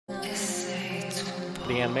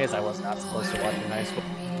the animes I was not supposed to watch in high school.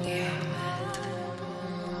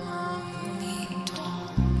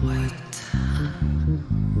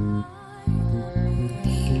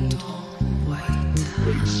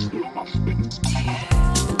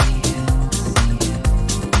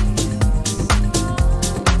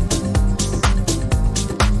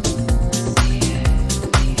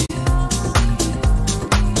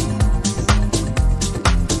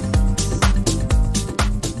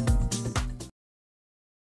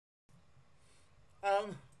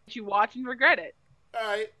 You watch and regret it.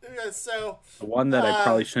 Alright, so... The one that I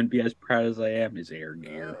probably shouldn't be as proud as I am is Air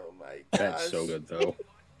Gear. Oh my gosh. That's so good, though.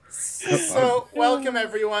 So, welcome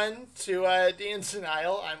everyone to D&D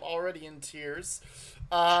Denial. I'm already in tears.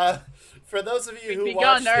 For those of you who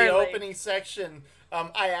watched the opening section,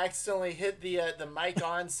 I accidentally hit the mic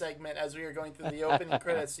on segment as we were going through the opening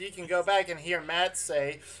credits. So you can go back and hear Matt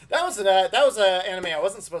say that was an anime I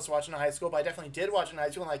wasn't supposed to watch in high school, but I definitely did watch in high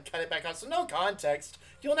school, and I cut it back off. So no context.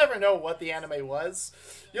 You'll never know what the anime was.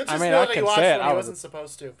 You'll just know that you watched it when you wasn't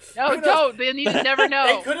supposed to. No, don't. Then you never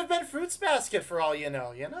know. It could have been Fruits Basket for all you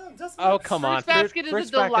know. Oh, come on. Fruits Basket is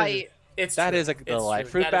a delight. That is a delight.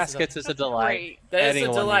 Fruit Baskets is a delight. That is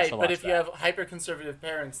a delight, but if you have hyper-conservative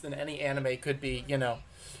parents, then any anime could be,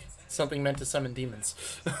 something meant to summon demons.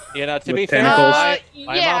 To be fair, my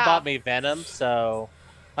mom bought me Venom, so...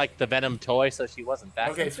 Like the Venom toy, so she wasn't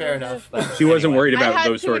that. Okay, fair enough. She wasn't worried about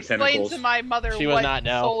those sort of tentacles. I had to explain to my mother what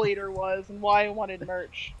Soul Eater was and why I wanted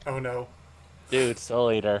merch. Oh no. Dude, Soul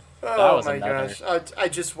Eater. Oh my gosh. I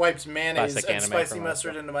just wiped mayonnaise and spicy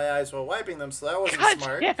mustard into my eyes while wiping them, so that wasn't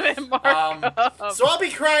smart. Damn it, Mark. So I'll be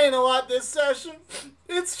crying a lot this session.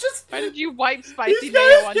 It's just... Why did you wipe spicy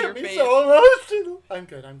mayo on your face? So emotional. I'm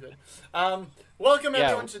good. Welcome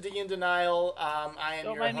everyone to D in Denial. I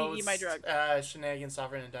am your host, Shenanigans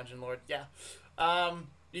Sovereign and Dungeon Lord. Yeah.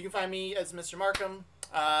 You can find me as Mr. Markham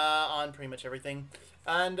on pretty much everything.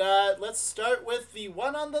 And let's start with the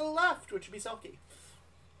one on the left, which would be Selkie.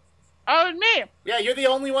 Oh, me. Yeah, you're the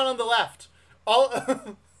only one on the left.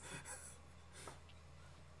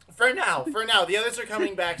 For now, the others are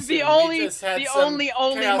coming back soon. The only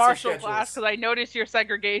martial class, because I noticed your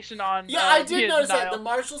segregation on. Yeah, I did notice that. The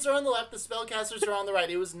marshals are on the left, the spellcasters are on the right.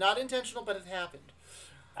 It was not intentional, but it happened.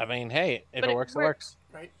 I mean, hey, if it works, it works.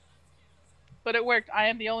 Right. But it worked. I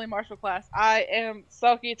am the only martial class. I am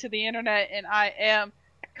Selkie to the internet, and I am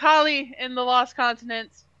Kali in the Lost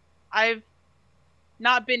Continents. I've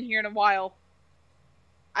not been here in a while.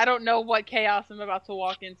 I don't know what chaos I'm about to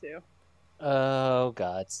walk into. Oh,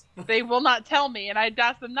 gods. They will not tell me, and I'd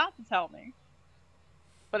ask them not to tell me.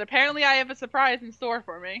 But apparently I have a surprise in store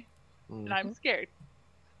for me, and I'm scared.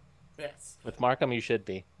 Yes. With Markham, you should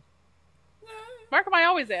be. Markham, I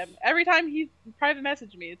always am. Every time he private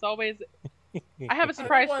messaged me, it's always... I have a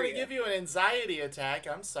surprise for you. I don't want to give you an anxiety attack.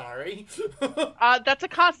 I'm sorry. That's a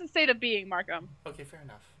constant state of being, Markham. Okay, fair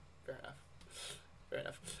enough.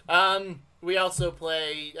 We also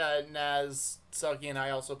play Naz, Selkie, and I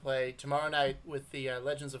also play tomorrow night with the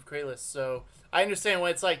Legends of Kralis. So I understand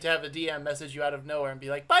what it's like to have a DM message you out of nowhere and be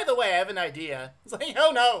like, "By the way, I have an idea." It's like,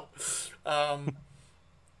 oh no.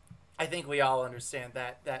 I think we all understand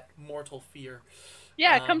that mortal fear.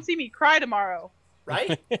 Yeah, come see me cry tomorrow.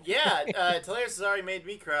 Right? Yeah, Talaris has already made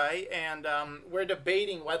me cry, and we're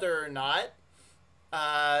debating whether or not...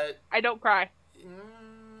 I don't cry.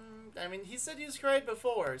 I mean, he said he's cried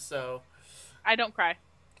before, so... I don't cry.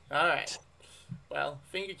 Alright. Well,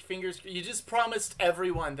 fingers... You just promised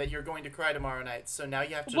everyone that you're going to cry tomorrow night, so now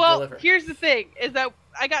you have to deliver. Well, here's the thing, is that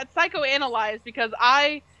I got psychoanalyzed because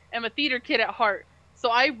I am a theater kid at heart. So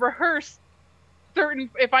I rehearse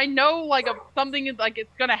certain... If I know, something is,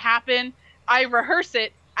 it's gonna happen... I rehearse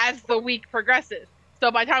it as the week progresses.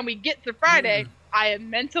 So by the time we get to Friday, I am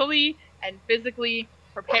mentally and physically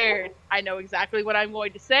prepared. I know exactly what I'm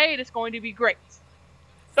going to say, and it's going to be great.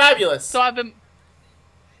 Fabulous. So I've been...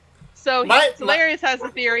 So Hilarious has a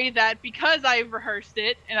theory that because I've rehearsed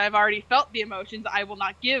it and I've already felt the emotions, I will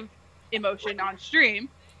not give emotion on stream.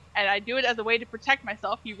 And I do it as a way to protect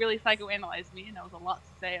myself. You really psychoanalyzed me, and that was a lot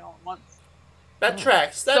to say all at once. That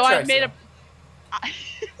tracks. So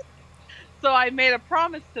I made a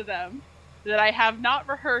promise to them that I have not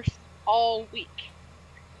rehearsed all week.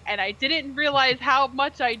 And I didn't realize how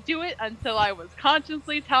much I do it until I was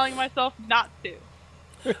consciously telling myself not to.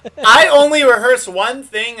 I only rehearse one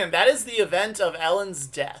thing, and that is the event of Ellen's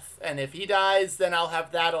death. And if he dies, then I'll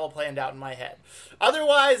have that all planned out in my head.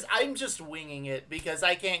 Otherwise, I'm just winging it because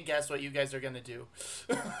I can't guess what you guys are going to do.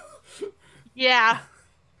 Yeah.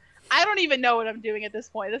 I don't even know what I'm doing at this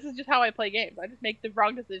point. This is just how I play games. I just make the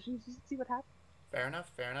wrong decisions just to see what happens. Fair enough,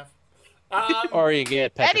 fair enough. Or you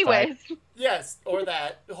get petrified. Anyways. Yes, or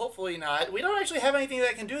that. Hopefully not. We don't actually have anything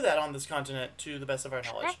that can do that on this continent, to the best of our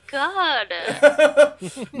knowledge. Thank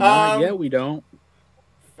God. Yeah, we don't.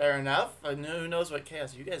 Fair enough. Who knows what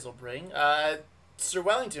chaos you guys will bring. Sir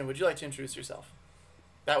Wellington, would you like to introduce yourself?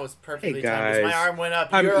 That was perfectly timed. As my arm went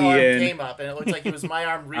up, your arm came up, and it looked like it was my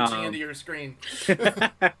arm reaching into your screen.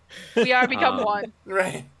 We are become one.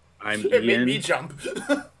 Right. I'm It made Ian. me jump.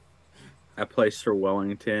 I play Sir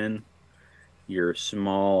Wellington, your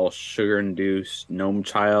small sugar-induced gnome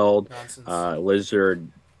child, lizard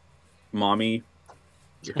mommy.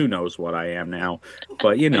 Who knows what I am now?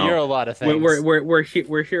 But you know, you're a lot of things.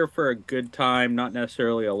 We're here for a good time, not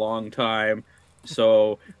necessarily a long time.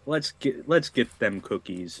 So let's get them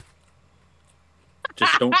cookies.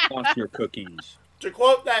 Just don't toss your cookies. To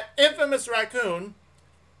quote that infamous raccoon,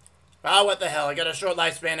 what the hell? I got a short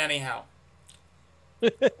lifespan anyhow.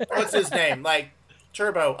 What's his name? Like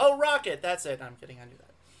Turbo. Oh, Rocket. That's it. I'm kidding. I knew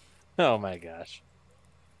that. Oh my gosh.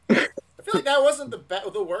 I feel like that wasn't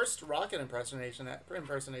the worst Rocket impersonation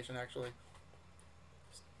actually.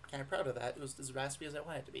 Kind of proud of that. It was as raspy as I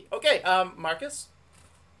wanted it to be. Okay, Marcus.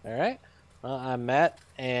 All right. Well, I'm Matt,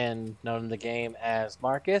 and known in the game as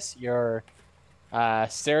Marcus. Your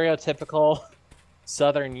stereotypical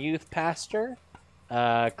Southern youth pastor,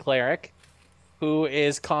 cleric, who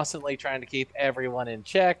is constantly trying to keep everyone in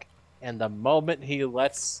check. And the moment he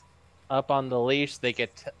lets up on the leash, they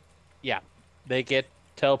get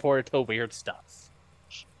teleported to weird stuff.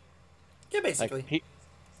 Yeah, basically.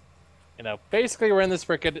 Basically we're in this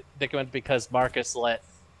predicament because Marcus let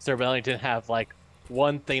Sir Wellington have like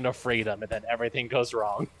one thing of freedom, and then everything goes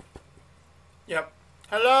wrong. Yep.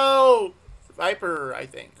 Hello, Viper. I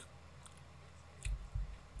think.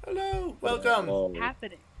 Hello, welcome. What's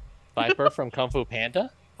happening? Viper from Kung Fu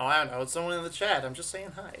Panda. Oh, I don't know. It's someone in the chat. I'm just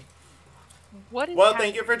saying hi. What is well,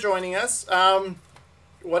 happening? Thank you for joining us.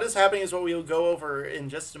 What is happening is what we will go over in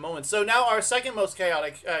just a moment. So now our second most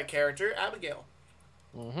chaotic character, Abigail.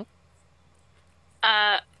 Mm-hmm.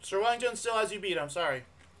 Sir Wellington still has you beat. I'm sorry.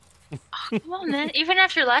 Oh, come on, man. Even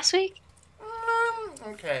after last week?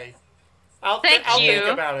 Okay. I'll Thank you. think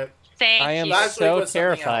about it. Thank I am you. so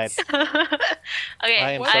terrified. Okay,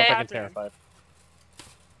 I am so fucking terrified.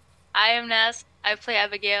 I am Naz. I play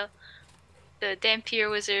Abigail, the Dampier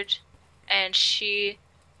wizard, and she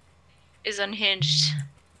is unhinged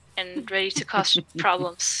and ready to cause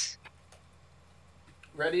problems.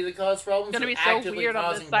 Ready to cause problems? It's gonna be so weird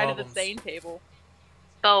on this side of the sane table.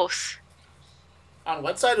 Both. On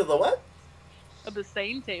what side of the what? Of the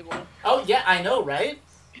sane table. Oh, yeah, I know, right?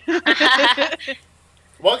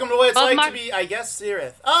 Welcome to what it's like to be, I guess,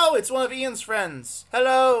 Sirith. Oh, it's one of Ian's friends.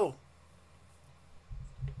 Hello.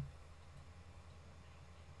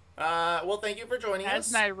 Well, thank you for joining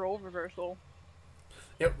us. That's my role reversal.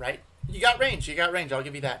 Yep, right. You got range. I'll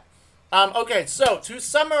give you that. Okay, so to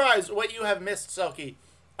summarize what you have missed, Selkie,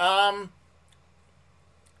 I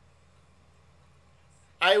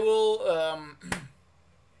will,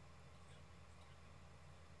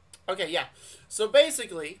 okay, yeah. So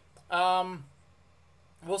basically,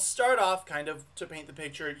 we'll start off kind of to paint the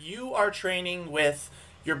picture. You are training with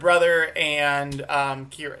your brother and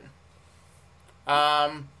Kieran.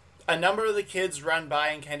 A number of the kids run by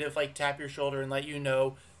and kind of like tap your shoulder and let you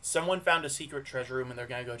know someone found a secret treasure room and they're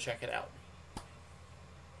going to go check it out.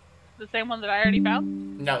 The same one that I already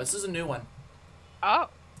found? No, this is a new one. Oh.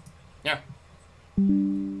 Yeah.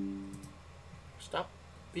 Stop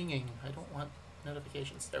pinging. I don't want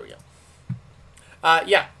notifications. There we go.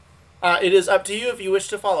 Yeah. It is up to you if you wish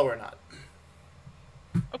to follow or not.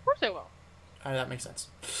 Of course I will. That makes sense.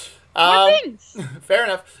 More things. Fair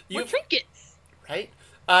enough. More trinkets. Right?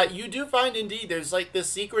 You do find, indeed, there's like this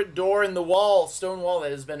secret door in the wall, stone wall,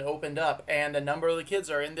 that has been opened up, and a number of the kids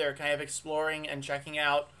are in there kind of exploring and checking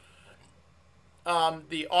out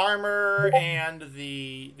the armor and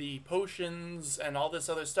the potions and all this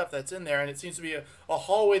other stuff that's in there, and it seems to be a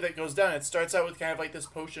hallway that goes down. It starts out with kind of like this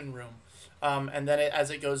potion room, and then as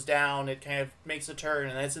it goes down, it kind of makes a turn,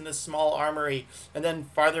 and it's in this small armory, and then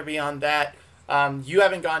farther beyond that, you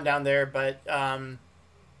haven't gone down there, but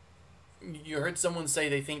you heard someone say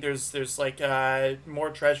they think there's like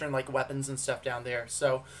more treasure and like weapons and stuff down there.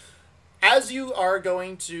 So as you are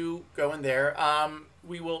going to go in there,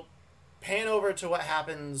 we will pan over to what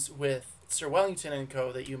happens with Sir Wellington and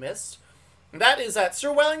co. that you missed. And that is that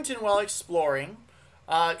Sir Wellington, while exploring,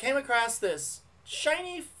 came across this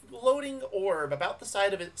shiny floating orb about the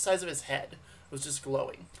size of his head. It was just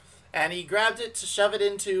glowing. And he grabbed it to shove it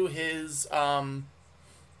into his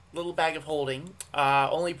little bag of holding.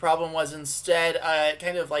 Only problem was instead it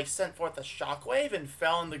kind of like sent forth a shockwave and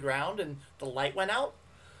fell on the ground and the light went out.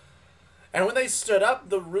 And when they stood up,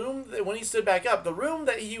 when he stood back up, the room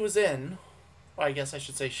that he was in, well, I guess I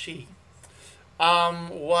should say she,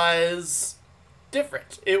 was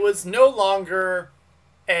different. It was no longer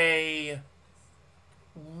a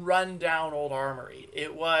run-down old armory.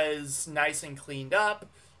 It was nice and cleaned up.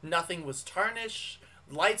 Nothing was tarnished.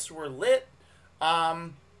 Lights were lit.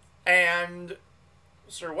 And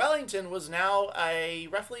Sir Wellington was now a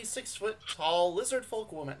roughly 6-foot-tall lizard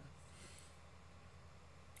folk woman.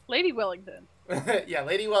 Lady Wellington. Yeah,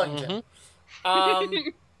 Lady Wellington.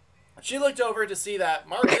 She looked over to see that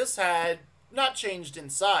Marcus had not changed in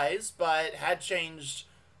size, but had changed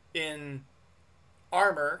in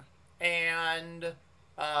armor and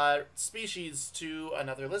species to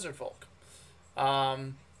another lizard folk.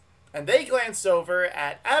 And they glanced over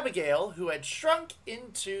at Abigail, who had shrunk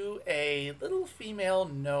into a little female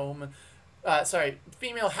gnome,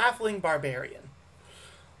 female halfling barbarian.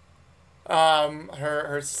 All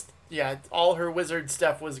her wizard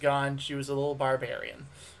stuff was gone. She was a little barbarian.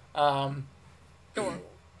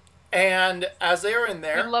 And as they were in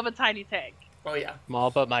there, I love a tiny tank. Oh yeah,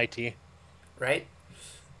 small but mighty, right?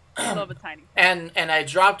 I love a tiny tank. And I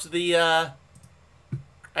dropped the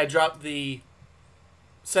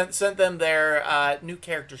sent them their new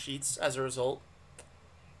character sheets as a result.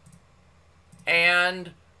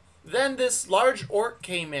 And then this large orc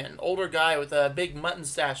came in, older guy with a big mutton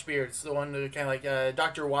stache beard. It's the one that kind of like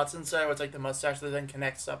Dr. Watson said, where it's like the mustache that then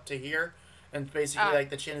connects up to here, and basically like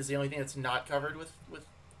the chin is the only thing that's not covered with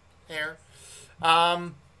hair.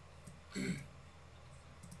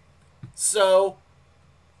 So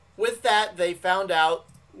with that, they found out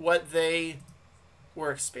what they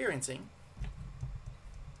were experiencing.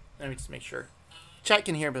 Let me just make sure. Chat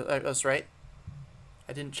can hear us, right?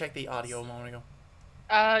 I didn't check the audio a moment ago.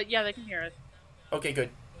 Yeah, they can hear us. Okay, good.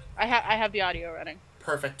 I have the audio running.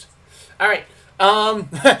 Perfect. All right.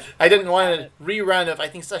 I didn't want to rerun of, I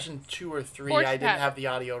think, session 2 or 3. I didn't have the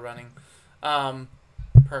audio running.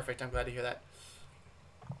 Perfect. I'm glad to hear that.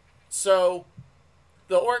 So,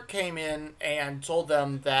 the orc came in and told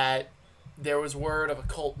them that there was word of a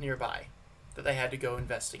cult nearby that they had to go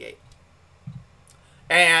investigate.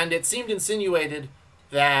 And it seemed insinuated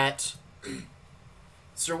that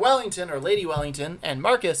Sir Wellington, or Lady Wellington, and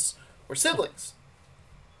Marcus were siblings.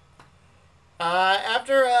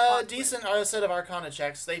 After a decent set of Arcana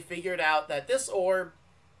checks, they figured out that this orb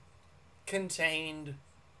contained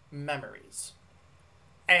memories.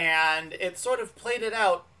 And it sort of played it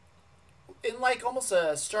out in like almost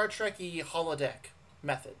a Star Trek-y holodeck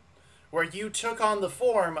method, where you took on the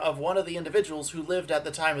form of one of the individuals who lived at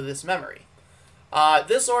the time of this memory.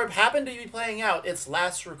 This orb happened to be playing out its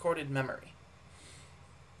last recorded memory.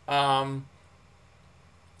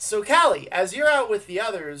 So Callie, as you're out with the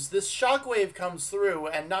others, this shockwave comes through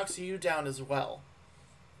and knocks you down as well.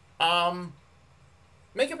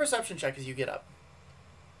 Make a perception check as you get up.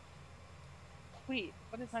 Wait,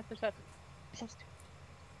 what is my perception? +2.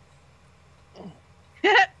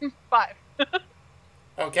 5.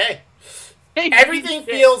 Okay. Everything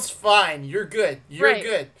feels fine. You're good. You're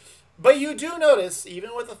good. But you do notice,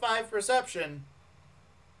 even with a 5 perception,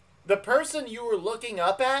 the person you were looking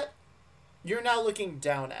up at, you're now looking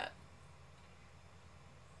down at.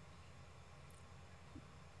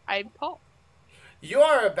 I'm tall. You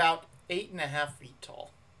are about 8.5 feet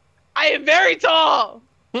tall. I am very tall!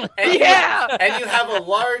 And yeah! And you have a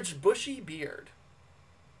large, bushy beard.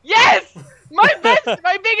 Yes!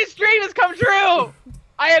 My biggest dream has come true!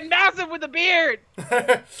 I am massive with a beard!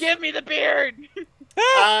 Give me the beard!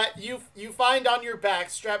 You find on your back,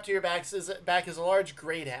 strapped to your back is a large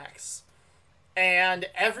great axe. And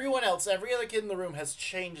everyone else, every other kid in the room has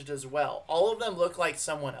changed as well. All of them look like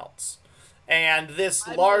someone else. And this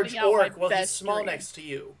large orc, well, he's small next to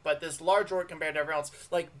you, but this large orc compared to everyone else,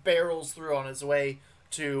 like, barrels through on his way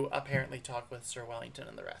to apparently talk with Sir Wellington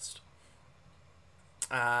and the rest.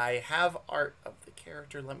 I have art of the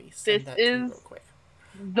character. Let me send that to you real quick.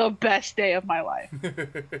 The best day of my life.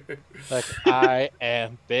 Like, I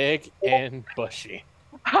am big and bushy.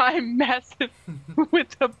 I'm massive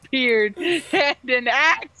with a beard and an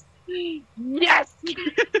axe. Yes!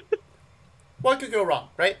 What could go wrong,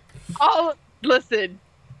 right? Oh, listen.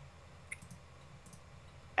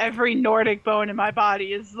 Every Nordic bone in my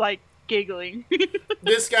body is, like, giggling.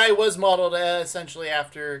 This guy was modeled essentially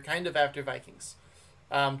after Vikings.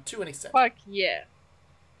 To an extent. Fuck yeah.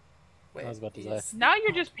 Wait, I was about to say. Now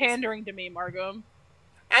you're just pandering to me, Margom.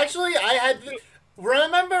 Actually, I had...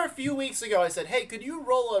 Remember a few weeks ago I said, hey, could you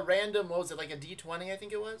roll a random, what was it, like a D20, I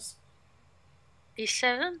think it was?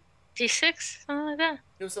 D7? D6? Something like that?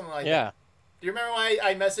 It was something like that. Do you remember why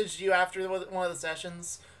I messaged you after one of the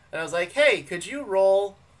sessions? And I was like, hey, could you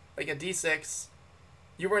roll like a D6.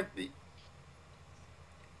 You weren't the...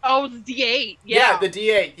 Oh, the D8. Yeah, the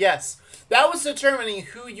D8. Yes, that was determining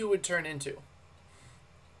who you would turn into.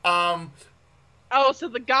 Oh, so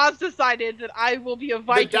the gods decided that I will be a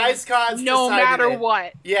Viking. The dice gods no matter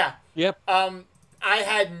what. Yeah. Yep. I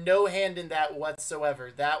had no hand in that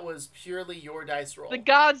whatsoever. That was purely your dice roll. The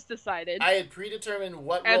gods decided. I had predetermined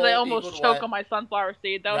what roll As I almost choke what. on my sunflower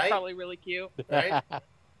seed. That was Right? probably really cute. Right?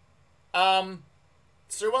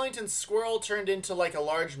 Sir Wellington's squirrel turned into like a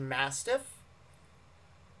large mastiff.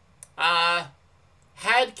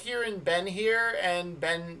 Had Kieran been here and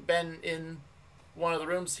been in one of the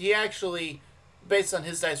rooms, he actually, based on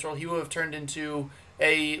his dice roll, he would have turned into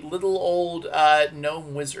a little old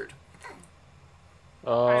gnome wizard.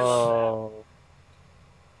 Oh.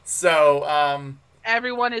 So,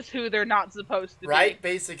 everyone is who they're not supposed to be. right,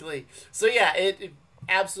 basically. So yeah, it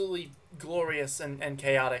absolutely glorious and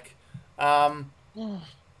chaotic.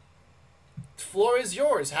 Floor is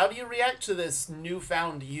yours. How do you react to this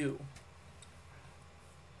newfound you?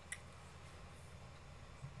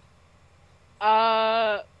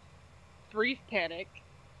 Brief panic.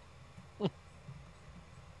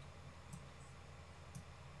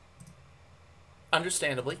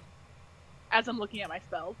 Understandably. As I'm looking at my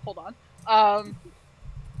spells. Hold on.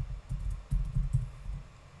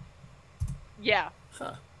 Yeah.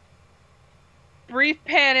 Huh. Brief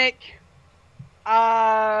panic.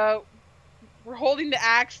 We're holding the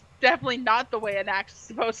axe. Definitely not the way an axe is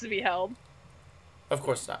supposed to be held. Of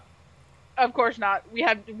course not. Of course not. We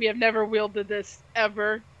have never wielded this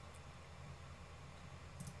ever.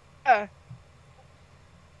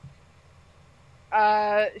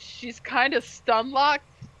 She's kind of stun locked,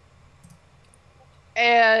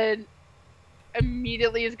 and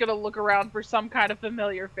immediately is gonna look around for some kind of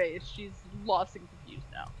familiar face. She's lost and confused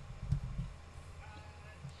now.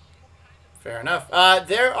 Fair enough.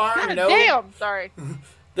 There are God no. damn! Sorry.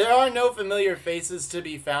 There are no familiar faces to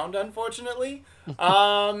be found, unfortunately.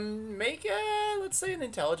 Make let's say an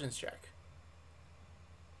intelligence check.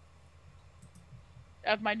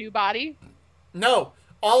 Of my new body. No,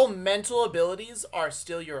 all mental abilities are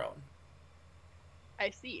still your own. I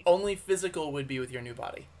see. Only physical would be with your new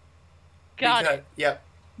body. Got it. Yep.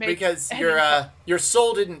 Makes Because any your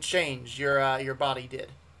soul didn't change. Your body did.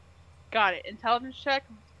 Got it. Intelligence check.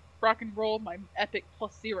 Rock and roll my epic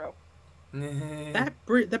 +0. That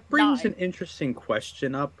brings 9. an interesting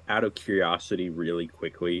question up out of curiosity really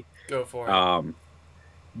quickly. Go for it.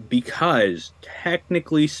 Because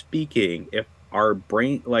technically speaking, if our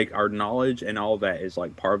brain, like our knowledge and all that is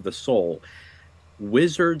like part of the soul,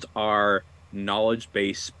 wizards are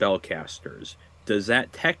knowledge-based spellcasters. Does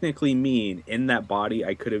that technically mean in that body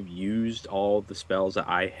I could have used all the spells that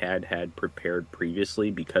I had prepared previously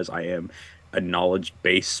because I am a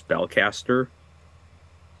knowledge-based spellcaster?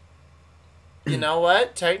 You know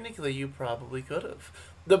what? Technically, you probably could have.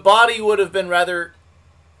 The body would have been rather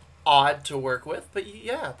odd to work with, but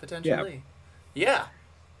yeah, potentially. Yeah.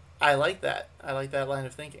 I like that. I like that line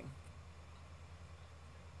of thinking.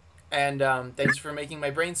 And thanks for making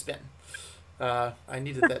my brain spin. I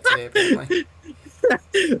needed that today, apparently.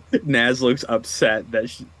 Naz looks upset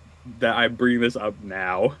that I bring this up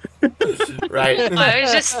now. Right. I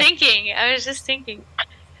was just thinking.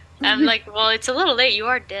 I'm like, well, it's a little late. You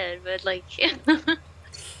are dead, but like.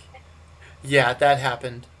 Yeah, that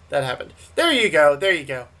happened. There you go.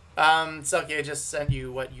 Selkie, I just sent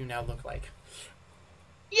you what you now look like.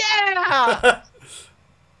 Yeah!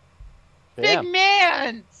 Damn. Big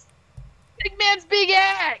man's big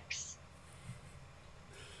axe!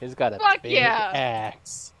 He's got a Fuck big yeah.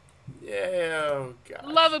 axe. Yeah, oh god.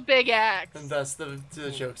 Love a big axe. And thus the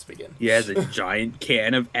jokes begin. He has a giant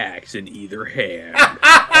can of axe in either hand.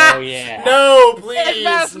 Oh yeah. No, please. It's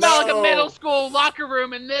about to smell like a no. middle school locker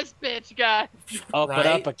room in this bitch, guy. Open Right?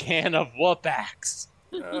 up a can of whoop axe.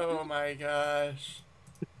 Oh my gosh.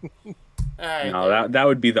 Alright. No, that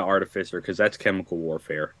would be the artificer because that's chemical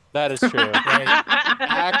warfare. That is true.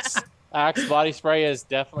 Right. Axe body spray is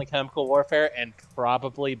definitely chemical warfare and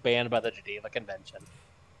probably banned by the Geneva Convention.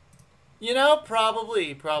 You know,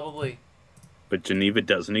 probably. But Geneva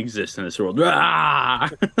doesn't exist in this world. Ah!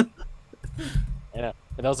 Yeah,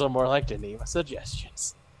 and those are more like Geneva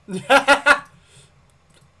suggestions.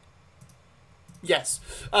 Yes.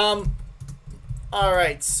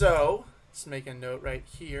 Alright, so let's make a note right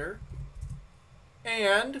here.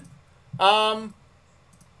 And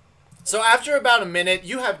so after about a minute,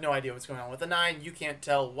 you have no idea what's going on. With a 9, you can't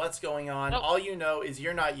tell what's going on. Nope. All you know is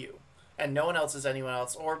you're not you. And no one else is anyone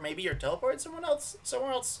else. Or maybe you're teleported somewhere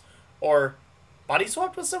else. Or body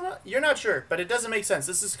swapped with someone. You're not sure, but it doesn't make sense.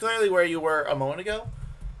 This is clearly where you were a moment ago.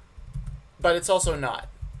 But it's also not.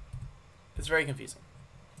 It's very confusing.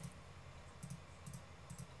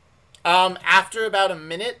 After about a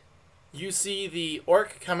minute, you see the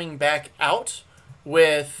orc coming back out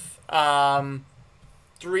with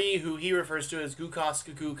 3 who he refers to as Gukos,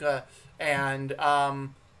 Kukuka, and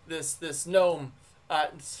this gnome. I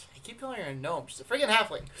keep calling her a gnome. She's a friggin'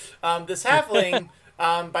 halfling. This halfling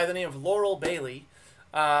by the name of Laurel Bailey.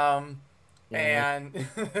 And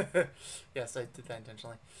yes, I did that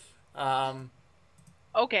intentionally.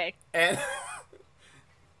 Okay. And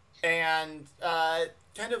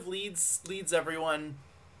kind of leads everyone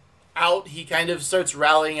out. He kind of starts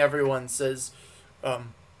rallying everyone. Says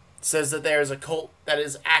that there's a cult that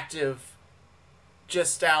is active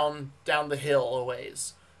just down the hill a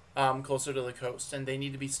ways, closer to the coast, and they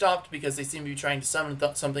need to be stopped because they seem to be trying to summon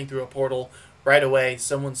something through a portal right away.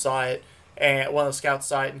 Someone saw it, and one of the scouts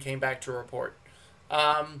saw it and came back to report.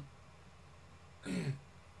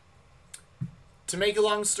 To make a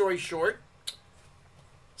long story short,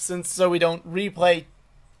 so we don't replay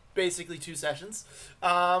basically 2 sessions.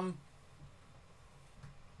 Sorry.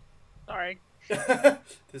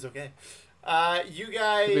 It's okay. You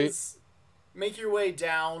guys make your way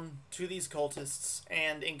down to these cultists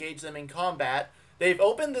and engage them in combat. They've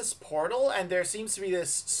opened this portal, and there seems to be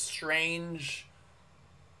this strange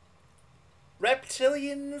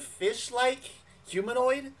reptilian, fish-like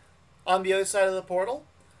humanoid on the other side of the portal.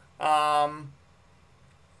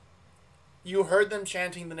 You heard them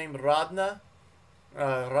chanting the name Radna,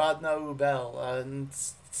 Ubel, and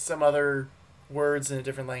some other words in a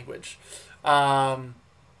different language. Guys,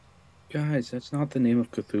 that's not the name of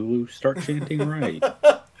Cthulhu. Start chanting right.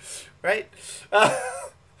 Right?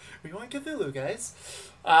 We want Cthulhu, guys.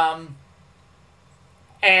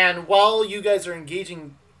 And while you guys are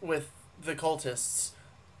engaging with the cultists,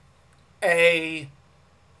 a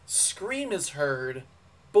scream is heard,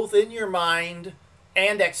 both in your mind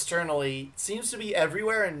and externally. Seems to be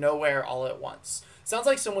everywhere and nowhere all at once. Sounds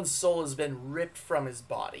like someone's soul has been ripped from his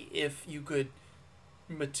body. If you could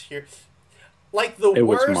like the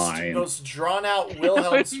worst, most drawn out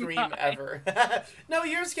Wilhelm scream ever. No,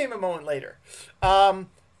 yours came a moment later.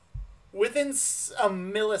 Within a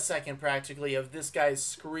millisecond practically of this guy's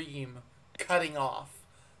scream cutting off,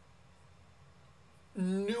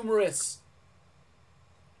 numerous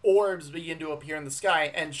orbs begin to appear in the sky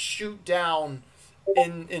and shoot down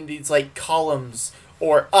in these like columns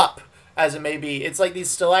or up, as it may be. It's like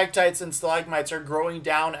these stalactites and stalagmites are growing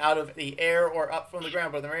down out of the air or up from the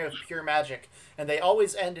ground, but they're made of pure magic. And they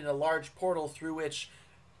always end in a large portal through which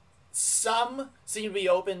some seem to be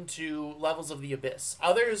open to levels of the abyss,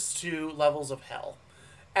 others to levels of hell.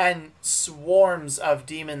 And swarms of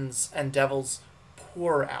demons and devils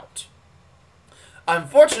pour out.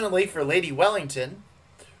 Unfortunately for Lady Wellington,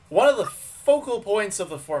 one of the focal points of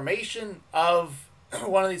the formation of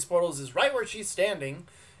one of these portals is right where she's standing,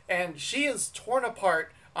 and she is torn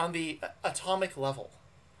apart on the atomic level.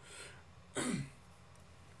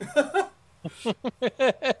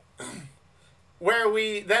 Where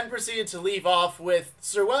we then proceeded to leave off with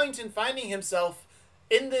Sir Wellington finding himself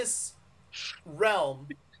in this realm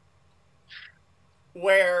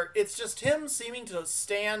where it's just him seeming to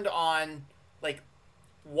stand on, like,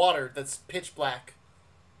 water that's pitch black,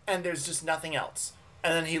 and there's just nothing else.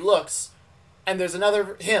 And then he looks, and there's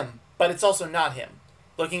another him, but it's also not him,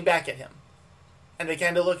 looking back at him. And they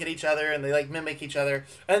kind of look at each other, and they, like, mimic each other.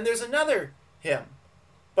 And there's another him,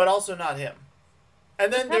 but also not him.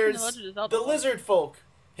 And then there's the lizard folk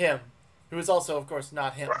him, who is also, of course,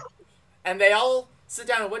 not him. And they all sit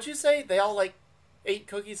down, and what'd you say? They all, like, ate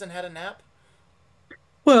cookies and had a nap?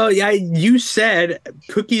 Well, yeah, you said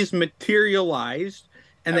cookies materialized,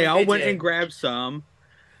 and they all went and grabbed some.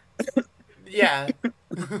 Yeah.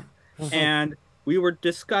 And we were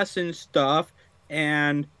discussing stuff,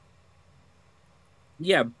 and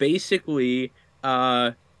yeah, basically,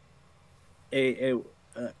 what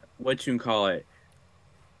you call it?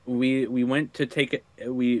 We went to take it.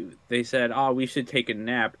 They said, "Oh, we should take a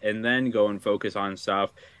nap and then go and focus on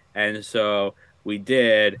stuff," and so we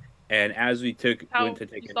did. And as we went to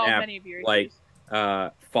take a nap, like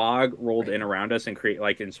fog rolled in around us and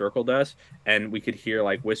encircled us, and we could hear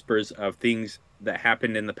like whispers of things that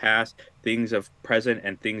happened in the past, things of present,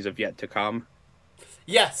 and things of yet to come.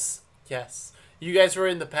 Yes, yes. You guys were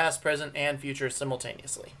in the past, present, and future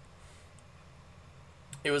simultaneously.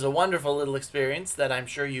 It was a wonderful little experience that I'm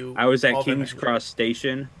sure you... I was at King's Cross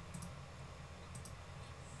Station.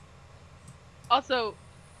 Also,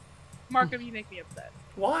 Markham, you make me upset.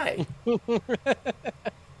 Why? Because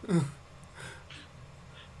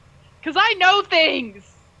I know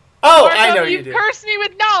things! Oh, Markham, I know you do. You curse me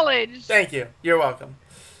with knowledge! Thank you. You're welcome.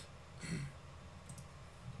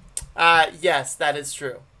 Yes, that is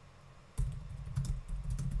true.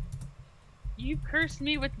 You cursed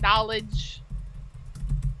me with knowledge.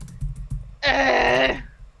 All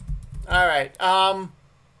right.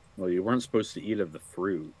 Well, you weren't supposed to eat of the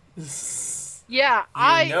fruit. Yeah,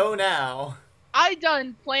 you know now. I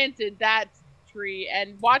done planted that tree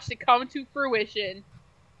and watched it come to fruition,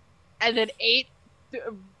 and then ate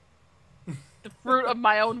the fruit of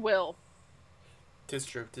my own will. Tis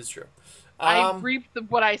true. Tis true. I reaped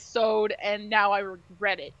what I sowed, and now I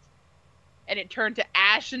regret it. And it turned to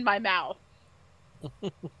ash in my mouth.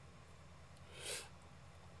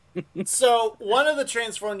 So, one of the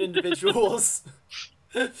transformed individuals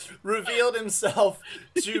revealed himself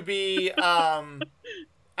to be A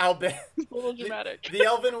little dramatic. the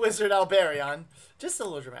elven wizard Alberion. Just a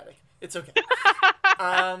little dramatic. It's okay.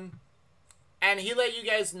 And he let you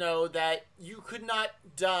guys know that you could not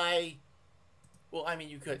die. Well, I mean,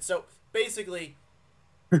 you could. So, basically,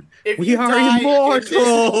 if We you are die immortal! in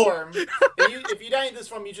this form, if you die in this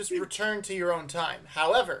form, you just return to your own time.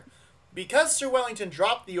 However, because Sir Wellington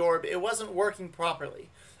dropped the orb, it wasn't working properly.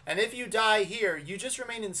 And if you die here, you just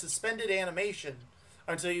remain in suspended animation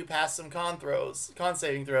until you pass some con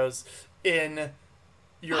saving throws in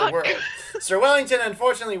your world. Sir Wellington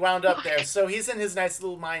unfortunately wound up there, so he's in his nice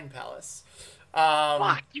little mind palace.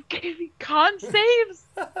 Fuck, you gave me con saves?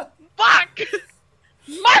 Fuck!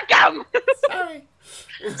 Mark him! Sorry.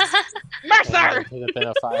 Mercer! Could have been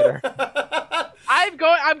a fighter. I'm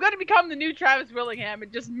going to become the new Travis Willingham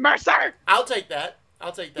and just Mercer! I'll take that.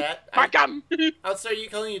 Mark him! I'll start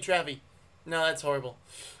calling you Travi. No, that's horrible.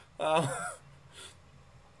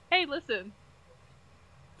 Hey, listen.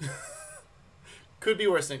 Could be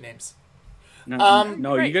worse nicknames. No,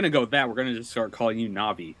 Great. you're gonna go with that. We're gonna just start calling you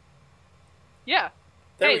Navi. Yeah.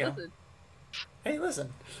 There we Hey, go. listen. Hey,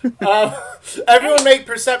 listen. Everyone make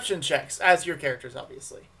perception checks as your characters,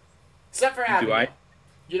 obviously. Except for Abigail.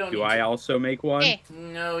 You don't Do need I to. also make one? Eh.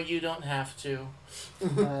 No, you don't have to.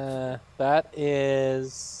 That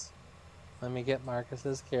is... Let me get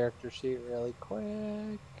Marcus's character sheet really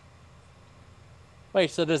quick. Wait,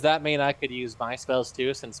 so does that mean I could use my spells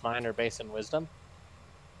too, since mine are based in wisdom?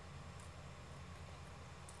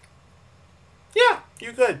 Yeah,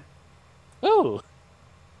 you could. Ooh!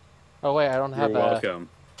 Oh wait, I don't You're have welcome.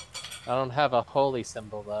 I don't have a holy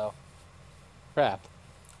symbol though. Crap.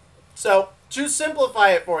 So, to simplify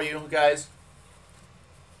it for you guys,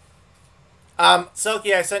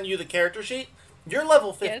 Selkie, I sent you the character sheet. You're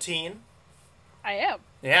level 15. I am.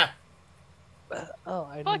 Yeah. Oh,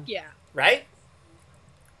 I Fuck yeah. Right?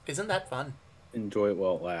 Isn't that fun? Enjoy it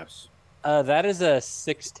while it lasts. That is a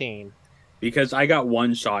 16. Because I got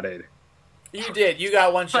one-shotted. You did. You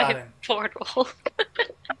got one shot in. Portal.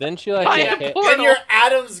 Didn't you like By get a hit? portal. And your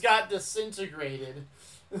atoms got disintegrated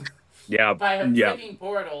Yeah, by a yeah. freaking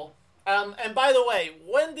portal. And by the way,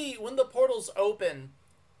 when the portals open,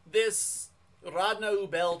 this Radna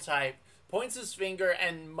Ubel type points his finger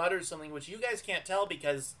and mutters something, which you guys can't tell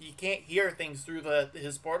because you can't hear things through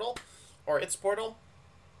his portal or its portal.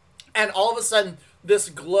 And all of a sudden, this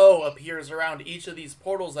glow appears around each of these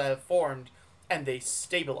portals that have formed, and they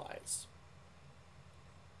stabilize.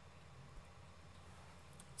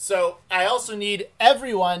 So, I also need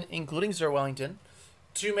everyone, including Sir Wellington,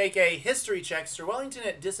 to make a history check. Sir Wellington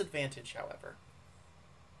at disadvantage, however.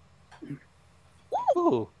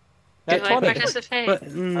 Ooh. Do That's I 20. participate?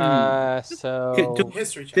 But, So...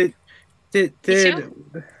 History check. did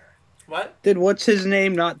What? did what's his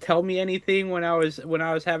name not tell me anything when I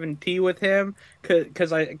was having tea with him?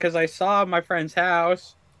 Cause I saw my friend's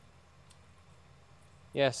house.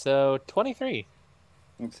 Yeah, so 23.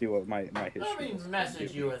 Let's see what my history. Let me is.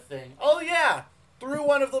 message you a thing. Oh, yeah! Through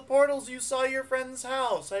one of the portals, you saw your friend's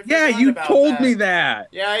house. I Yeah, forgot you about told that. me that.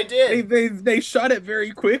 Yeah, I did. They shut it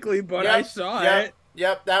very quickly, but I saw it.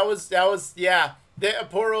 Yep, that was yeah. A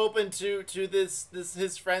portal opened to this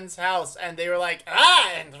his friend's house, and they were like,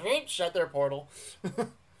 and shut their portal.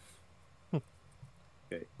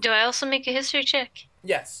 Do I also make a history check?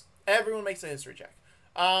 Yes, everyone makes a history check.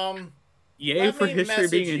 Yay Let for me history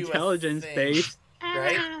message being you a intelligence thing. based.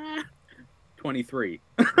 Right? 23.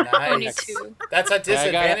 Nice. 22. That's a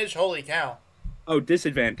disadvantage. Holy cow! Oh,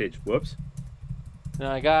 disadvantage. Whoops.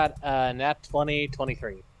 No, I got nat 20,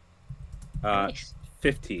 23. Nice.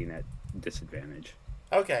 15 at disadvantage.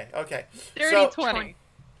 Okay. Dirty So, 20.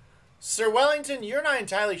 Sir Wellington, you're not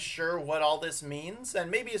entirely sure what all this means,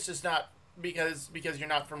 and maybe it's just not because you're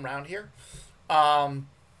not from around here.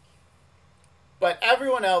 But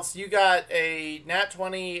everyone else, you got a nat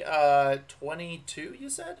 20, 22, you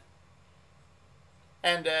said?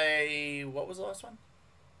 And what was the last one?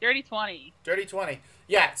 Dirty 20. Dirty 20.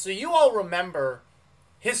 Yeah, so you all remember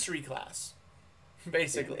history class,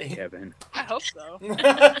 basically. Kevin. I hope so.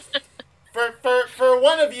 For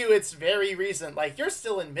one of you, it's very recent. Like, you're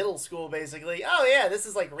still in middle school, basically. Oh, yeah, this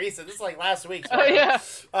is, like, recent. This is, like, last week. Oh, yeah.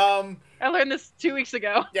 I learned this 2 weeks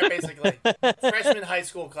ago. Yeah, basically. Freshman high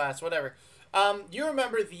school class, whatever. You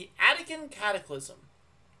remember the Attican Cataclysm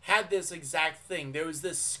had this exact thing. There was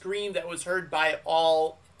this scream that was heard by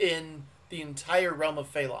all in the entire realm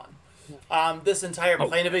of Phalon. This entire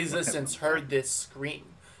plane of existence heard this scream.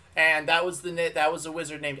 And that was a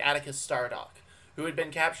wizard named Atticus Stardock, who had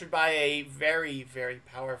been captured by a very, very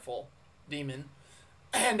powerful demon,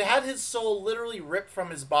 and had his soul literally ripped from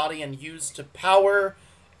his body and used to power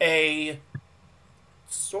a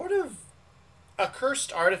sort of a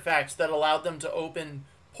cursed artifact that allowed them to open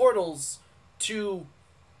portals to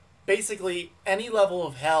basically any level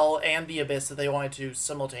of hell and the abyss that they wanted to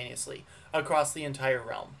simultaneously across the entire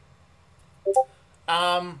realm.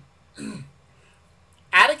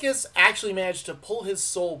 Atticus actually managed to pull his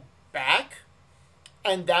soul back,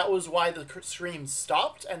 and that was why the stream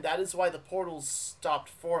stopped, and that is why the portals stopped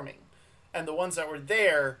forming. And the ones that were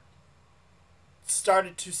there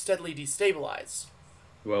started to steadily destabilize.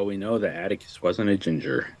 Well, we know that Atticus wasn't a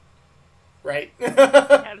ginger. Right? Had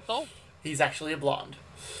a soul. He's actually a blonde.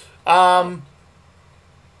 Hence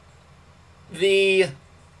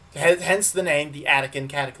the name, the Attican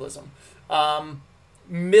Cataclysm.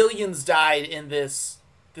 Millions died in this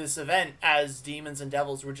event as demons and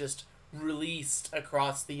devils were just released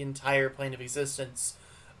across the entire plane of existence.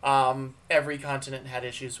 Every continent had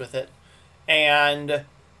issues with it. And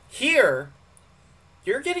here,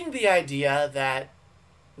 you're getting the idea that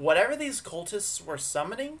whatever these cultists were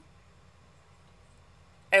summoning,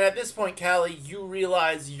 and at this point, Callie, you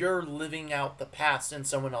realize you're living out the past in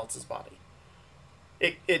someone else's body.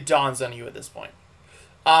 It dawns on you at this point.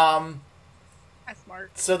 That's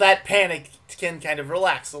smart. So that panic can kind of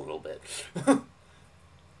relax a little bit.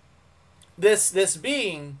 This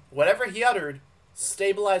being, whatever he uttered,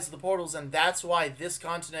 stabilized the portals, and that's why this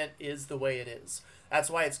continent is the way it is. That's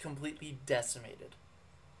why it's completely decimated.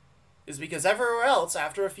 Is because everywhere else,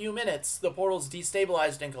 after a few minutes, the portals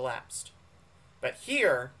destabilized and collapsed. But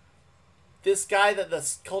here, this guy that the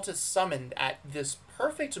cultists summoned at this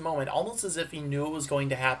perfect moment, almost as if he knew it was going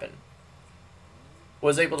to happen,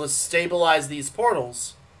 was able to stabilize these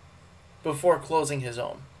portals before closing his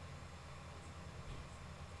own.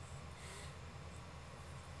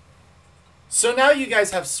 So now you guys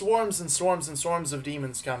have swarms and swarms and swarms of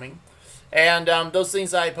demons coming. And those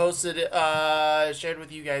things I posted, shared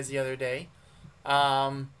with you guys the other day,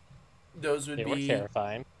 those would They were be...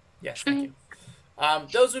 terrifying. Yes, thank you.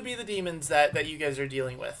 Those would be the demons that you guys are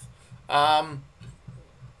dealing with.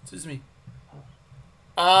 Excuse me.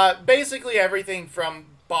 Basically everything from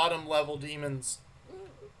bottom level demons,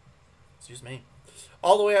 excuse me,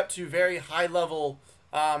 all the way up to very high level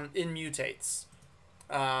inmutates,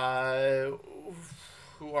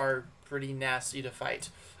 who are pretty nasty to fight.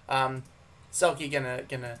 Selkie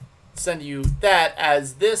gonna send you that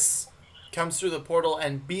as this comes through the portal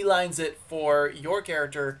and beelines it for your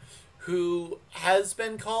character, who has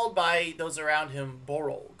been called by those around him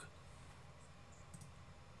Borolg.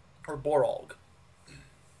 Or Borolg.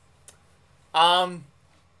 Got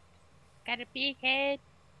a big head,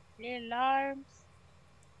 little arms.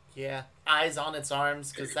 Yeah, eyes on its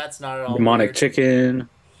arms, because that's not at all Demonic weird. chicken.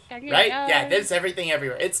 Right? Yeah, there's everything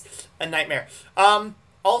everywhere. It's a nightmare.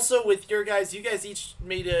 Also, with your guys, you guys each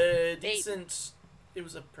made a decent... It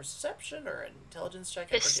was a perception or an intelligence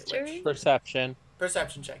check? I forget which. Perception.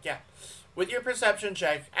 Perception check, yeah. With your perception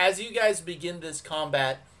check, as you guys begin this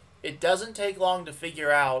combat, it doesn't take long to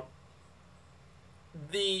figure out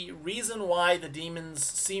the reason why the demons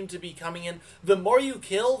seem to be coming in. The more you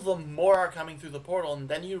kill, the more are coming through the portal, and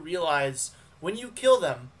then you realize when you kill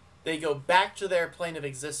them, they go back to their plane of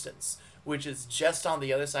existence, which is just on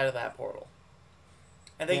the other side of that portal.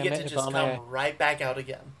 And they get to just come right back out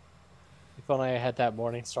again. If only I had that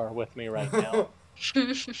morning star with me right now.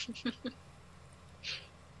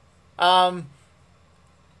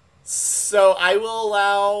 So I will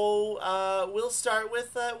allow, we'll start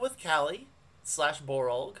with Callie /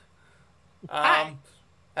 Borolg. Hi.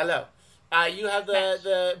 Hello. You have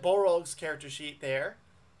the Borolg's character sheet there.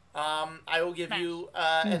 I will give you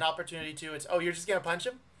an opportunity to... Oh, you're just going to punch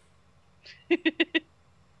him?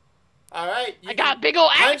 All right. I got a big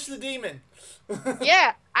ol' axe. Punch the demon.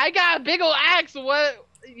 Yeah, I got a big ol' axe. What?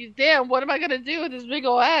 Damn, what am I going to do with this big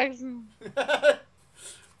ol' axe?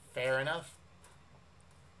 Fair enough.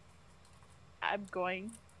 I'm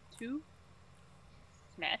going to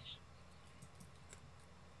smash.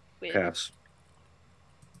 With Pass.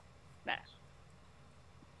 smash.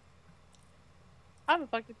 I'm a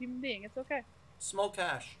fucked up human being. It's okay. Small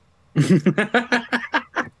cash.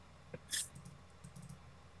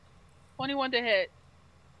 21 to hit.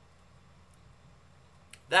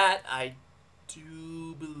 That I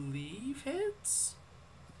do believe hits.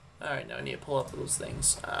 All right, now I need to pull up those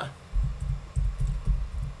things.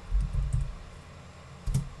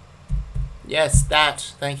 Yes,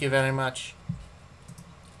 that. Thank you very much.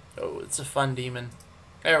 Oh, it's a fun demon.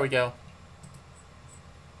 There we go.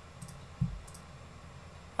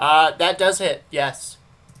 That does hit. Yes.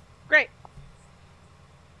 Great.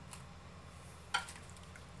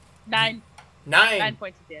 9. 9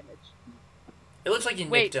 points of damage. It looks like you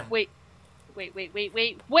nicked him. Wait.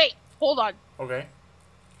 Hold on. Okay.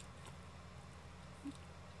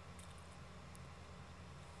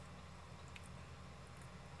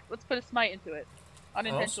 Let's put a smite into it.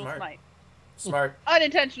 Unintentional smart. smite. Smart.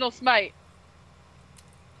 Unintentional smite.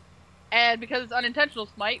 And because it's unintentional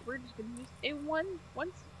smite, we're just gonna use a one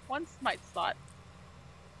smite slot.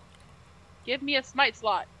 Give me a smite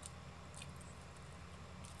slot.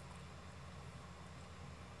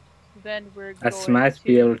 Then we're going Smite to...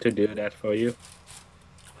 be able to do that for you.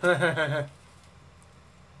 Yeah.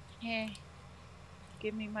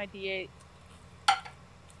 Give me my D8.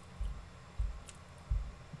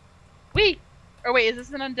 Or wait, is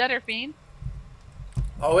this an undead or fiend?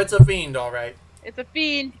 Oh, it's a fiend, all right. It's a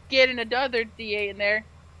fiend. Get another D8 in there.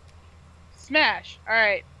 Smash. All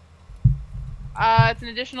right. It's an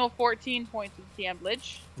additional 14 points of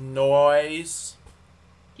damage. Noise.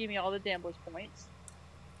 Give me all the damage points.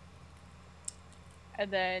 And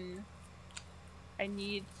then I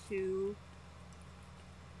need to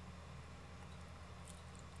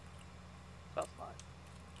spell slot.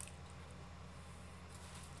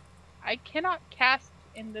 I cannot cast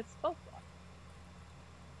in this spell slot.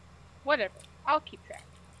 Whatever. I'll keep track.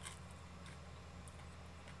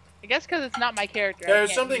 I guess because it's not my character.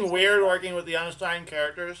 There's something weird working with the unassigned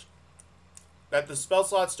characters. That the spell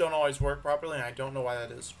slots don't always work properly, and I don't know why that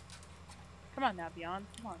is. Come on now, Beyond.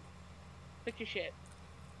 Come on. Fix your shit.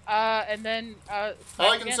 And then, all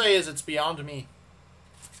I can say is it's beyond me.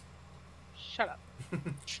 Shut up.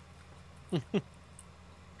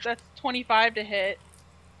 That's 25 to hit.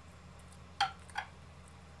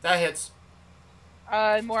 That hits.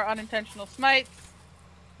 More unintentional smites.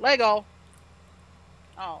 Lego.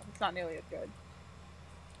 Oh, it's not nearly as good.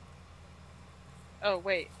 Oh,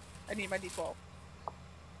 wait. I need my D12.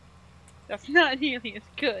 That's not nearly as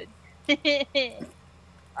good.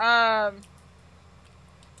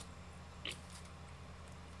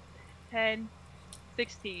 10,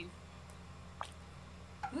 16.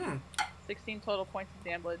 16 total points of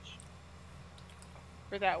damage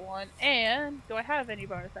for that one. And do I have any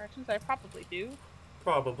bonus actions? I probably do.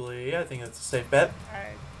 Probably. I think that's a safe bet. I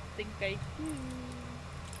think I do.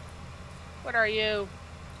 What are you?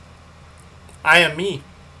 I am me.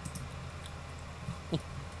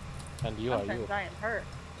 And you are you. Sometimes I am her.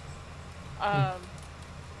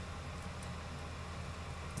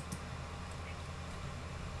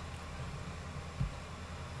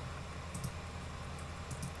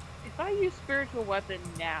 If I use spiritual weapon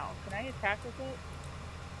now, can I attack with it?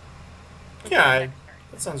 Yeah,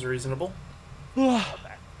 that sounds reasonable.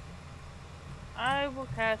 Okay. I will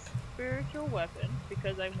cast spiritual weapon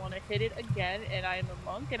because I want to hit it again, and I am a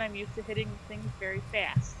monk, and I'm used to hitting things very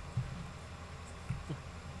fast.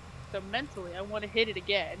 So mentally, I want to hit it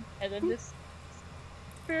again, and then this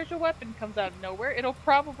spiritual weapon comes out of nowhere. It'll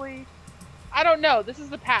probably... I don't know. This is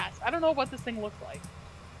the past. I don't know what this thing looks like.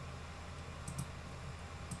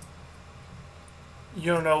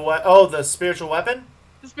 You don't know what? Oh, the spiritual weapon?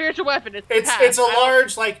 The spiritual weapon. It's a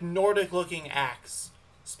large, like, Nordic-looking axe.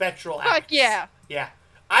 Spectral axe. Fuck yeah. Yeah.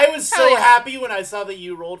 I was so happy when I saw that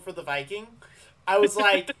you rolled for the Viking. I was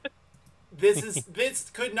like, this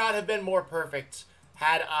could not have been more perfect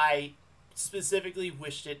had I specifically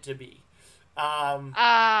wished it to be.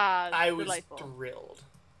 I was delightful. thrilled.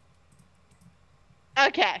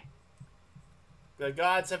 Okay. The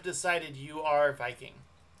gods have decided you are Viking.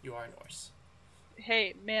 You are Norse.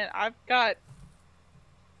 Hey, man, I've got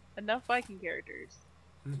enough Viking characters.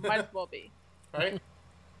 Might as well be. Right?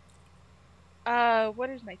 What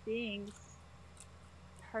is my things?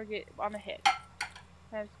 Target on the hit.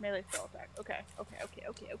 That's melee spell attack. Okay.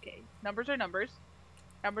 Numbers are numbers.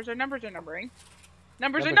 Numbers are numbering.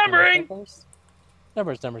 Numbers are numbering!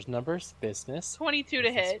 Numbers. Business. 22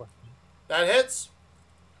 to hit. That hits.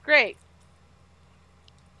 Great.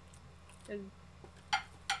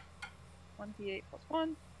 1d8 plus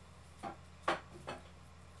 1.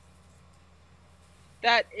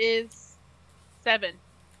 That is 7.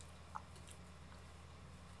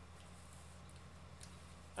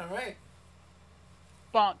 All right.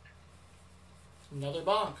 Bonk. Another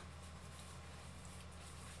bonk.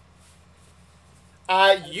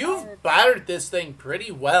 You've battered this thing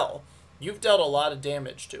pretty well. You've dealt a lot of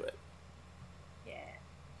damage to it. Yeah.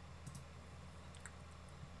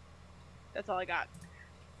 That's all I got.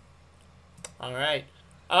 All right.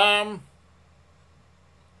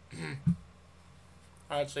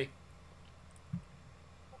 Let's see.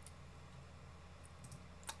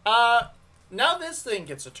 Now this thing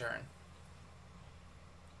gets a turn.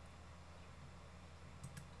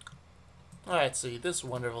 Alright, see this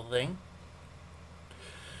wonderful thing.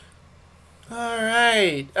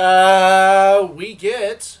 Alright, we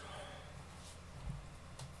get...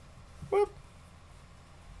 Whoop.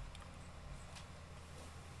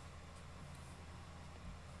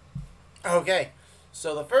 Okay,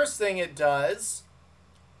 so the first thing it does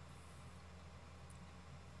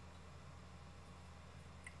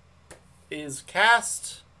is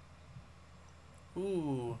cast...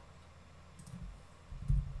 Ooh.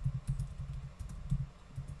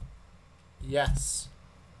 Yes.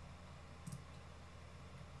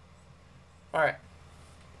 Alright.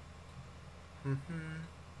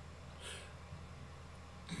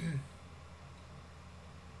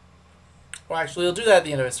 Well, actually, it'll do that at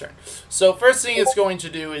the end of its turn. So, first thing it's going to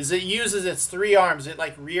do is it uses its 3 arms. It,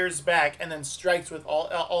 like, rears back and then strikes with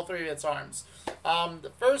all 3 of its arms.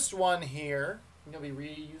 The first one here, I'm going to be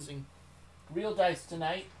reusing real dice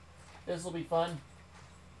tonight. This will be fun.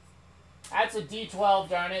 That's a D12,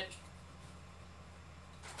 darn it.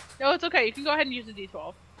 No, it's okay. You can go ahead and use the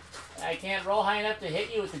D12. I can't roll high enough to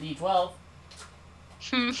hit you with the D12.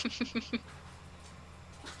 Good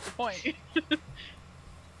point.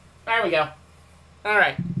 There we go.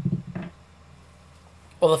 Alright.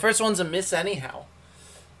 Well, the first one's a miss anyhow.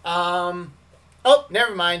 Oh,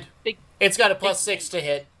 never mind. It's got a +6 to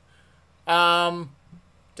hit.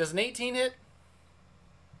 Does an 18 hit?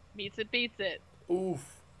 Beats it.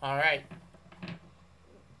 Oof. Alright.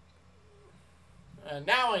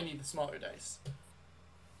 Now I need the smaller dice.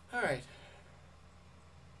 Alright.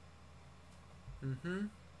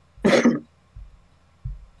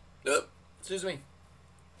 Excuse me.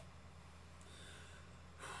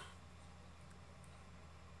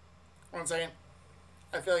 One second.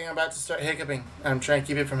 I feel like I'm about to start hiccuping. I'm trying to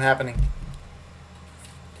keep it from happening.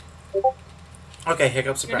 Okay,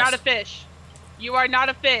 hiccup suppressed. You're not a fish. You are not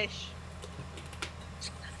a fish.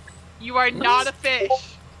 You are not a fish.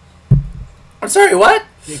 I'm sorry, what?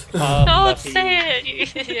 Don't say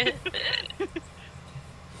it.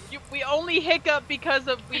 We only hiccup because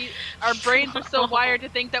of our brains are so wired to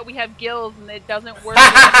think that we have gills, and it doesn't work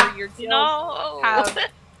whenever your gills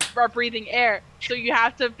are breathing air. So you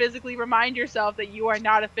have to physically remind yourself that you are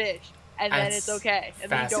not a fish, and then it's okay,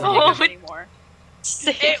 and then you don't hiccup anymore.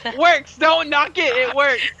 It works. Don't knock it. It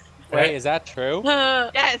works. Wait, is that true?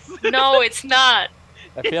 Yes. No, it's not.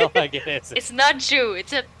 I feel like it is. It's not true.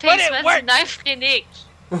 It's a paceman's knife clinic.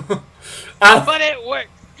 But it works.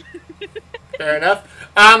 Fair enough.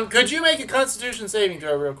 Could you make a Constitution saving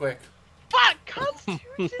throw real quick? Fuck,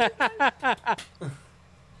 Constitution!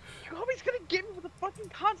 You're always gonna get me with a fucking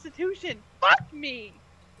Constitution. Fuck me!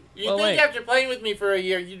 You'd think after playing with me for a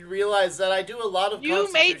year, you'd realize that I do a lot of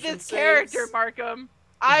You made this character, Markham.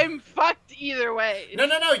 I'm fucked either way. No.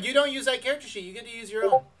 You don't use that character sheet. You get to use your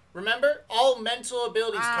own. Remember? All mental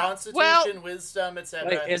abilities, Constitution, Wisdom,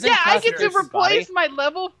 etc. Yeah, I get to replace my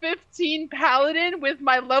level 15 Paladin with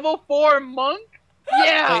my level 4 Monk.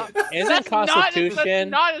 Yeah, wait, isn't Constitution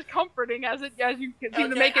that's not as comforting as you seem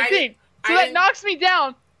to make it seem. So that knocks me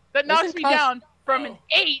down. That knocks me down from an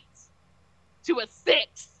 8 to a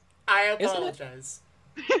 6. I apologize.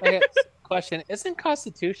 Okay, question: isn't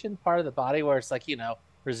Constitution part of the body where it's like, you know,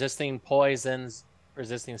 resisting poisons,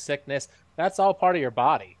 resisting sickness? That's all part of your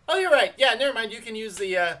body. Oh, you're right. Yeah, never mind. You can use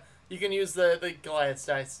the Goliath's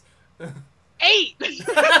dice. 8.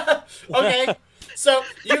 Okay. So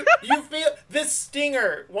you feel this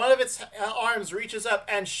stinger. One of its arms reaches up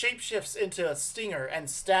and shapeshifts into a stinger and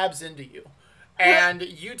stabs into you, and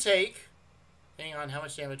you take. Hang on, how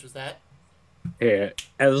much damage was that? Yeah,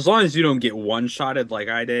 as long as you don't get one-shotted like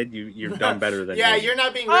I did, you've done better than yeah, me. you're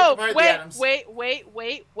not being ripped apart at the atoms. Wait.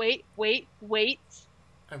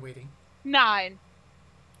 I'm waiting. 9.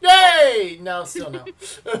 Yay! No, still no.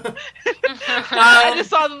 I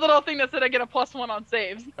just saw the little thing that said I get a +1 on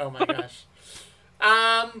saves. Oh my gosh.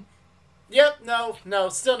 Yep, no,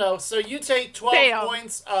 still no. So you take 12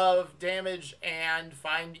 points of damage and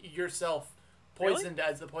find yourself poisoned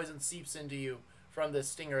as the poison seeps into you from this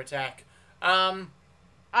stinger attack.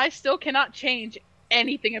 I still cannot change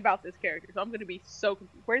anything about this character, so I'm going to be so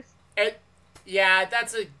confused. Yeah,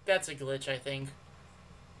 that's a glitch, I think.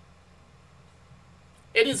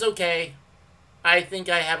 It is okay. I think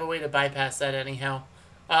I have a way to bypass that anyhow.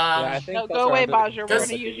 I think no, go away, Baja. We're going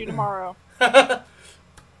to use you tomorrow. I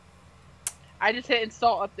just hit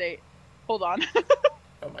install update. Hold on.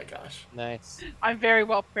 Oh my gosh. Nice. I'm very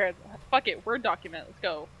well prepared. Fuck it. Word document. Let's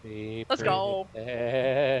go. Let's go.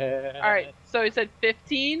 Alright, so he said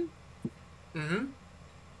 15. Mm-hmm.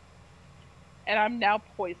 And I'm now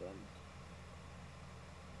poisoned.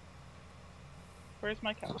 Where's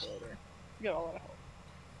my calculator? You got a lot of help.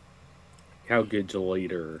 How good's a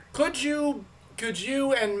leader? Could you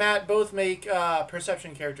and Matt both make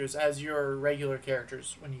perception characters as your regular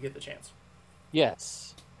characters when you get the chance?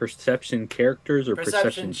 Yes. Perception characters or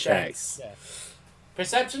perception checks? Yes.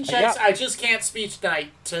 Perception checks. I just can't speech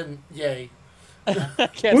tonight. To yay. I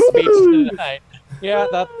can't speech tonight. Yeah,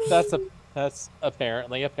 that's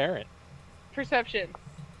apparently apparent. Perception.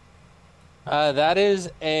 That is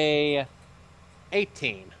a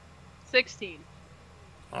 18. 16.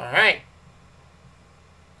 All right.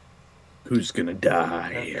 Who's gonna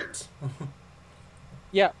die?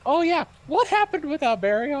 Yeah. Oh yeah. What happened with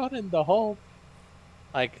Alberion and the whole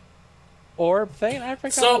orb thing? I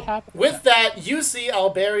forgot what happened. With that, you see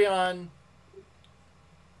Alberion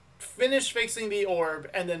finish fixing the orb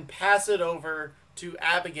and then pass it over to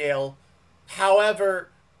Abigail. However,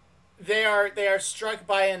 they are struck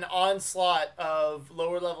by an onslaught of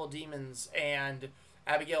lower level demons, and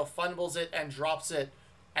Abigail fumbles it and drops it,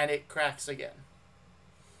 and it cracks again.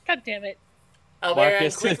 God damn it.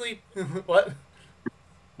 Alberion quickly... What?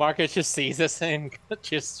 Marcus just sees us and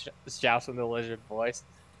just shouts in the lizard voice,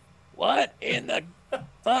 "What in the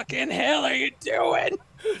fucking hell are you doing?"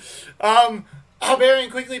 Alberion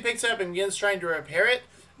quickly picks up and begins trying to repair it,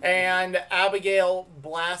 and Abigail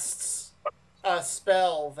blasts a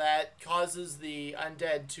spell that causes the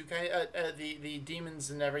undead to kind of the demons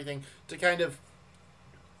and everything to kind of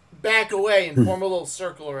back away and form a little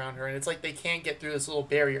circle around her, and it's like they can't get through this little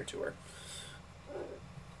barrier to her.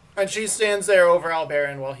 And she stands there over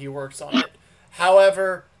Alberion while he works on it.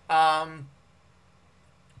 However, her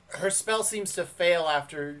spell seems to fail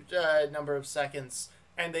after a number of seconds,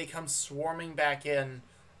 and they come swarming back in.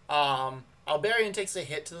 Alberion takes a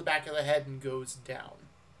hit to the back of the head and goes down.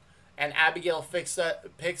 And Abigail picks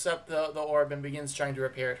up the orb and begins trying to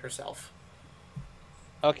repair it herself.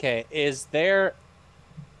 Okay, is there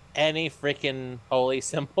any freaking holy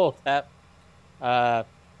symbol that not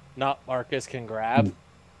Marcus can grab?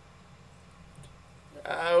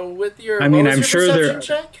 With your, I'm sure there.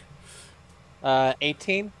 Check?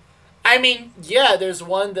 18. I mean, yeah, there's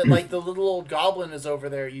one that like the little old goblin is over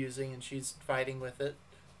there using, and she's fighting with it.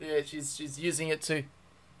 Yeah, she's using it to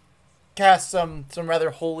cast some rather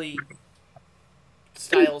holy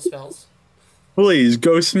style spells. Please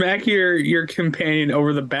go smack your companion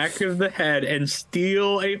over the back of the head and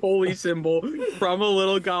steal a holy symbol from a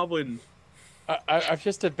little goblin. I'm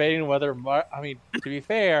just debating whether. To be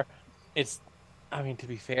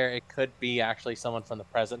fair, it could be actually someone from the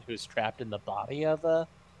present who's trapped in the body of a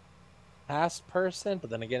past person. But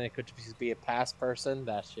then again, it could just be a past person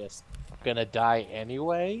that's just gonna die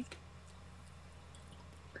anyway.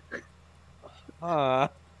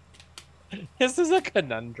 This is a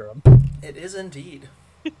conundrum. It is indeed.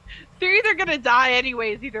 They're either gonna die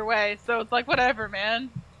anyways, either way. So it's like whatever, man.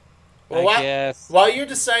 Well, I guess. While you're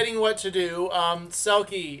deciding what to do,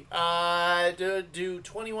 Selkie, do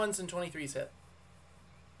 21s and 23s hit.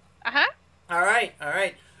 All right.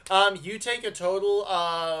 You take a total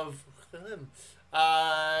of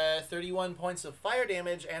 31 points of fire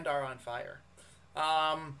damage and are on fire.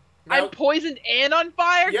 I'm poisoned and on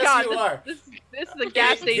fire? Yes, God, you are. This is a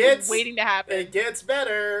gas station waiting to happen. It gets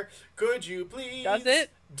better. Could you please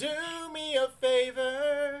do me a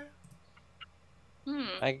favor?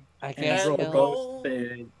 I guess roll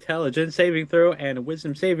an intelligence saving throw and a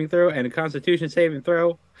wisdom saving throw and a constitution saving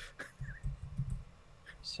throw.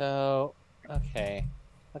 So, okay.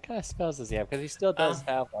 What kind of spells does he have? Because he still does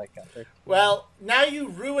have like a 13. Well, now you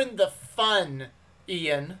ruined the fun,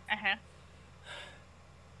 Ian.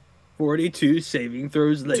 42 saving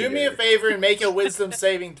throws later. Do me a favor and make a wisdom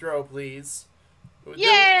saving throw, please.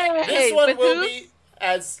 Yay! This one will be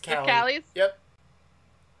as Callie. Callie's? Yep.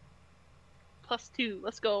 +2.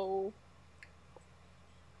 Let's go.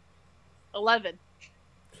 11.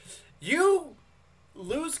 You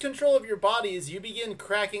lose control of your body as you begin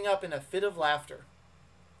cracking up in a fit of laughter.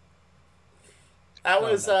 That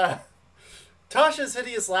was Tasha's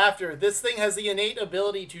hideous laughter. This thing has the innate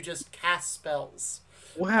ability to just cast spells.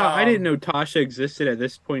 Wow, I didn't know Tasha existed at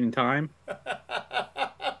this point in time.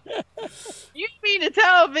 You mean to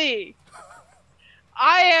tell me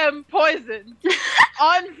I am poisoned,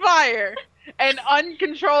 on fire, and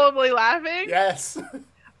uncontrollably laughing. Yes.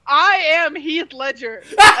 I am Heath Ledger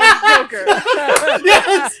as Joker.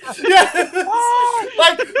 Yes.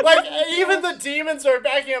 Like even the demons are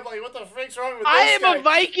backing up. Like, what the frick's wrong with this I am guy? a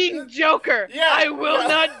Viking Joker. Yeah, I will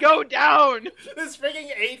not go down. This freaking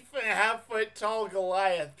 8.5-foot tall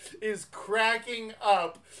Goliath is cracking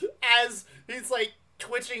up as he's like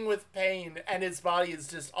twitching with pain, and his body is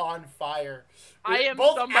just on fire. I am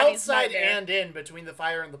both somebody's outside nightmare. and in between the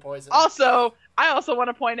fire and the poison. Also, I also want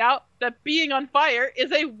to point out that being on fire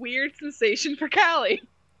is a weird sensation for Callie.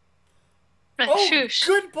 Oh, Shush.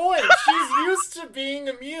 good point. She's used to being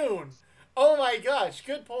immune. Oh my gosh,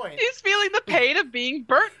 good point. She's feeling the pain of being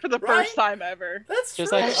burnt for the Right? first time ever. That's She's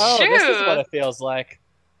true. like, oh, this is True. what it feels like.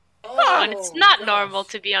 Oh, And it's not gosh. normal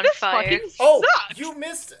to be on This fire. fucking Oh, sucks. you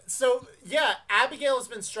missed. So yeah, Abigail has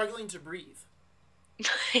been struggling to breathe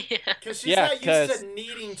Yeah. because she's Yeah, not used 'cause- to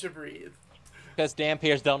needing to breathe. Because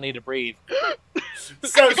Dampiers don't need to breathe.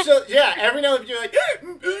 So she'll, yeah, every now and then you're like,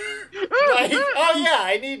 oh yeah,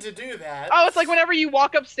 I need to do that. Oh, it's like whenever you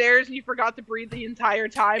walk upstairs and you forgot to breathe the entire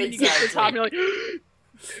time, and you get to the top and you're like,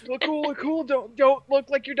 look cool, don't look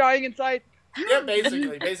like you're dying inside. Yeah,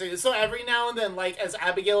 basically. So every now and then, like, as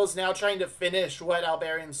Abigail is now trying to finish what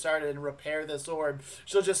Albarian started and repair this orb,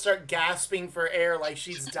 she'll just start gasping for air like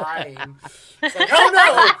she's dying. It's like, oh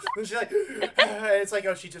no! And she's like, it's like,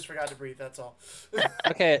 oh, she just forgot to breathe, that's all.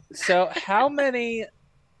 Okay, so how many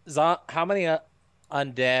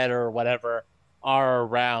undead or whatever are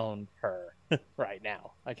around her right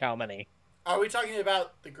now? Like, how many? Are we talking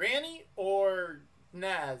about the granny or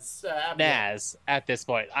Naz? Abigail? Naz, at this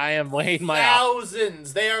point. I am weighing my...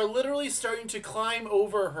 Thousands! They are literally starting to climb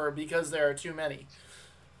over her because there are too many.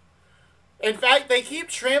 In fact, they keep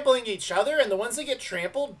trampling each other, and the ones that get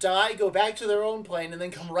trampled die, go back to their own plane, and then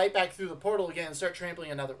come right back through the portal again and start trampling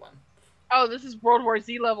another one. Oh, this is World War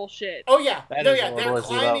Z level shit. Oh yeah, That no, is yeah, World they're War Z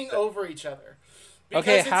climbing level. over each other. Because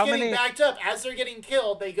Okay, it's how getting many- backed up. As they're getting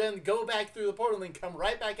killed, they go back through the portal and then come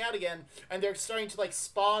right back out again, and they're starting to, like,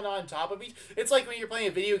 spawn on top of each... It's like when you're playing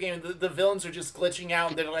a video game, the villains are just glitching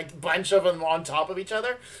out, and they're, like, a bunch of them on top of each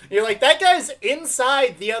other. And you're like, that guy's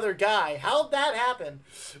inside the other guy. How'd that happen?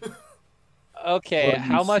 Okay, Well, you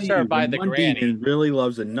how much see, are by when the one granny? demon really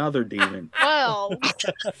loves another demon. Well,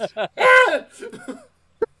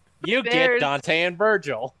 You get There's- Dante and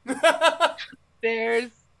Virgil.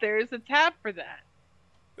 there's a tab for that.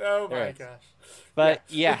 Oh my There. gosh. But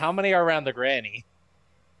yeah, how many are around the granny?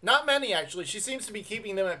 Not many, actually. She seems to be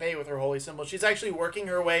keeping them at bay with her holy symbol. She's actually working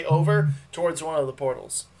her way over towards one of the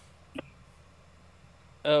portals.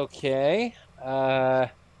 Okay. I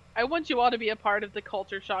want you all to be a part of the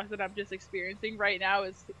culture shock that I'm just experiencing right now,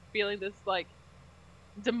 is feeling this, like,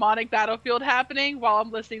 demonic battlefield happening while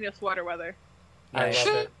I'm listening to Sweater Weather. I Nice.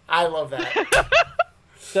 love it. I love that.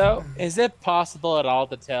 So, is it possible at all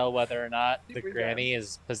to tell whether or not the Super granny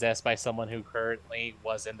is possessed by someone who currently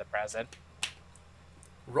was in the present?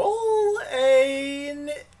 Roll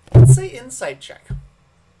let's say insight check.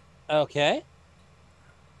 Okay.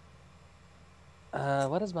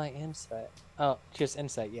 What is my insight? Oh, just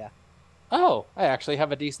insight, yeah. Oh, I actually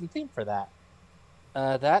have a decent theme for that.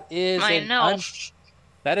 That is I know.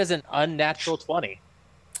 That is an unnatural 20.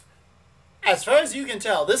 As far as you can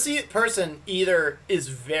tell, this person either is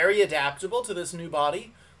very adaptable to this new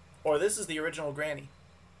body, or this is the original granny.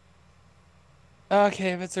 Okay,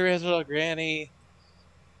 if it's original granny...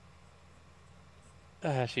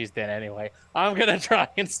 she's dead anyway. I'm gonna try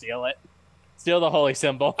and steal it. Steal the holy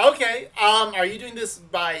symbol. Okay, are you doing this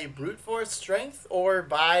by brute force strength, or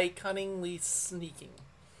by cunningly sneaking?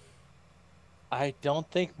 I don't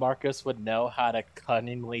think Marcus would know how to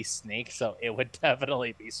cunningly sneak, so it would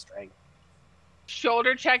definitely be strength.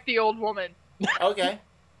 Shoulder check the old woman. Okay.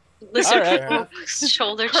 Lizard Alright. people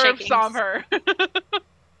shoulder Curb checking. stomp her.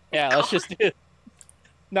 Yeah, let's just do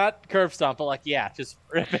not curb stomp, but like, yeah, just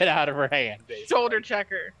rip it out of her hand. Basically. Shoulder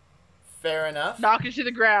checker. Fair enough. Knock her to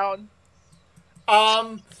the ground.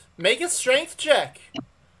 Make a strength check.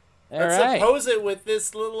 All Let's right. oppose it with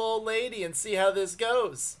this little old lady and see how this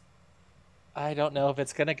goes. I don't know if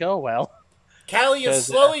it's gonna go well. Callie is 'Cause,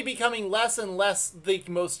 slowly becoming less and less the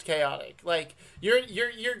most chaotic. Like you're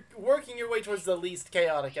working your way towards the least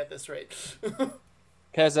chaotic at this rate.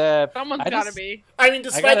 Because Someone's I gotta just- be. I mean,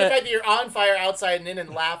 despite the gotta- fact that you're on fire outside and in and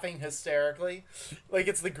laughing hysterically, like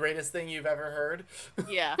it's the greatest thing you've ever heard.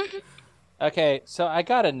 Yeah. Okay, so I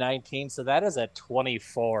got a 19, so that is a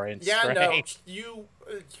 24 in Yeah, strength. no, you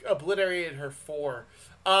obliterated her 4.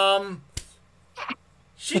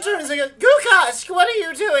 She turns and goes, Gukash, what are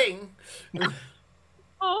you doing?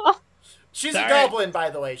 Oh, She's a goblin, by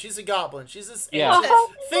the way. She's a goblin. She's this. Yeah.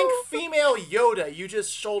 Think female Yoda. You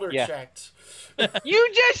just shoulder checked. You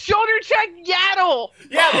just shoulder checked Yaddle.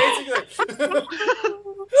 Yeah, basically.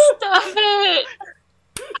 Stop it!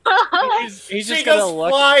 He's she just goes gonna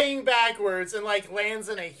flying backwards and like lands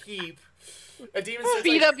in a heap. A demon starts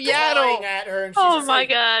Beat like, up Yaddle. clawing at her, and she Oh just, my like,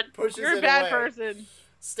 god! pushes You're a it bad away. person.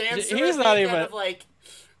 Stands to He's her not feet, even- kind of like.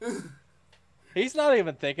 He's not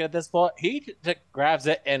even thinking at this point. He grabs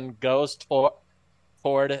it and goes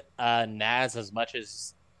toward Naz as much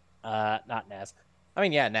as not Naz. I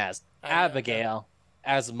mean, yeah, Naz. Abigail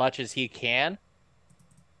as much as he can.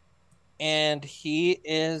 And he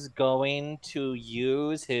is going to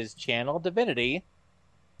use his channel divinity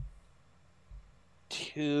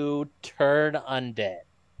to turn undead.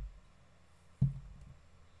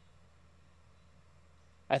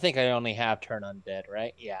 I think I only have turn undead,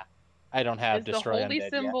 right? Yeah. I don't have Is the destroy holy undead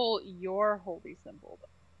symbol your holy symbol?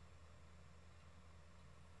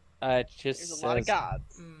 yet. It just There's says a lot of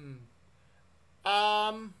gods.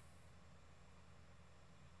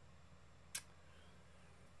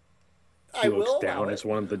 He I looks will down allow as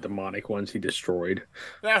one of the demonic ones he destroyed.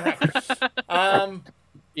 Alright.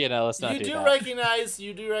 you know, let's not you do do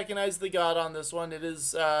that. recognize the god on this one. It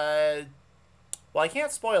is well, I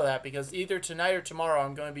can't spoil that because either tonight or tomorrow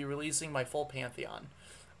I'm going to be releasing my full pantheon.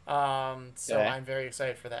 So Okay. I'm very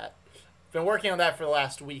excited for that. Been working on that for the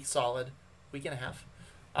last week and a half.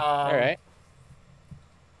 All right.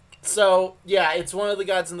 So yeah, it's one of the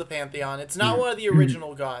gods in the pantheon. It's not one of the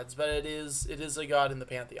original gods, but it is a god in the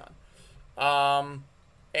pantheon. And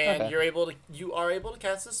Okay. you are able to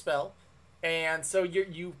cast a spell, and so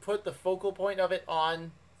you put the focal point of it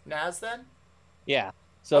on Naz then. Yeah.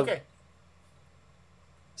 So Okay.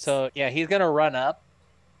 So yeah, he's gonna run up,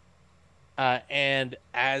 and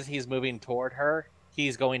as he's moving toward her,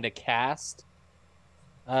 he's going to cast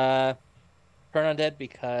Turn Undead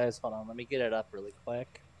because hold on, let me get it up really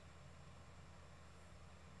quick.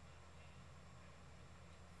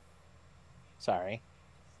 Sorry.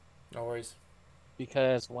 No worries.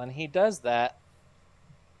 Because when he does that,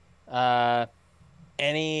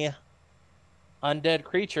 any undead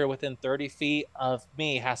creature within 30 feet of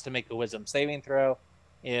me has to make a wisdom saving throw.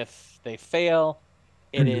 If they fail,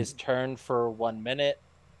 it is turned for 1 minute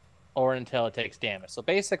or until it takes damage. So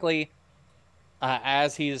basically,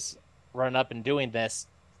 as he's running up and doing this,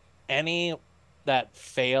 any that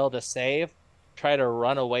fail to save, try to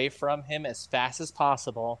run away from him as fast as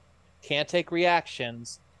possible. Can't take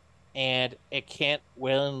reactions, and it can't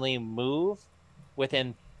willingly move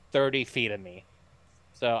within 30 feet of me.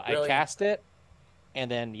 So Really? I cast it, and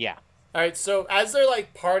then, yeah. All right. So as they're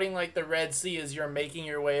like parting like the Red Sea as you're making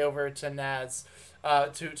your way over to Naz,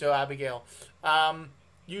 to Abigail,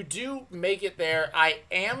 you do make it there. I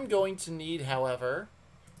am going to need, however,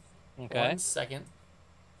 Okay. 1 second.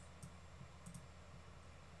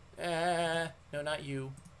 No, not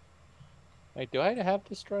you. Wait, do I have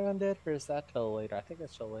Destroy Undead, or is that till later? I think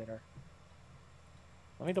that's till later.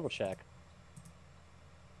 Let me double check.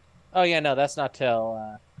 Oh, yeah, no, that's not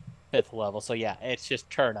till 5th level. So, yeah, it's just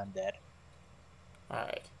Turn Undead. All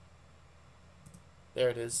right. There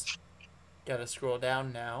it is. Gotta scroll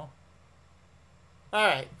down now. All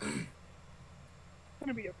right. It's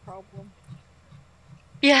gonna be a problem.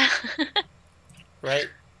 Yeah. Right.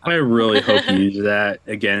 I really hope you use that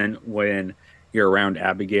again when you're around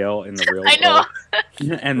Abigail in the real I know.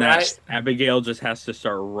 world. And that Abigail just has to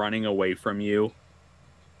start running away from you.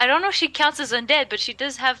 I don't know if she counts as undead, but she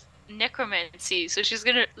does have necromancy, so she's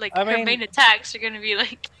gonna I her mean- main attacks are gonna be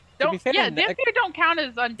like. To be fair, Vampire don't count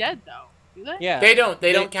as undead though, do they? Yeah. They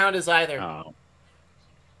don't count as either. Oh,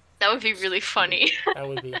 That would be really funny. That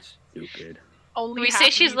would be. stupid. Only we half say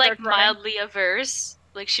of she's you like start running. mildly averse,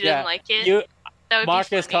 like she doesn't like it. You, That would be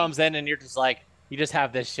Marcus funny. comes in, and you're just like, you just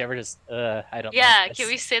have this shiver, just, I don't Yeah, like this. can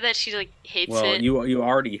we say that she like hates Well, it? you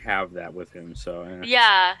already have that with him, so.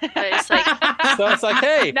 Yeah, but it's like So it's like,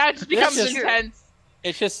 hey, Now it just becomes just- intense.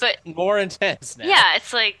 it's just But- more intense now. yeah,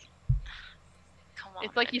 it's like. Come on.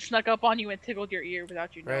 It's like he snuck up on you and tickled your ear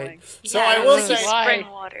without you knowing. Right. So Yeah, I it's will like he's say, Why? spraying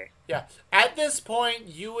water. yeah, at this point,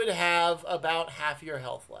 you would have about half your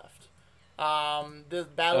health left. The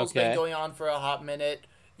battle's been Okay. going on for a hot minute.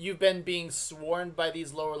 You've been being swarmed by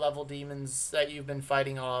these lower level demons that you've been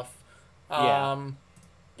fighting off. Yeah.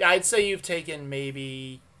 I'd say you've taken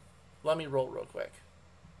maybe. Let me roll real quick.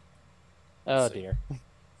 Oh, Let's see. dear.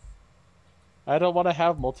 I don't want to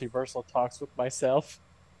have multiversal talks with myself.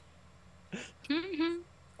 Mhm.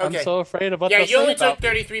 Okay. I'm so afraid of what Yeah, they'll you only say took about me.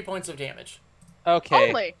 33 points of damage.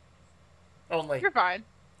 Okay, Only. You're fine.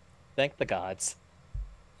 thank the gods.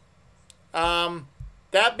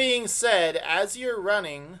 That being said, as you're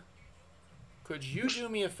running, could you do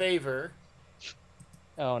me a favor?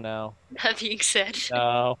 Oh no. That being said,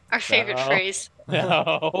 No. our favorite No. phrase.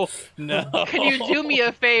 No. No. Can you do me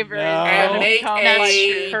a favor No. And make become,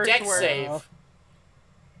 a curse dex word? save.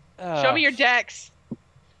 Show me your dex.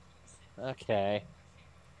 Okay.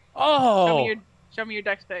 Show Oh. me your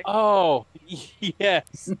dex pick. Oh.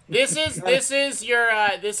 Yes. This is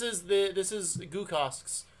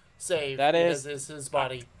Gukosk's save. That is- because it's his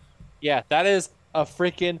body. Yeah, that is a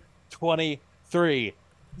freaking 23.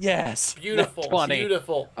 Yes. Beautiful. 20.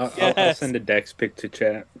 Beautiful. I'll Yes. send a dex pic to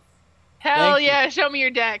chat. Hell Thank you. yeah! Show me your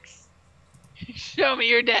dex. Show me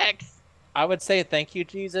your dex. I would say thank you,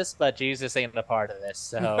 Jesus, but Jesus ain't a part of this,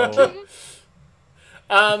 so.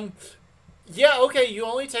 Yeah, okay, you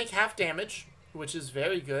only take half damage, which is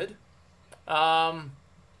very good.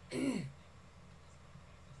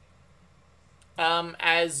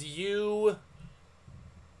 As you...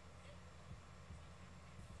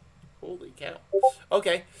 Holy cow.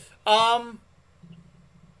 Okay.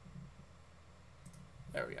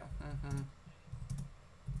 There we go.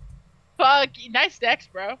 Fuck, nice dex,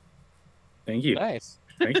 bro. Thank you. Nice.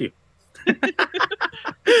 Thank you.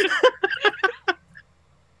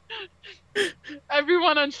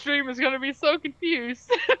 Everyone on stream is gonna be so confused.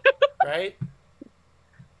 Right?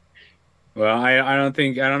 Well, I don't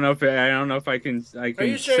know if I can Are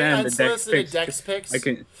you sure send the dex unsolicited pics. dex pics? I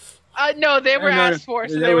can. No, they were No, asked for,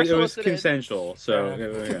 so they it were was solicited. consensual, so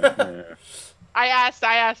yeah. I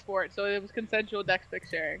asked for it, so it was consensual dex pic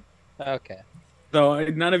sharing. Okay. So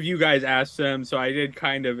none of you guys asked them, so I did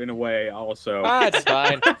kind of in a way also. That's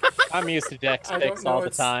fine. I'm used to dex I don't picks know, all the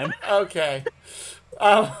it's- time. Okay.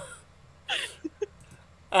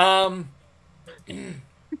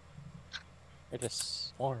 They're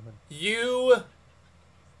just swarming. You...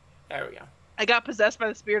 There we go. I got possessed by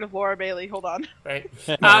the spirit of Laura Bailey. Hold on. Right.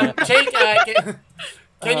 Take... can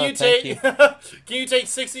Oh, you thank take... Can you take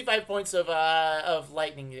 65 points of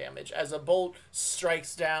lightning damage as a bolt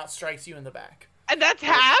strikes you in the back? And that's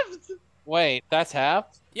halved? Wait, that's half?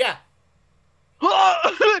 Yeah.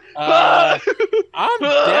 I'm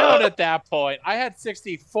down at that point. I had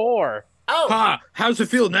 64. Oh, Ha! How's it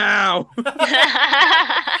feel now?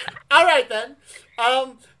 all right then.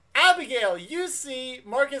 Abigail, you see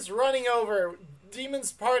Marcus running over,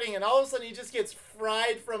 demons parting, and all of a sudden he just gets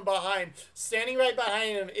fried from behind. Standing right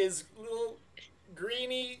behind him is little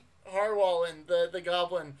greeny Harwallen, the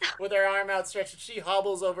goblin, with her arm outstretched. She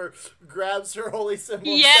hobbles over, grabs her holy symbol,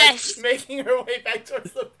 and Yes! starts making her way back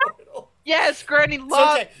towards the portal. Yes, Granny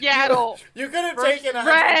loves okay. Yaddle. You could have For taken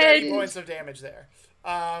 130 friends. points of damage there.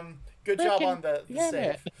 Good job Frickin' on the damn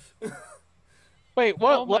save. it. Wait,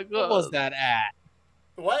 what Oh my level was God. that at?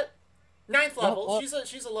 What? 9th level. What?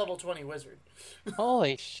 She's a level 20 wizard.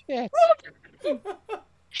 Holy shit.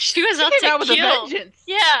 She was out Came out to with a kill. vengeance.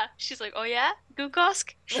 Yeah. She's like, oh yeah?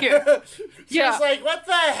 Gukosk? Here. She's Yeah. like, what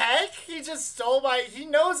the heck? He just stole my... He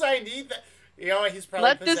knows I need that. You know what? He's probably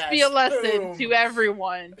Let this be a possessed. lesson Boom. to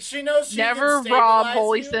everyone. She knows she Never can rob stabilize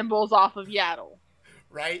holy you, symbols off of Yaddle.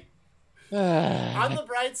 Right? On the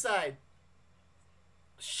bright side,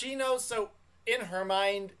 she knows, so in her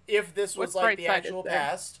mind, if this was What like bright the side is actual there?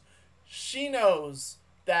 past, she knows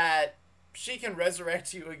that she can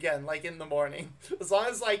resurrect you again, like in the morning. As long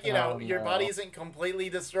as, like, you know, Oh, your no. body isn't completely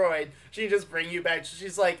destroyed, she can just bring you back.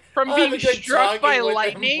 She's like, From "I'll have being a good struck talking by with him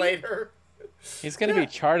lightning? later." He's gonna be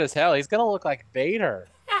charred as hell. He's gonna look like Vader.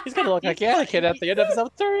 He's gonna look like Anakin at the end of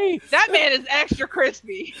episode 3. That man is extra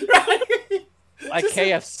crispy. Right? Like Just-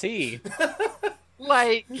 KFC.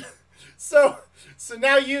 Like, So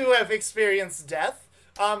now you have experienced death.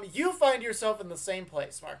 You find yourself in the same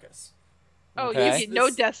place, Marcus. oh, Okay. you get no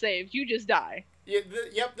death saves. You just die.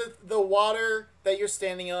 The water that you're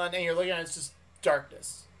standing on and you're looking at, it's just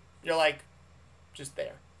darkness. You're like, just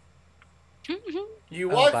there. You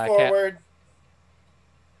walk back forward,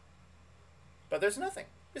 but there's nothing.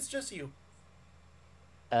 It's just you.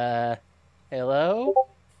 Hello?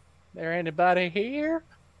 There anybody here?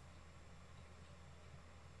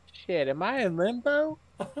 Shit, am I in limbo?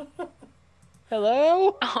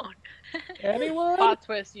 Hello? Oh, Anyone? Plot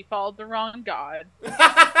twist, you followed the wrong god.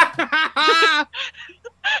 I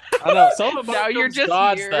know some of Now my you're just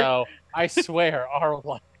gods, here. though, I swear, are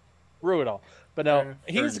like brutal. But no,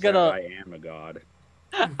 he's Turns out gonna I am a god.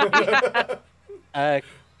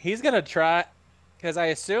 he's gonna try, because I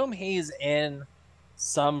assume he's in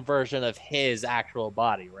some version of his actual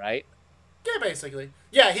body, right? Yeah, basically.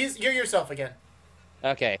 Yeah, you're yourself again.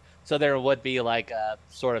 Okay, so there would be like a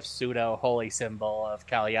sort of pseudo holy symbol of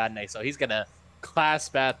Caliadne. So he's gonna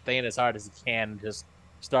clasp that thing as hard as he can and just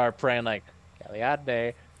start praying like,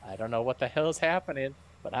 Caliadne, I don't know what the hell is happening,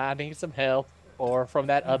 but I need some help. or from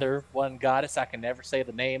that other one goddess I can never say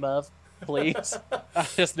the name of, please. I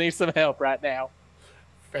just need some help right now.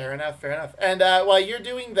 Fair enough, fair enough. And while you're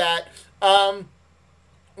doing that,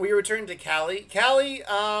 we return to Callie. Callie,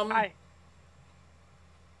 Hi.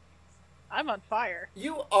 I'm on fire.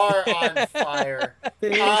 You are on fire.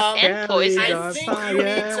 And poison. I think you need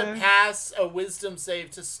to pass a wisdom save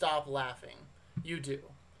to stop laughing. You do.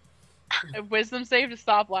 A wisdom save to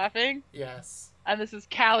stop laughing? Yes. And this is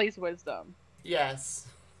Callie's wisdom. Yes.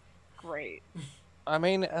 Great. I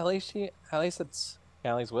mean, at least it's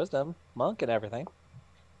Callie's wisdom, monk and everything.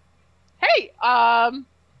 Hey,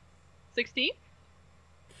 16?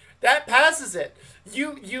 That passes it.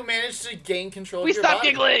 You managed to gain control of your stop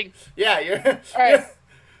body. giggling! Yeah, you're... All right.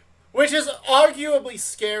 Which is arguably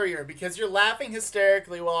scarier, because you're laughing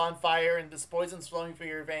hysterically while on fire and this poison's flowing through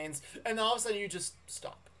your veins, and all of a sudden you just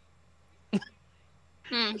stop.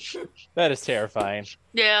 That is terrifying.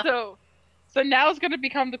 Yeah. So now it's going to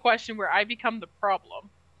become the question where I become the problem.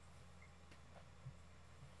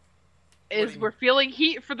 We're feeling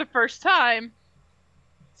heat for the first time.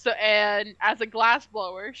 So, and as a glass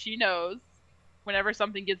blower, she knows whenever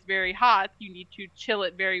something gets very hot, you need to chill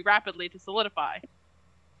it very rapidly to solidify.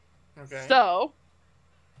 Okay. So,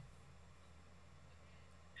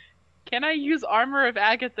 can I use Armor of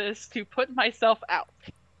Agathis to put myself out?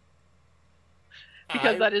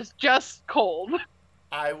 Because that is just cold.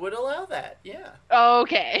 I would allow that, yeah.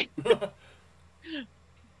 Okay.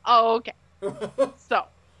 Okay. So,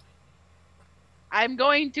 I'm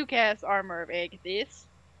going to cast Armor of Agathis,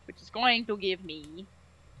 which is going to give me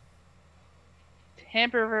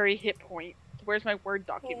temporary hit point. Where's my Word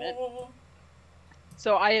document?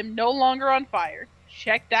 So I am no longer on fire.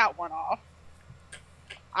 Check that one off.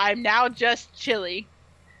 I'm now just chilly,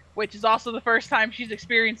 which is also the first time she's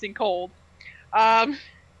experiencing cold.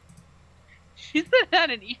 She's been at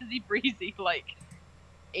an easy breezy, like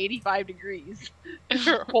 85 degrees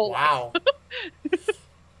her whole Wow.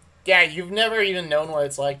 Yeah, you've never even known what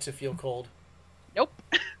it's like to feel cold. Nope.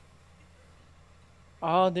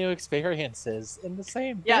 All new experiences in the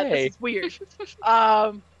same day. Yeah, this is weird.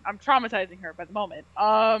 I'm traumatizing her by the moment.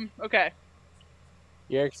 Okay.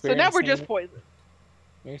 You're So now we're just poisoned.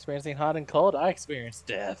 You're experiencing hot and cold. I experienced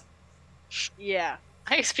death. Yeah.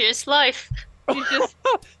 I experienced life. You just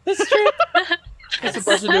That's true. It's a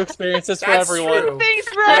bunch of new experiences for That's everyone. true. things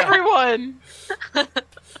for everyone.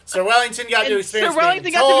 Sir Wellington got to And experience Sir Wellington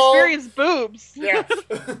being got to tall. experience boobs. Yeah.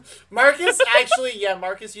 Marcus, actually, yeah,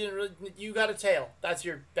 Marcus, you got a tail. That's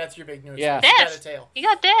your big news. Yeah. You got Death. a tail. You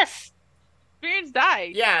got death. Experience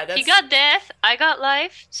died. Yeah, that's... You got death. I got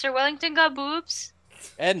life. Sir Wellington got boobs.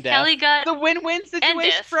 And death. Kelly got. The win-win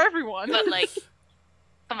situation death. for everyone. But like,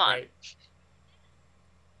 come on. Right.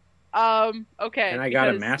 Okay. And I got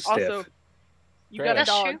a because mastiff. Also, you got a That's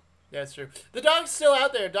dog. true. That's true. The dog's still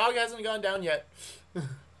out there. Dog hasn't gone down yet.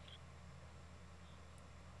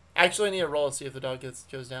 Actually, I need to roll to see if the dog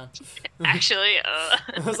goes down. Actually, I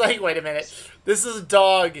was like, wait a minute. This is a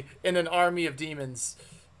dog in an army of demons.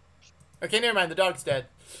 Okay, never mind. The dog's dead.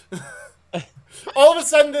 All of a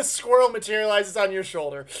sudden, this squirrel materializes on your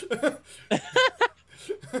shoulder.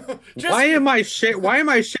 Why am I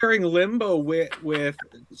sharing limbo with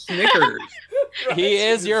Snickers? He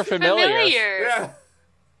is your familiar. Yeah.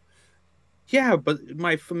 Yeah, but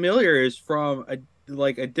my familiar is from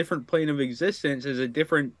a different plane of existence, is a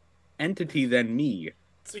different entity than me.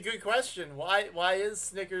 It's a good question. Why is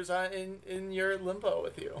Snickers in your limbo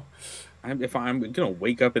with you? If I'm gonna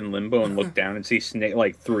wake up in limbo and look down and see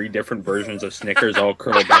like 3 different versions of Snickers all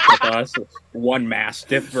curled up with us, one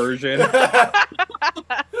mastiff version.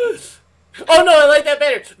 Oh no, I like that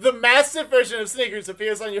better. The mastiff version of Snickers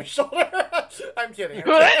appears on your shoulder. I'm kidding.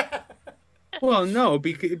 Well, no,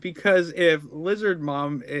 because if Lizard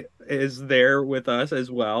Mom is there with us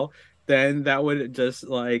as well, then that would just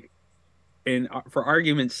like, for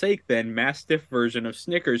argument's sake, then mastiff version of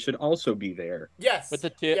Snickers should also be there. Yes. With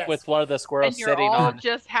yes. with one of the squirrels And you're sitting all on.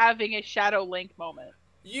 just having a Shadow Link moment.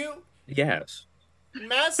 Yes.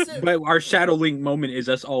 Mastiff. But our Shadow Link moment is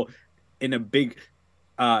us all in a big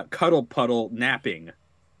cuddle puddle napping.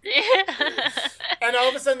 And all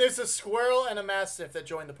of a sudden, there's a squirrel and a mastiff that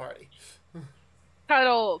join the party.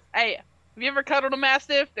 Cuddles. Hey, have you ever cuddled a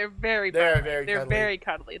Mastiff? They're very cuddly. They're very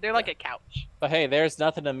cuddly. They're like a couch. But hey, there's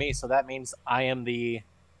nothing to me, so that means I am the...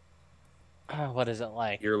 what is it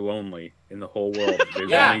like? You're lonely in the whole world. There's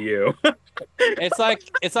Yeah. only you. It's like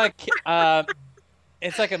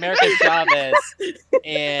American Chavez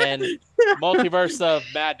in Multiverse of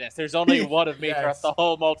Madness. There's only one of me Yes. throughout the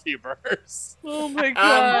whole multiverse. Oh my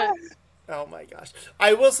god. Oh my gosh.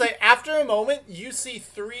 I will say, after a moment, you see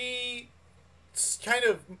 3 kind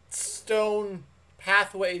of stone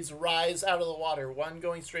pathways rise out of the water. One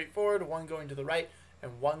going straight forward, one going to the right,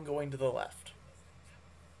 and one going to the left.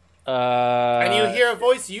 And you hear a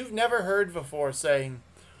voice you've never heard before saying,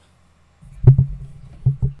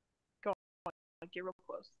 "Go on, get real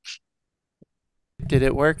close." Did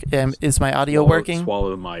it work? Is my audio working?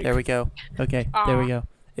 Swallow the mic. There we go. Okay, there we go.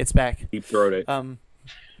 It's back. Deep throat it.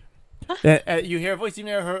 You hear a voice you've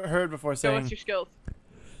never heard before saying, "What's your skills?"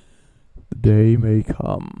 The day may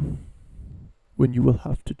come when you will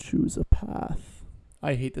have to choose a path.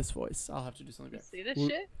 I hate this voice. I'll have to do something better. See this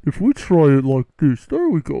shit? If we try it like this, there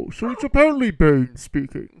we go. So it's apparently Bane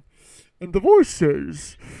speaking. And the voice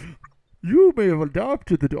says, you may have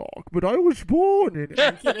adopted the dog, but I was born in it.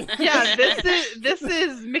 I'm kidding. Yeah, this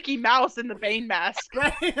is Mickey Mouse in the Bane mask.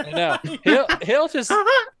 No, he'll just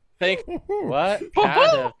think, what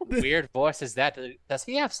kind of weird voice is that? Does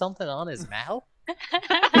he have something on his mouth?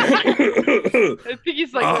 I think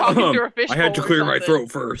he's like talking through a fishbowl. I had to clear my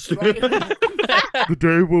throat first. The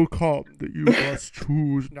day will come that you must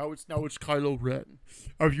choose. Now it's Kylo Ren.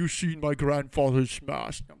 Have you seen my grandfather's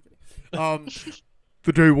mask? No, I'm kidding.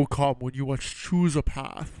 The day will come when you must choose a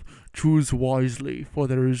path. Choose wisely, for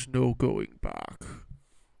there is no going back.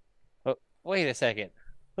 Oh, wait a second.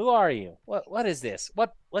 Who are you? What is this?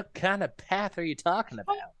 What kind of path are you talking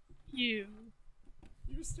about? You.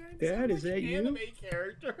 Dad, is that you?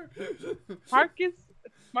 Character.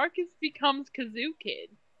 Marcus becomes Kazoo Kid.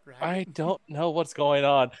 Right? I don't know what's going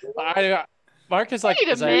on. Marcus, like, Wait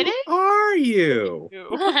a minute. Who are you?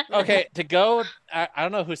 Okay, to go. I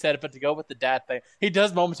don't know who said it, but to go with the dad thing, he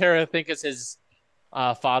does momentarily think it's his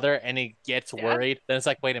father, and he gets worried. Then it's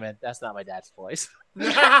like, wait a minute, that's not my dad's voice.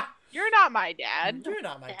 You're not my dad. You're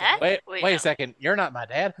not my dad. Wait a second, you're not my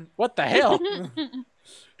dad. What the hell?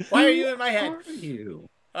 Why are you in my head? Who are you?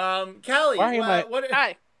 Callie, Why are you Hi.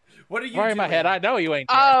 What are you Why doing? in my head? I know you ain't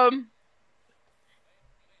dead.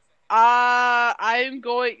 I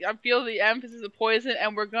feel the emphasis of poison,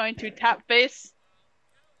 and we're going to tap face,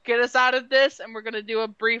 get us out of this, and we're going to do a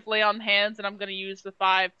brief lay on hands, and I'm going to use the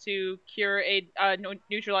 5 to cure a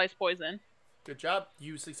neutralize poison. Good job.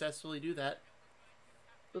 You successfully do that.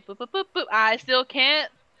 Boop, boop, boop, boop, boop. I still can't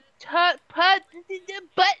put the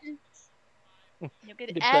buttons. I'm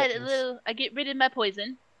going to add a little. I get rid of my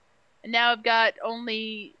poison, and now I've got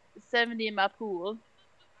only 70 in my pool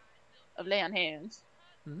of lay on hands.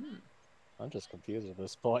 I'm just confused at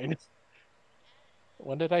this point.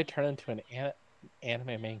 When did I turn into an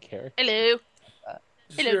anime main character? Hello.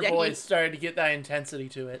 Hello, your Jackie. Voice started to get that intensity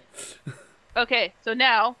to it. Okay, so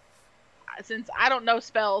now, since I don't know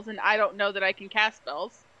spells and I don't know that I can cast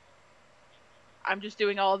spells, I'm just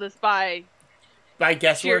doing all this by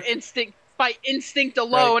guesswork. Sheer instinct. By instinct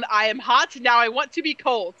alone, right. I am hot. Now I want to be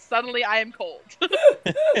cold. Suddenly, I am cold.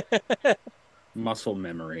 Muscle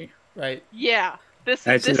memory. Right. Yeah.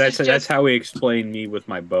 That's how he explained me with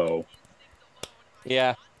my bow.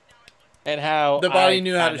 Yeah. And how the body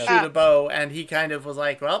knew how to shoot a bow, and he kind of was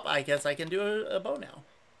like, well, I guess I can do a bow now.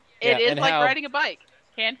 It is like riding a bike.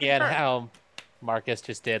 Can confirm. Yeah, and how Marcus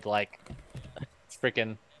just did, like,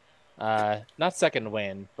 freaking, not second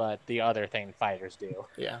wind, but the other thing fighters do.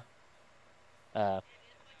 Yeah.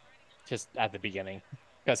 Just at the beginning,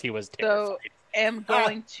 because he was terrified. So, am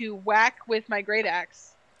going to whack with my great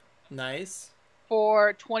axe. Nice.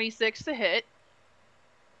 For 26 to hit.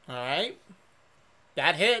 All right.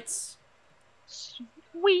 That hits.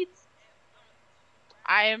 Sweet.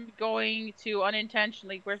 I am going to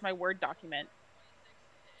unintentionally. Where's my Word document?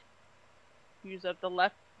 Use up the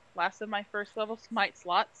last of my first level smite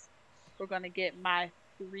slots. We're going to get my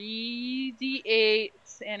 3d8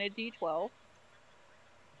 and a d12.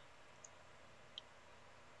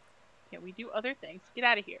 Can we do other things? Get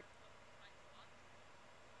out of here.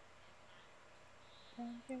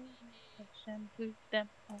 Them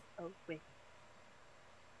all away.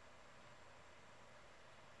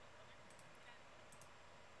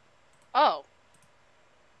 Oh.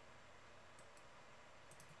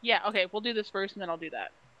 Yeah, okay, we'll do this first and then I'll do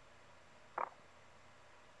that.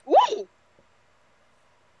 Woo!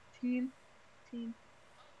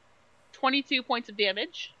 22 points of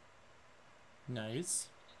damage. Nice.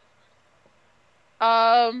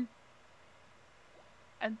 And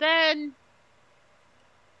then...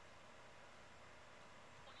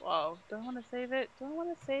 Whoa, do I want to save it? Do I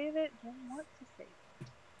want to save it? Do I want to save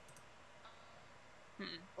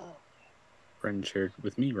it? Friend shared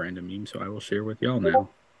with me random memes, so I will share with y'all now.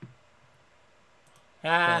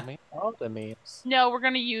 Tell me all the memes. No, we're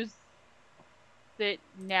going to use it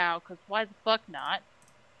now, because why the fuck not?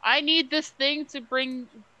 I need this thing to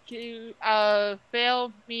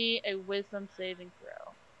fail me a wisdom saving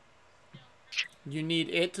throw. You need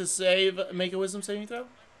it to make a wisdom saving throw?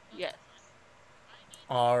 Yes.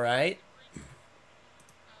 All right.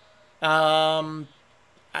 What's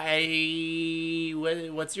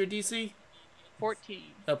your DC? 14.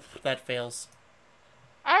 Oh, that fails.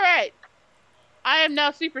 All right. I am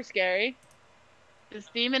now super scary. This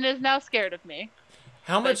demon is now scared of me.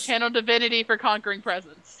 How much? Channel divinity for conquering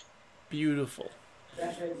presence. Beautiful.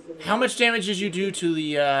 How much damage did you do to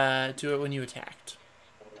it when you attacked?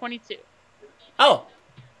 22. Oh.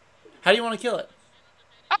 How do you want to kill it?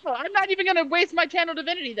 Oh, I'm not even gonna waste my channel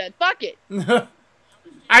divinity then. Fuck it.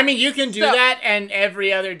 I mean, you can do that, and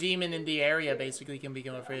every other demon in the area basically can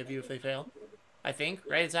become afraid of you if they fail. I think,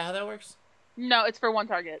 right? Is that how that works? No, it's for one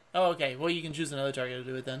target. Oh, okay. Well, you can choose another target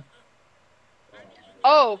to do it then.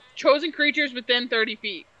 Oh, chosen creatures within 30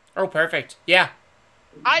 feet. Oh, perfect. Yeah.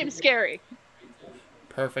 I'm scary.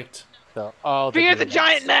 Perfect. So all the Fear demons. the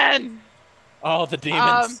giant man. All the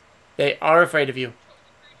demons. They are afraid of you.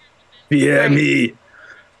 Yeah, me.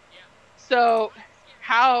 So,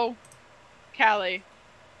 how, Callie,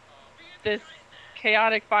 this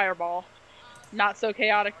chaotic fireball, not so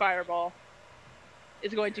chaotic fireball,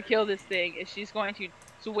 is going to kill this thing is she's going to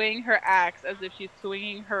swing her axe as if she's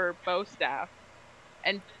swinging her bow staff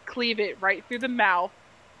and cleave it right through the mouth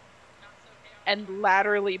and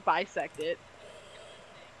laterally bisect it.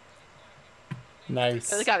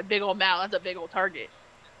 Nice. It's got a big old mouth. That's a big old target.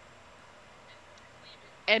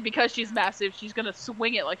 And because she's massive, she's going to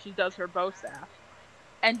swing it like she does her bow staff.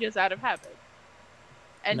 And just out of habit.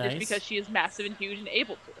 And Nice. just because she is massive and huge and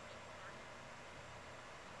able to.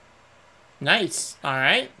 Nice. All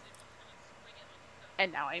right.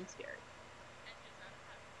 And now I am scared.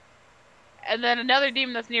 And then another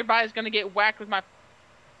demon that's nearby is going to get whacked with my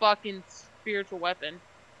fucking spiritual weapon.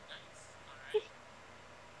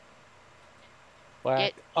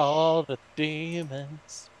 Whack all the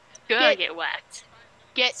demons. Gonna get whacked.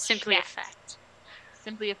 Get Simply a whacked. fact.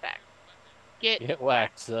 Simply a fact. Get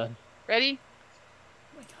whacked, son. ready?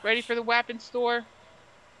 Ready for the weapon store?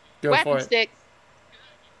 Go weapon for it. stick.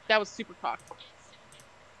 That was super cocked.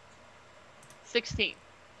 16.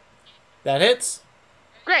 That hits.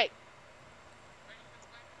 Great.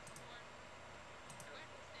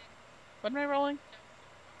 What am I rolling?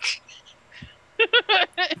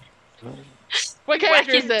 What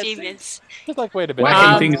character is Whacking this? demons. Just like, wait a minute.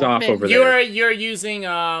 Whacking things off over there. You're using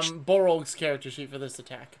Borog's character sheet for this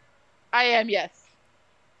attack. I am, yes.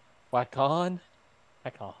 Whack on.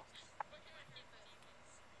 Whack off.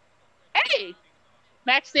 Hey!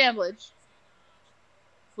 Max damage.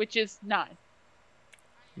 Which is 9.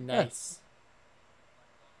 Nice.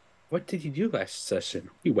 What did you do last session?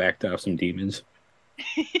 We whacked off some demons.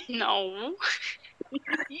 No.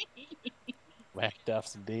 Whacked off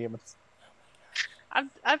some demons. I've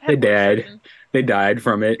had They worse died. sessions. They died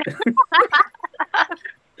from it.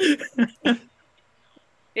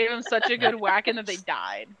 Gave them such a good whacking that they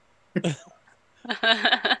died.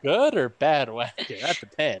 Good or bad whacking? That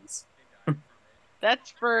depends.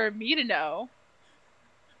 That's for me to know.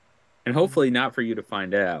 And hopefully not for you to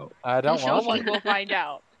find out. I don't No want one one. will find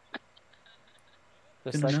out.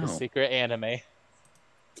 Just like the No. secret anime.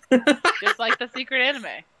 Just like the secret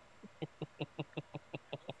anime.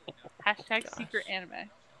 Hashtag secret anime.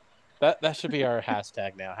 That should be our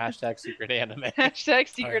hashtag now. Hashtag secret anime. Hashtag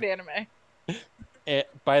secret anime.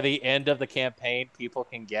 By the end of the campaign, people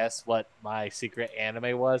can guess what my secret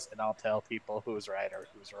anime was, and I'll tell people who's right or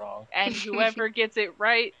who's wrong. And whoever gets it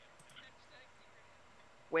right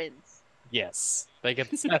wins. Yes, they get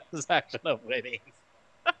the satisfaction of winning.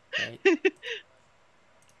 Right.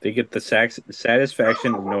 They get the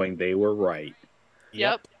satisfaction of knowing they were right.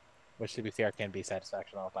 Yep. Which, to be fair, can be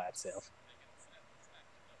satisfaction all by itself.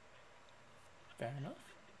 Fair enough.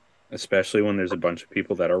 Especially when there's a bunch of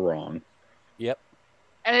people that are wrong. Yep.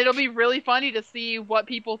 And it'll be really funny to see what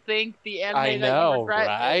people think the anime I that know, you regret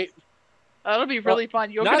right? is. That'll be really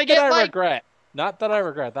fun. You're Not gonna that get I like regret. Not that I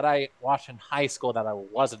regret that I watched in high school that I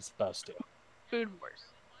wasn't supposed to. Food Wars.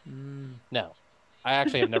 No, I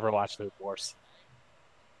actually have never watched Food Wars.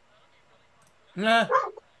 Nah.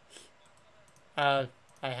 I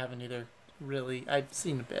haven't either. Really, I've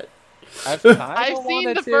seen a bit. I've I've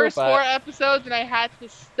seen the first but 4 episodes and I had to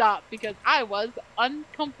stop because I was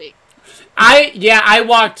uncomfy. I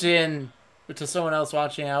walked in to someone else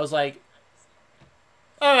watching. I was like,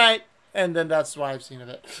 all right, and then that's why I've seen a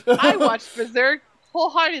bit. I watched Berserk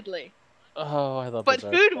wholeheartedly, Oh, I love but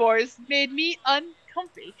Berserk. Food Wars made me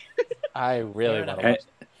uncomfy. I really want to watch.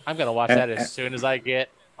 I'm gonna watch that as soon as I get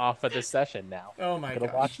off of this session. Now Oh my I'm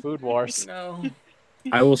gonna god. watch Food Wars. No.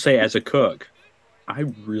 I will say, as a cook, I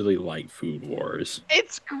really like Food Wars.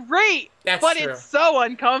 It's great, That's but true. it's so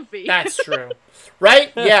uncomfy. That's true.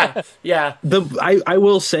 Right? Yeah. Yeah. I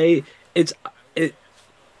will say it.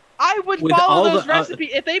 I would With follow all those the,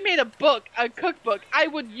 recipes. If they made a cookbook, I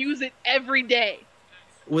would use it every day.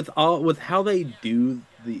 with how they do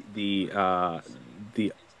the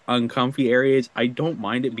uncomfy areas, I don't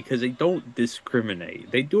mind it because they don't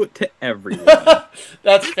discriminate. They do it to everyone.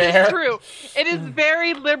 That's fair. It's true. It is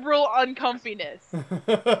very liberal uncomfiness.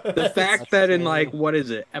 The fact that in like what is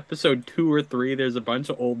it, episode 2 or 3, there's a bunch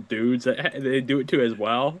of old dudes that they do it to as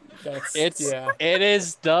well. It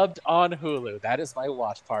is dubbed on Hulu. That is my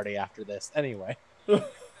watch party after this. Anyway.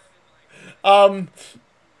 Where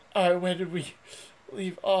did we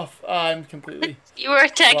leave off? I'm completely. You were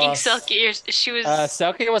attacking lost. Selkie. She was.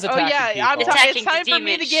 Selkie was attacking people. Attacking it's time the for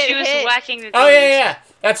me demon. to get She was hit. whacking the demon. Oh yeah,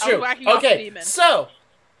 that's true. whacking off the Okay, demon. so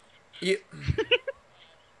you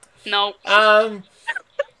No.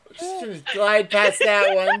 just gonna glide past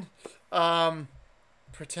that one.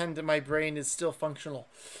 Pretend that my brain is still functional.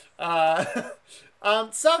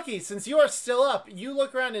 Selkie, since you are still up, you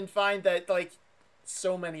look around and find that like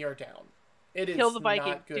so many are down. It is Kill the Viking.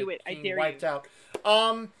 not good. Do it. I Being dare wiped you. out.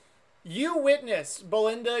 You witness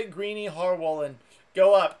Belinda Greenie Harwollen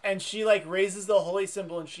go up, and she like raises the holy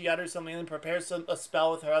symbol, and she utters something, and then prepares a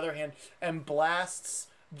spell with her other hand, and blasts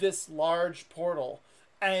this large portal,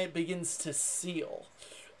 and it begins to seal.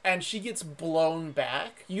 And she gets blown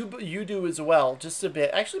back. You do as well, just a bit.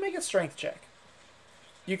 Actually, make a strength check.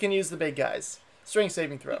 You can use the big guys. Strength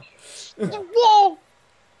saving throw. Whoa!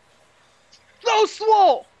 So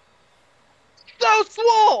swole! So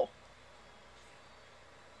swole!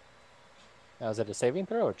 Now, is it a saving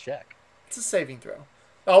throw or check? It's a saving throw.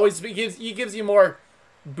 Always gives you more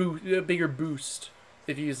bigger boost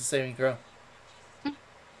if you use a saving throw.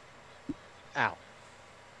 Ow.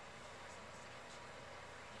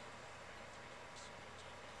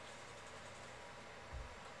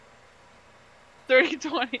 Dirty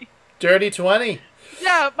 20. Dirty 20.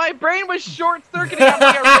 Yeah, my brain was short-circuiting. I'm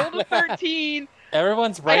like, I rolled a 13.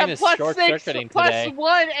 Everyone's I brain have is plus 6, short-circuiting plus today.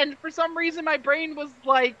 1, and for some reason my brain was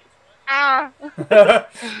like,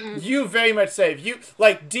 You very much save. You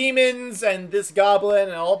like demons and this goblin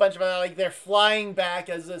and a whole bunch of other, like they're flying back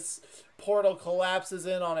as this portal collapses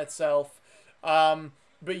in on itself.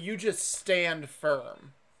 But you just stand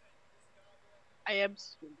firm. I am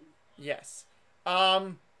swimming. Yes.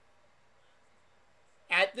 At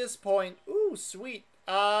this point, ooh, sweet.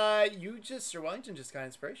 Sir Wellington just got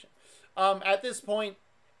inspiration. At this point,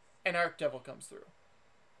 an Archdevil comes through.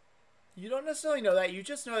 You don't necessarily know that. You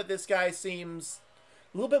just know that this guy seems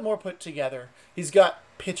a little bit more put together. He's got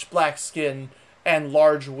pitch black skin and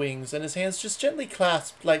large wings, and his hands just gently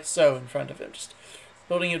clasped like so in front of him, just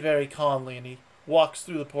holding it very calmly, and he walks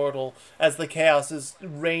through the portal as the chaos is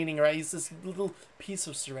raining around. He's this little piece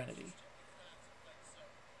of serenity.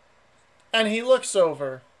 And he looks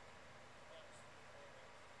over,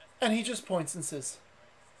 and he just points and says,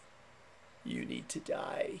 "You need to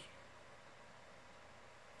die."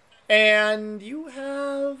 And you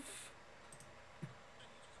have...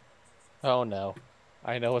 Oh no.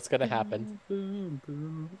 I know what's gonna happen.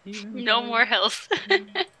 No more health.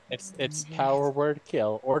 It's power word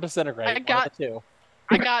kill or disintegrate. I got- one of the two.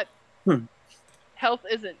 I got health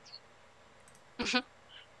isn't.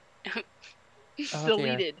 Oh,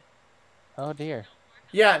 Deleted. Oh dear.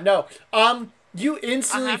 Yeah, no. You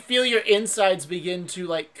instantly feel your insides begin to,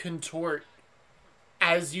 like, contort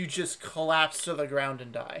as you just collapse to the ground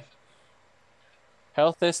and die.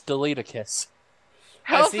 Health is delete a kiss.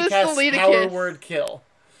 Health As he is casts delete a power kiss. word kill.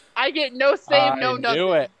 I get no save, no I nothing.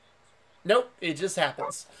 knew it. Nope, it just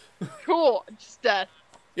happens. Cool. Just death.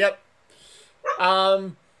 Yep.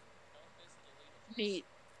 Neat.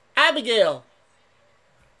 Abigail!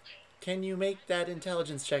 Can you make that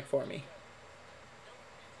intelligence check for me?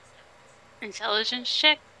 Intelligence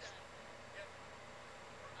check.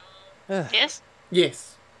 Yes.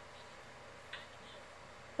 Yes.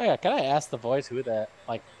 Oh yeah, can I ask the voice who the,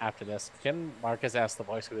 like, after this, can Marcus ask the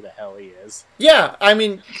voice who the hell he is? Yeah, I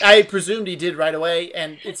mean, I presumed he did right away,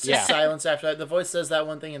 and it's just Yeah. silence after that. The voice says that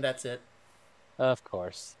one thing, and that's it. Of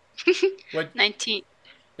course. What? 19.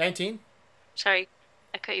 19? Sorry,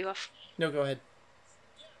 I cut you off. No, go ahead.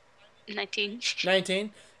 19.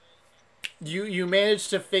 19? You managed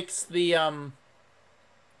to fix the,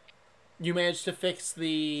 You managed to fix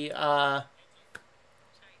the,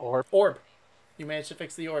 Orb. You managed to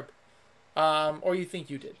fix the orb. Or you think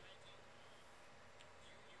you did.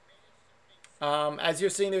 As you're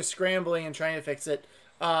sitting there scrambling and trying to fix it,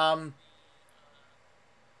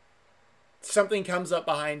 something comes up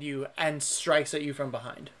behind you and strikes at you from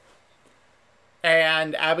behind.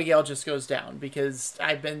 and Abigail just goes down because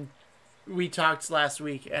we talked last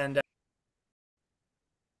week and.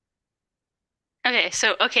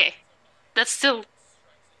 Okay. That's still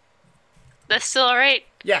all right.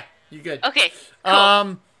 Yeah, you good. Okay.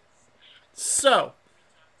 Cool. So,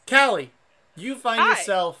 Callie, you find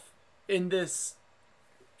yourself in this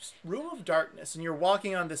room of darkness, and you're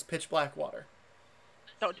walking on this pitch black water.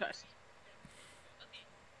 Don't touch.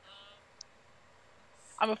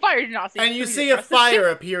 I'm a fire genasi. And you see a fire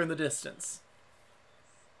appear in the distance.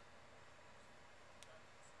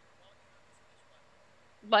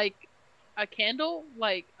 Like a candle?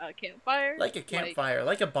 Like a campfire? Like a campfire,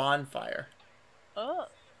 like a bonfire. Oh.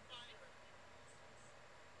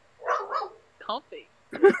 Comfy.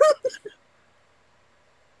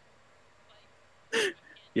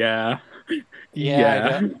 Yeah.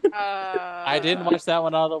 Yeah. I didn't watch that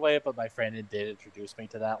one all the way, but my friend did introduce me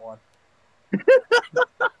to that one.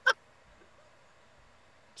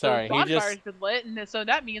 Sorry, the bonfire's been lit, and so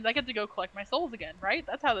that means I get to go collect my souls again, right?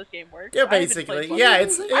 That's how this game works. Yeah, basically.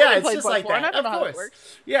 It's just like that. Of course.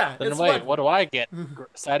 Yeah. Then wait, what do I get?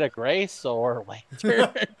 Side of Grace or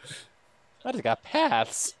Lantern? I just got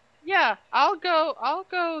paths. Yeah, I'll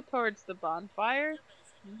go towards the bonfire.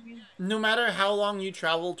 No matter how long you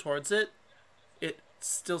travel towards it, it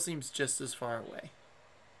still seems just as far away.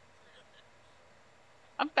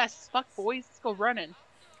 I'm fast as fuck, boys. Let's go running.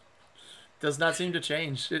 Does not seem to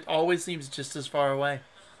change. It always seems just as far away.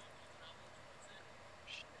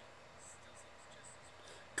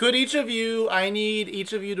 Could I need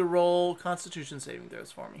each of you to roll Constitution saving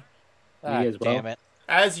throws for me. Damn it.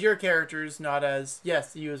 As your characters, not as...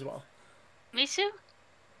 Yes, you as well. Me too?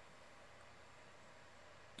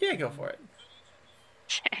 Yeah, go for it.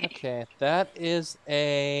 Okay, that is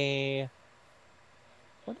a...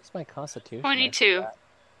 What is my Constitution? 22.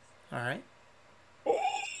 All right.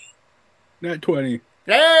 Not 20.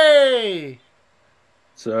 Hey!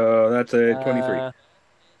 So that's a 23.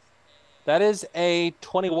 That is a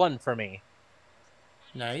 21 for me.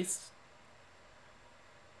 Nice.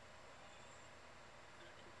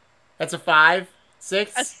 That's a 5?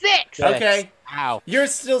 6? A 6! Okay. Ow. You're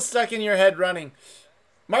still stuck in your head running.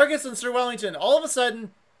 Marcus and Sir Wellington, all of a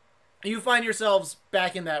sudden, you find yourselves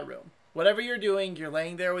back in that room. Whatever you're doing, you're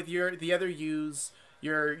laying there with the other youths.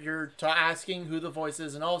 You're asking who the voice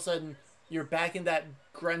is, and all of a sudden, you're back in that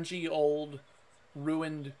grungy, old,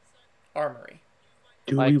 ruined armory.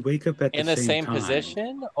 Do we wake up at the same time?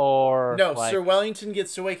 Position, or no? Sir Wellington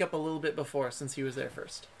gets to wake up a little bit before, since he was there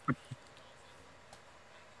first.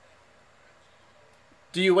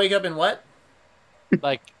 Do you wake up in what?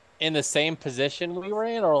 Like in the same position we were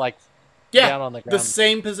in, or like down on the ground? The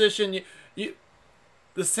same position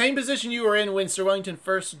the same position you were in when Sir Wellington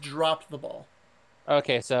first dropped the ball.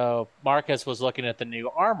 Okay, so Marcus was looking at the new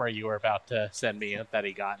armor you were about to send me that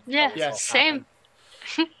he got. Yeah, same.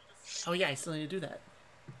 Oh yeah, I still need to do that.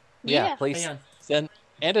 Yeah, please send,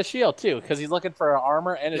 and a shield too, because he's looking for an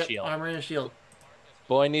armor and a shield. Armor and a shield.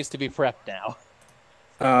 Boy needs to be prepped now.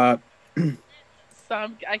 I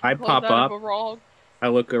pop up. I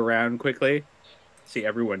look around quickly, see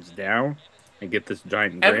everyone's down, and get this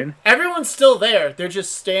giant grin. Everyone's still there. They're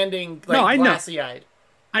just standing glassy-eyed.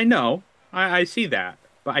 I know. I see that,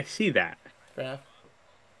 but I see that. Fair enough.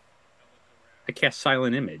 I cast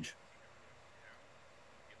Silent Image,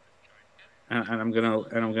 and I'm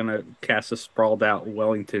gonna cast a sprawled out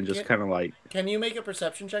Wellington, just kind of like. Can you make a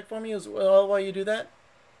perception check for me as well while you do that?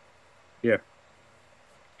 Yeah.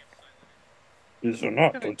 These are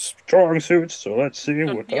not good strong suits, so let's see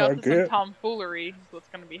what I get. Some tomfoolery is what's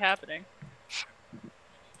going to be happening.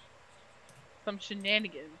 Some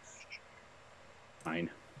shenanigans. Fine.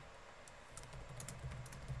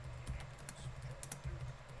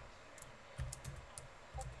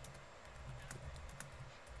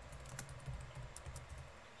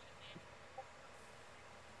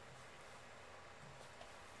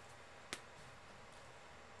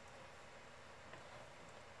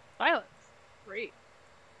 Silence. Great.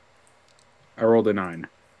 I rolled a 9.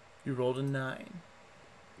 You rolled a 9.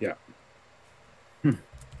 Yeah.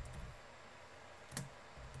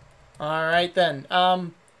 All right then.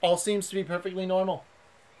 All seems to be perfectly normal.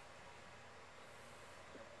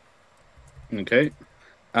 Okay.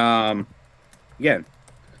 Again.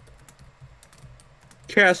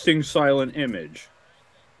 Casting Silent Image.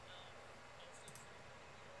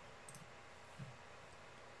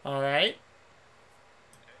 All right.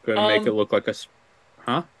 Gonna make it look like a...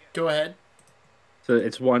 Huh? Go ahead. So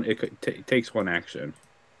it's one... It takes one action.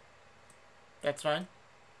 That's fine.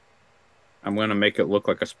 I'm gonna make it look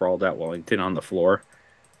like a sprawled out Wellington on the floor.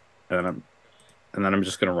 And then I'm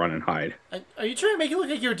just gonna run and hide. Are you trying to make it look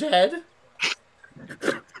like you're dead?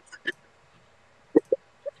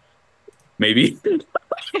 Maybe.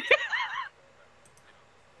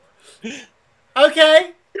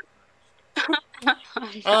 Okay.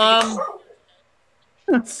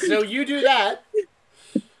 So you do that.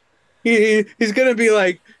 He's gonna be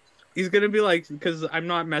like, because I'm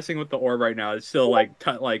not messing with the orb right now. It's still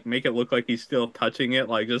like, make it look like he's still touching it,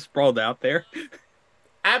 like just sprawled out there.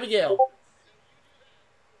 Abigail,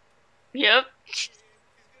 Yep.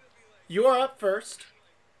 you are up first.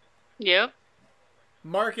 Yep.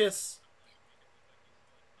 Marcus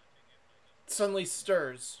suddenly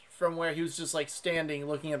stirs from where he was just like standing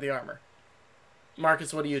looking at the armor.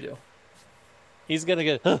 Marcus, what do you do? He's gonna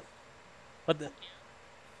get. Huh, what the?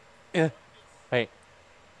 Yeah. Wait.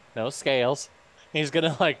 No scales. He's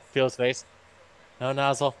gonna like feel his face. No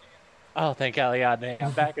nozzle. Oh, thank God,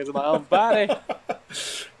 I'm back as my own body.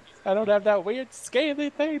 I don't have that weird scaly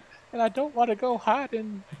thing, and I don't want to go hide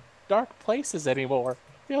in dark places anymore.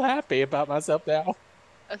 I feel happy about myself now.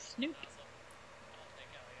 A snoot.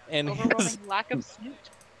 And Overwhelming lack of snoot.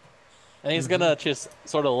 And he's gonna just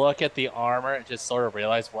sort of look at the armor and just sort of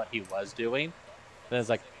realize what he was doing. Then it's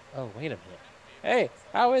like, oh, wait a minute. Hey,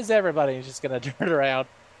 how is everybody? He's just gonna turn around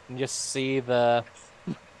and just see the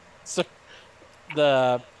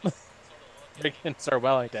freaking Sir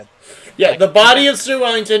Wellington. Yeah, like, the body of Sir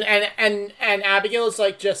Wellington, and Abigail is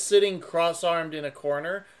like just sitting cross-armed in a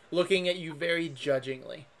corner, looking at you very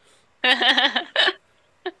judgingly.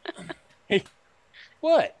 Hey,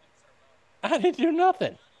 what? I didn't do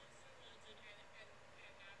nothing.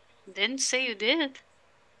 Didn't say you did.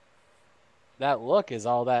 That look is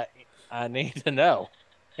all that I need to know.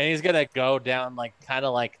 And he's gonna go down, like, kind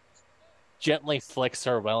of like gently flick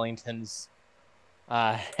Sir Wellington's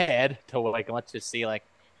head to like let's just see like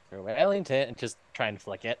Sir Wellington and just try and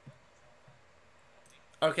flick it.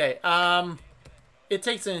 Okay. It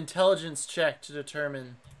takes an intelligence check to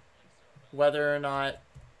determine whether or not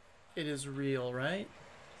it is real, right?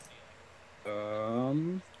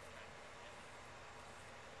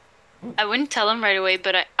 I wouldn't tell him right away,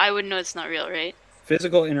 but I would know it's not real, right?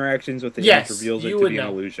 Physical interactions with the Yes, image reveals it you to would be an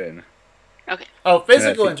know. illusion. Okay. Oh,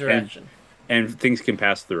 physical And I think- interaction. And things can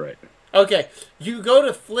pass through it. Okay, you go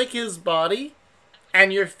to flick his body,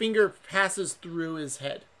 and your finger passes through his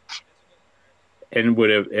head. And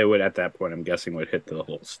it would at that point, I'm guessing, would hit the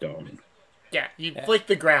whole stone. Yeah, you flick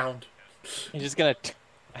the ground. He's just gonna.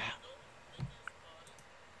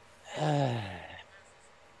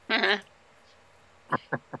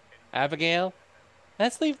 Abigail,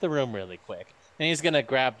 let's leave the room really quick. And he's gonna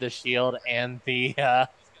grab the shield and the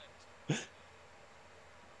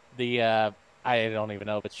I don't even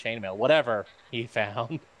know if it's chainmail, whatever he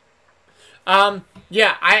found.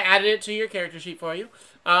 Yeah, I added it to your character sheet for you.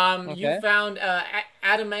 Okay. You found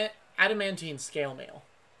adamantine scale mail.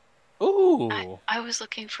 Ooh. I was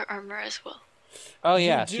looking for armor as well. Oh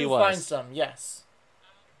yeah, you do she was. find some, yes.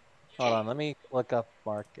 Hold on, let me look up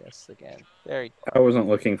Marcus again. There you go. I wasn't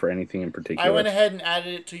looking for anything in particular. I went ahead and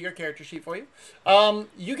added it to your character sheet for you.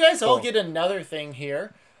 You guys all get another thing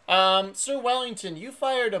here. Sir Wellington, you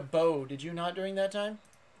fired a bow, did you not during that time?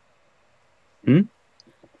 Hmm?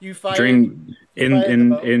 You fired in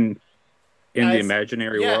the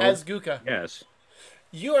imaginary world. Yeah, as Guka. Yes.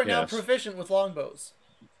 You are now Yes. proficient with longbows.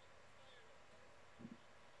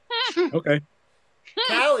 Okay.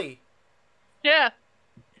 Callie, Yeah.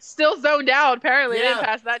 Still zoned out, apparently. I Yeah. didn't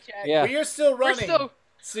pass that check. Yeah. we are still We're running, still...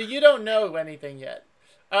 so you don't know anything yet.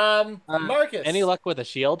 Marcus. Any luck with a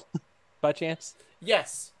shield, by chance?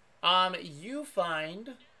 Yes. You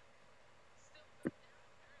find...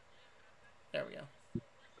 There we go.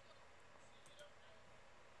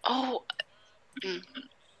 Oh.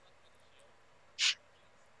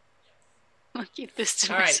 I'll keep this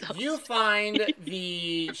to Alright, myself. you find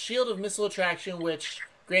the Shield of Missile Attraction, which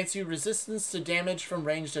grants you resistance to damage from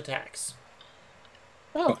ranged attacks.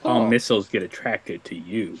 Oh, cool. All missiles get attracted to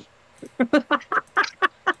you.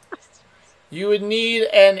 You would need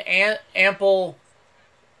an ample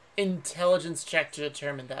intelligence check to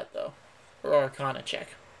determine that, though. Or Arcana check.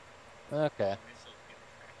 Okay.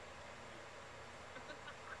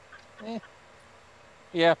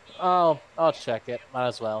 Yeah, I'll check it. Might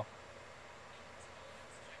as well.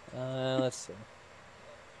 Let's see.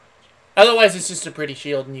 Otherwise, it's just a pretty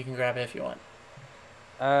shield, and you can grab it if you want.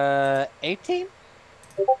 18?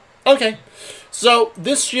 Okay. So,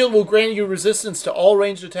 this shield will grant you resistance to all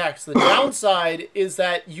ranged attacks. The downside is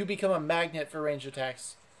that you become a magnet for ranged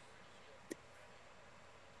attacks.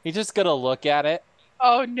 He's just gonna look at it.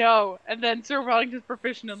 Oh, no. And then Sir Wellington's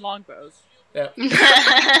proficient in longbows. Yeah.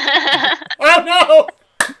 Oh, no!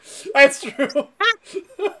 That's true.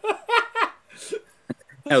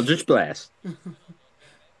 Eldritch Blast.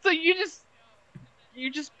 So you just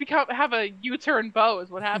have a U-turn bow is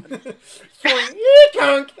what happens.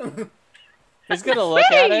 He's gonna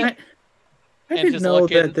look at it. I didn't know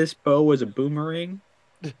that this bow was a boomerang.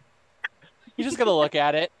 He's just gonna look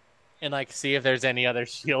at it and like see if there's any other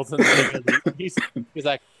shields in the thing. He's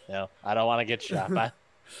like, no, I don't want to get shot by.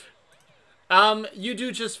 You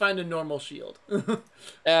do just find a normal shield.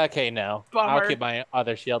 Okay, no. Bummer. I'll keep my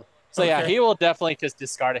other shield. So yeah, he will definitely just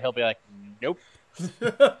discard it. He'll be like, nope.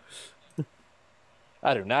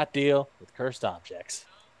 I do not deal with cursed objects.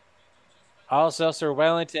 Also, Sir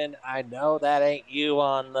Wellington, I know that ain't you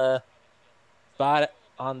on the spot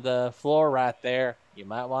on the floor right there. You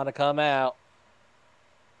might want to come out.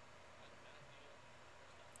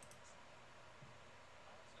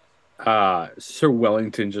 Sir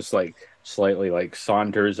Wellington just like slightly like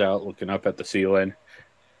saunters out, looking up at the ceiling.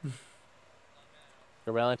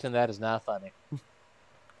 Sir Wellington, that is not funny.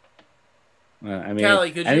 I mean,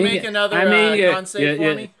 Callie, could you make another con save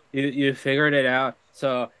for me? You figured it out,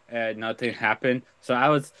 so nothing happened. So I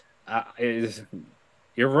was,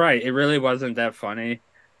 you're right. It really wasn't that funny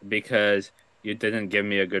because you didn't give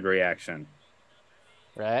me a good reaction.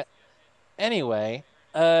 Right. Anyway,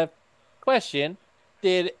 question.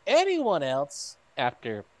 Did anyone else,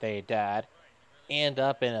 after they died, end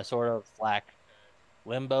up in a sort of like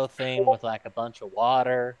limbo thing with like a bunch of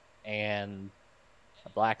water and a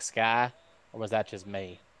black sky? Or was that just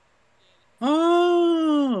me?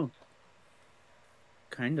 Oh,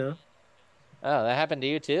 kind of. Oh, that happened to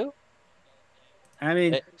you too? I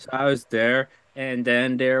mean, so I was there, and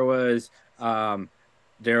then there was the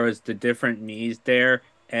different me's there,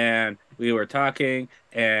 and we were talking,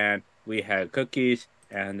 and we had cookies,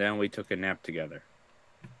 and then we took a nap together.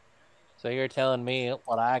 So you're telling me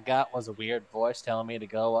what I got was a weird voice telling me to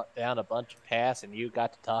go up, down a bunch of paths, and you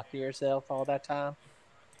got to talk to yourself all that time?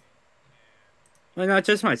 Well, not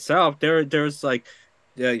just myself. There's like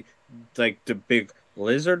the big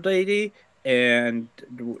lizard lady, and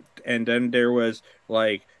then there was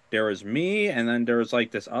me, and then there was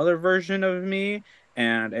like this other version of me,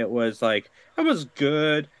 and it was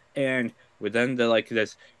good, and then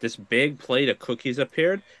this big plate of cookies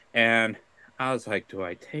appeared, and I was like, do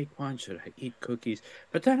I take one? Should I eat cookies?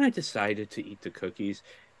 But then I decided to eat the cookies,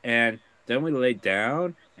 and then we laid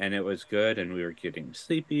down, and it was good, and we were getting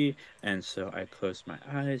sleepy, and so I closed my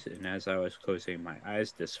eyes, and as I was closing my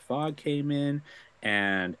eyes, this fog came in,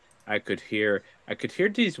 and I could hear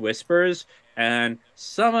these whispers, and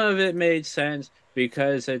some of it made sense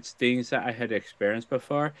because it's things that I had experienced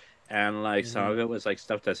before, and like some of it was like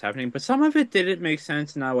stuff that's happening, but some of it didn't make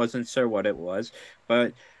sense, and I wasn't sure what it was,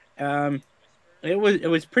 but it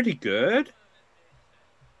was pretty good.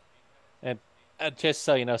 And just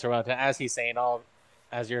so you know, Sir Wellington, as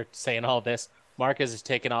you're saying all this, Marcus is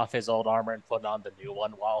taking off his old armor and putting on the new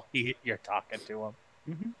one while you're talking to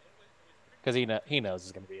him, because he knows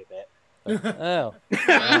it's gonna be a bit. But, oh.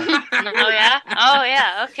 Oh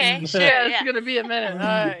yeah. Okay. Sure. Yeah, it's gonna be a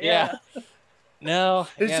minute. Yeah. No.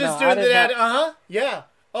 It's just doing that. Yeah.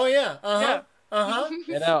 Oh yeah.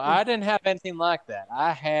 You know, I didn't have anything like that.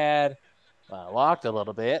 I walked a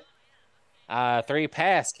little bit. 3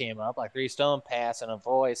 paths came up, like 3 stone paths, and a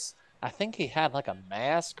voice. I think he had like a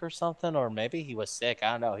mask or something, or maybe he was sick.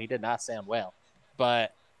 I don't know. He did not sound well.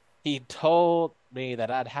 But he told me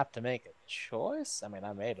that I'd have to make a choice. I mean,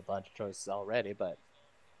 I made a bunch of choices already, but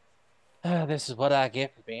this is what I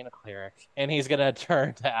get for being a cleric. And he's going to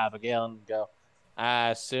turn to Abigail and go, I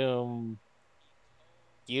assume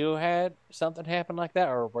you had something happen like that,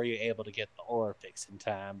 or were you able to get the orb fixed in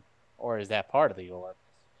time? Or is that part of the orb?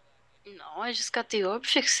 No, I just got the orb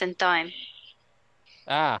fixed in time.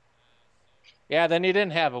 Ah. Yeah, then you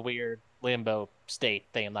didn't have a weird limbo state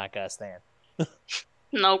thing like us then.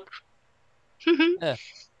 Nope. Yeah.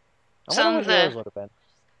 I wonder what yours would have been.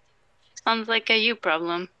 Sounds like a you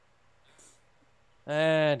problem.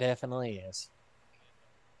 Definitely is.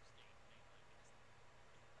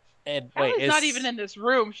 And wait, Callie's not even in this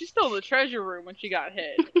room. She's still in the treasure room when she got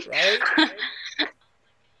hit. Right?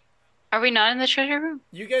 Are we not in the treasure room?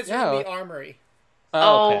 You guys are in the armory.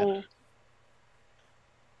 Oh. Okay.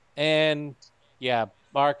 And yeah,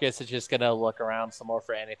 Marcus is just gonna look around some more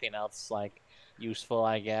for anything else like useful,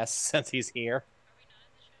 I guess, since he's here.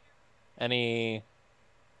 Any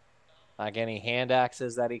hand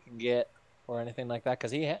axes that he can get or anything like that?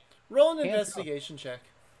 Because roll an investigation check.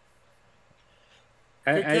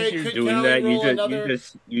 As you're doing that,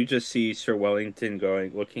 you just see Sir Wellington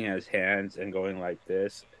looking at his hands and going like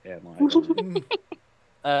this, and like.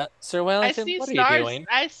 Sir Wellington, what are you doing?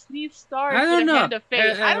 I sneeze stars. I don't know. Hand of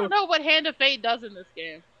fate. I don't know what Hand of Fate does in this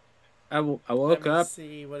game. I woke up.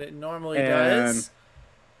 See what it normally does.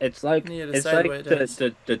 It's like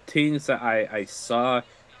the things that I saw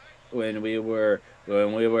when we were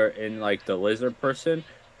in like the lizard person.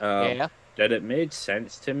 Yeah. That it made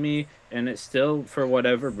sense to me, and it still, for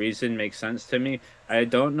whatever reason, makes sense to me. I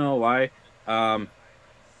don't know why.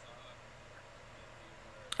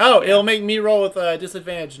 It'll make me roll with a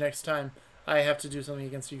disadvantage next time I have to do something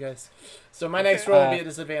against you guys. So my next roll will be a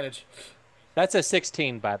disadvantage. That's a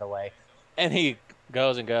 16, by the way. And he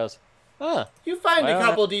goes and goes, huh. You find a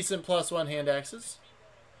couple decent +1 hand axes.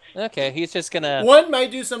 Okay, he's just gonna... One might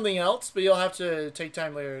do something else, but you'll have to take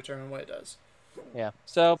time later to determine what it does. Yeah,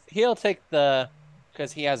 so he'll take the...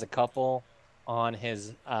 Because he has a couple on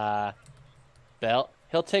his belt.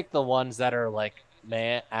 He'll take the ones that are, like,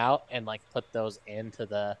 out and, like, put those into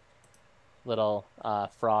the little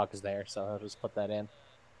frogs there. So I'll just put that in.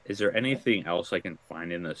 Is there anything else I can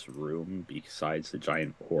find in this room besides the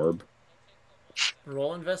giant orb?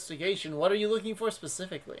 Roll investigation. What are you looking for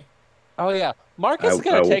specifically? Oh, yeah. Marcus is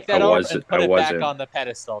going to take that orb and put it back on the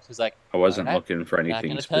pedestal. He's like, I wasn't looking for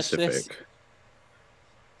anything specific.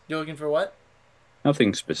 You're looking for what?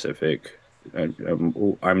 Nothing specific.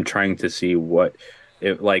 I'm trying to see what...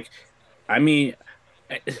 I mean,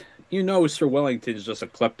 Sir Wellington's just a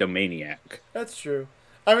kleptomaniac. That's true.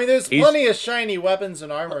 I mean, there's plenty of shiny weapons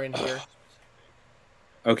and armor in here.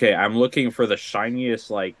 Okay, I'm looking for the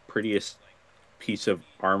shiniest, prettiest piece of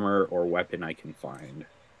armor or weapon I can find.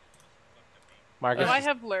 Marcus, I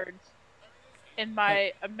have learned in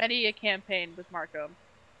my many a campaign with Marco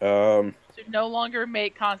to no longer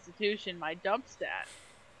make Constitution my dump stat.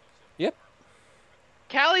 Yep.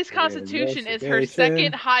 Callie's Constitution is her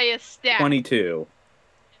second highest stat. 22.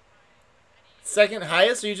 Second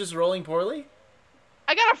highest? Are you just rolling poorly?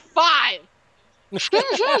 I got a 5.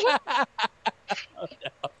 Oh,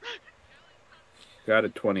 no. Got a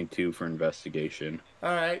 22 for investigation. All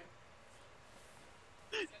right.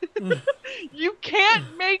 You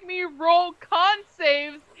can't make me roll con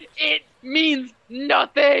saves. It means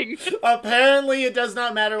nothing. Apparently, it does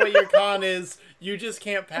not matter what your con is. You just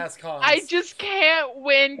can't pass cons. I just can't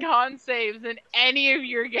win con saves in any of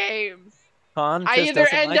your games. Con I either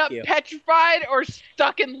end up petrified or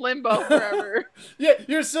stuck in limbo forever. Yeah,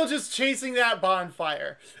 you're still just chasing that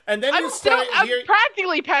bonfire, and then I'm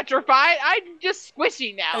practically petrified. I'm just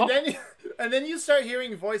squishy now. And then you start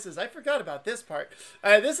hearing voices. I forgot about this part.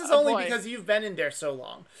 This is only because you've been in there so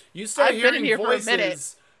long. You start hearing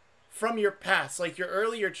voices from your past, like your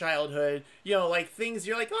earlier childhood. Like things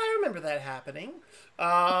you're like, oh, I remember that happening.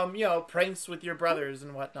 Pranks with your brothers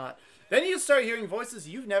and whatnot. Then you start hearing voices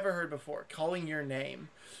you've never heard before, calling your name,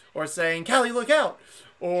 or saying, "Callie, look out!"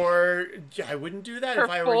 Or I wouldn't do that if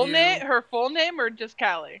I were you. Her full name, or just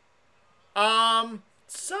Callie? Some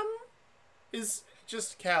is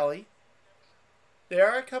just Callie.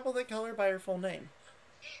 There are a couple that call her by her full name.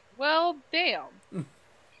 Well, damn.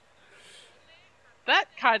 That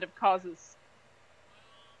kind of causes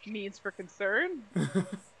needs for concern.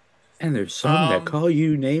 And there's some that call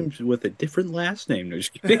you names with a different last name. No,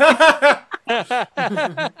 just kidding.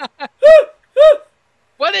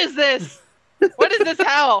 What is this? What is this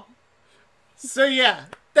hell? So yeah,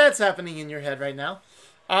 that's happening in your head right now.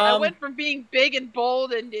 I went from being big and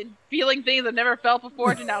bold and feeling things I've never felt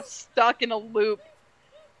before to now stuck in a loop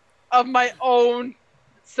of my own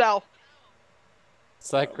self.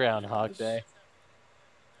 It's like Groundhog Day.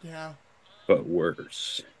 Yeah. But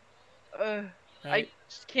worse. Right. I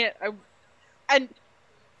just can't.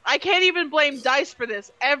 I can't even blame dice for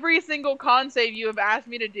this. Every single con save you have asked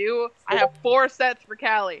me to do, I have 4 sets for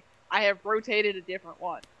Callie. I have rotated a different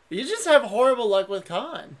one. You just have horrible luck with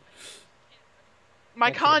con. My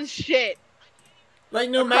con's shit. Like,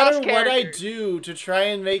 no matter what I do to try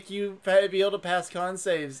and make you be able to pass con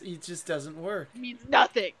saves, it just doesn't work. It means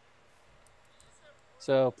nothing.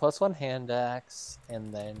 So, +1 hand axe,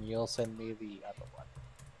 and then you'll send me the other one.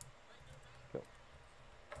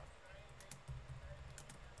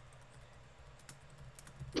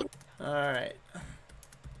 Alright.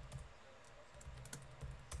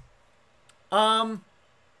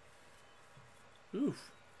 Oof.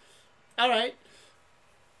 Alright.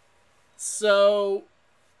 So,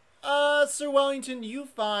 Sir Wellington, you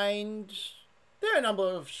find there are a number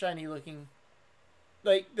of shiny looking,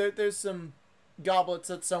 there's some goblets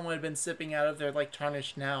that someone had been sipping out of. They're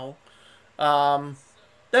tarnished now.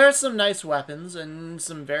 There are some nice weapons and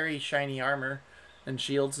some very shiny armor and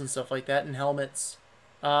shields and stuff like that, and helmets.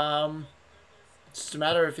 It's just a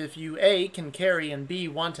matter of if you A, can carry, and B,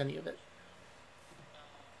 want any of it.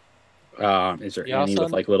 Is there any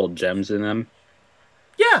with little gems in them?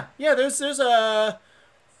 Yeah. There's a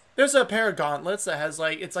pair of gauntlets that has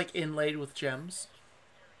it's inlaid with gems.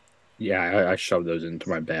 Yeah, I shoved those into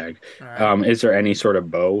my bag. Right. Is there any sort of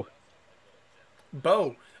bow?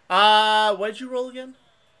 Bow. What'd you roll again?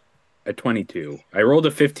 A 22. I rolled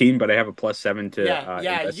a 15, but I have a +7 to Yeah.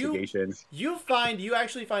 investigation. You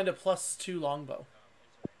actually find a +2 longbow.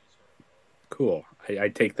 Cool. I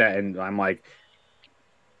take that and I'm like,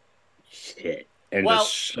 shit, and Well,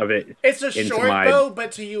 just shove it. It's a into short bow,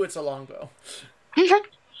 but to you it's a longbow.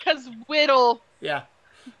 Because whittle. Yeah.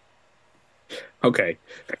 Okay.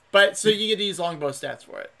 But so you get to use longbow stats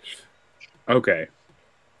for it. Okay.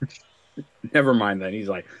 Never mind then. He's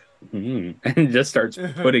like, and just starts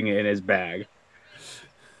putting it in his bag.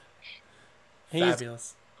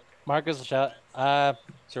 Fabulous. Marcus will shout,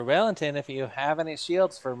 Sir Wellington, if you have any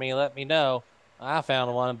shields for me, let me know. I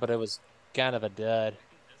found one, but it was kind of a dud.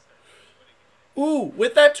 Ooh,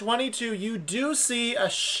 with that 22, you do see a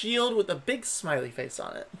shield with a big smiley face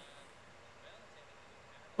on it.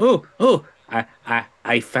 Oh,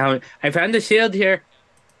 I found the shield here.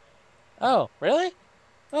 Oh, really?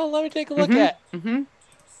 Oh, let me take a look at.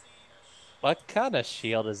 What kind of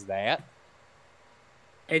shield is that?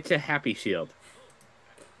 It's a happy shield.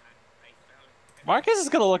 Marcus is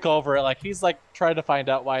gonna look over it like he's like trying to find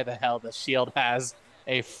out why the hell the shield has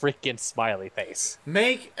a freaking smiley face.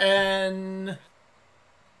 Make an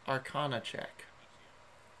Arcana check.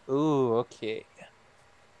 Ooh, okay.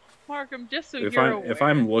 Markham, just so If you're aware. if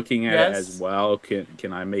I'm looking at it as well, can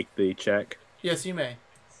I make the check? Yes, you may.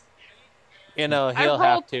 You know, I he'll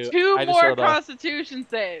have to. rolled 2 I just more rolled a- Constitution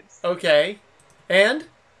saves. Okay. And?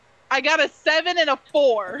 I got a 7 and a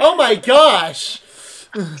 4. Oh my gosh!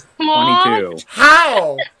 Come on. 22.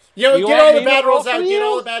 How? Yo, You get want all the me to bad roll rolls for out. Get you?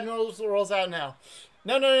 all the bad rolls out now.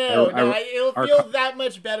 No. It'll feel that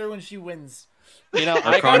much better when she wins. You know,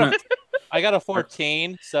 Arcana, I got a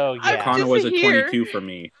 14, so yeah. Arcana Just was a here. 22 for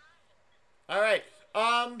me. All right.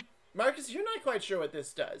 Marcus, you're not quite sure what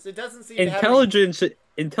this does. It doesn't seem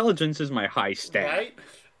Intelligence is my high stat.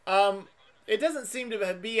 right. It doesn't seem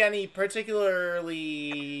to be any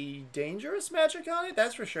particularly dangerous magic on it,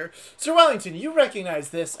 that's for sure. Sir Wellington, you recognize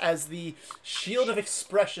this as the Shield of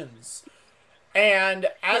Expressions. And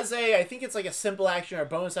as I think it's like a simple action or a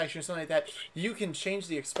bonus action or something like that, you can change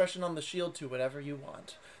the expression on the shield to whatever you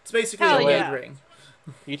want. It's basically Hell a blade yeah. ring.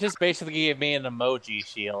 You just basically gave me an emoji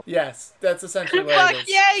shield. Yes, that's essentially what Fuck it is.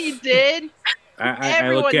 yeah, you did. I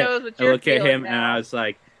Everyone look at knows what I you're look at him feeling and I now. was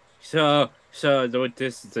like, so with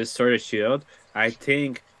this sort of shield, I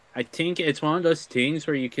think it's one of those things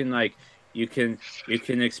where you can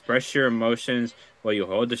express your emotions while you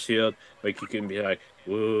hold the shield. Like you can be like,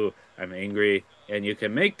 "Woo, I'm angry," and you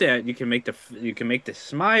can make the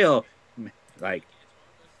smile like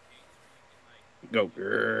go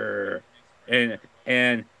grrr. and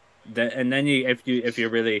then if you're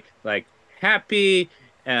really like happy,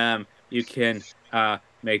 you can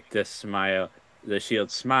make the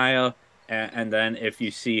shield smile, and then if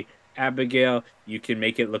you see Abigail, you can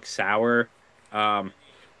make it look sour.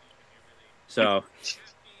 So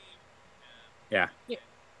yeah.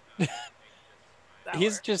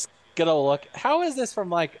 He's just gonna look. How is this from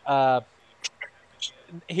like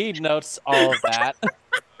he notes all of that.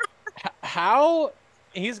 How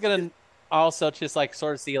he's gonna also just like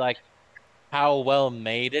sort of see like how well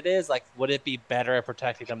made it is. Like, would it be better at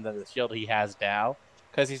protecting him than the shield he has now?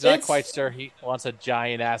 Because he's not quite sure he wants a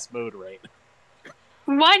giant ass mood ring.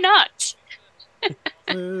 Why not?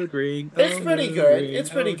 Mood ring. It's pretty good. It's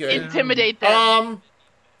pretty good. Intimidate them.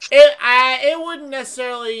 It wouldn't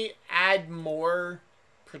necessarily add more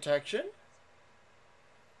protection,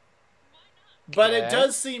 but it Okay.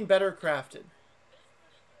 does seem better crafted.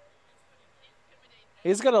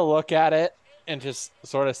 He's gonna look at it and just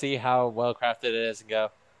sort of see how well crafted it is and go,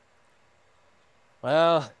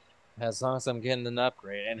 well, as long as I'm getting an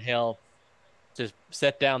upgrade, and he'll just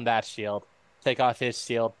set down that shield, take off his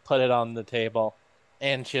shield, put it on the table,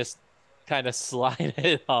 and just kind of slide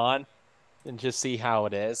it on and just see how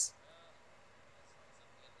it is.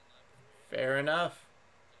 Fair enough.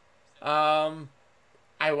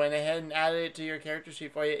 I went ahead and added it to your character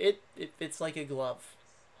sheet for you. It fits like a glove.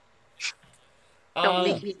 Don't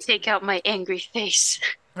make me take out my angry face.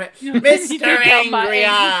 Mr. Take out my Angry angry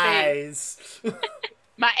Eyes.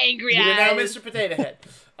 My angry You are now eyes. Mr. Potato Head.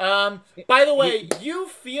 By the way, you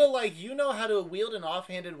feel like you know how to wield an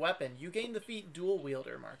offhanded weapon. You gain the feat Dual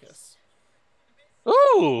Wielder, Marcus.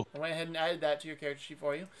 Ooh! I went ahead and added that to your character sheet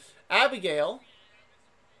for you. Abigail,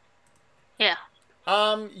 Yeah.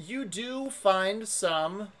 you do find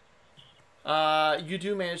some. You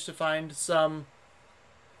do manage to find some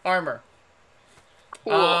armor.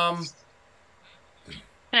 Cool. Can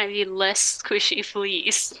I be less squishy,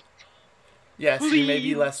 please? Yes, you may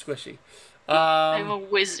be less squishy. I'm a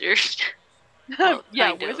wizard. Well,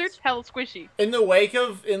 yeah, kind of. wizard's hella squishy. In the wake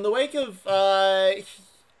of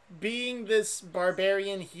being this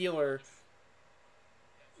barbarian healer,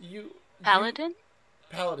 Paladin?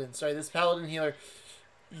 Paladin, sorry, this paladin healer,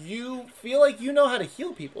 you feel like you know how to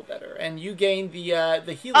heal people better, and you gain the healer.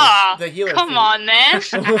 The healer. Come on, man.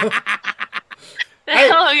 The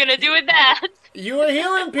hell am I gonna do with that? You were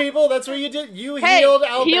healing people. That's what you did. You healed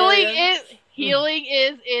Albarians. Healing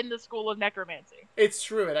is in the school of necromancy. It's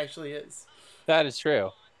true. It actually is. That is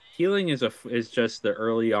true. Healing is just the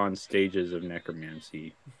early on stages of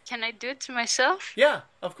necromancy. Can I do it to myself? Yeah,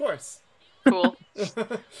 of course. Cool.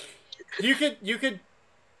 You could.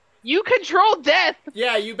 You control death.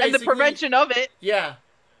 Yeah, you basically. And the prevention of it. Yeah.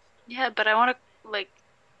 Yeah, but I want to like.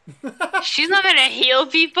 She's not gonna heal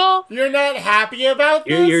people. You're not happy about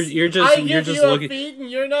this. You're just looking. A feat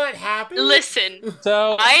and you're not happy. Listen,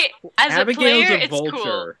 So as Abigail's a player, a it's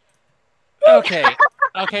vulture. cool.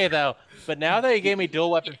 okay though. But now that he gave me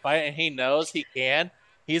dual weapon fight and he knows he can,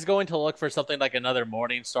 he's going to look for something like another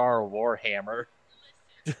Morningstar or Warhammer.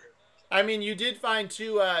 I mean, you did find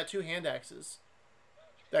two hand axes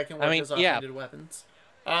that can work as offhanded weapons.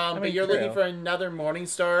 But you're looking for another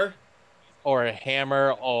Morningstar. Or a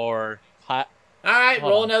hammer, or hot. All right,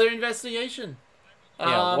 roll another investigation.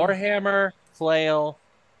 Yeah, Warhammer, flail,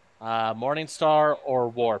 Morningstar, or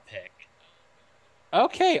Warpick.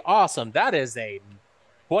 Okay, awesome. That is a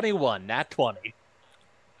 21, not 20.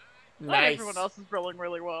 Nice. Everyone else is rolling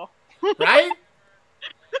really well. Right?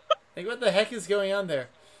 Like, what the heck is going on there?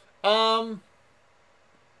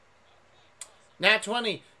 Nat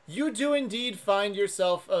 20. You do indeed find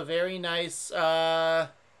yourself a very nice, we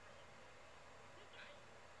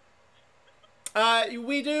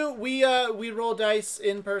roll dice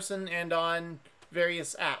in person and on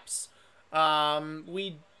various apps.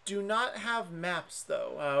 We do not have maps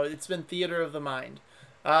though. It's been theater of the mind.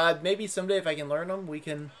 Maybe someday if I can learn them, we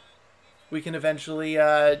can eventually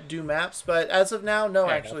do maps. But as of now, no.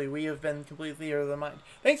 Actually, we have been completely theater of the mind.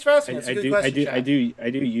 Thanks for asking. It's a good question. I do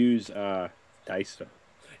use dice though.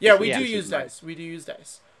 Yeah, we do use dice. We do use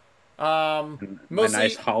dice. Mostly a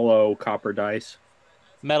nice hollow copper dice.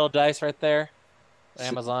 Metal dice right there.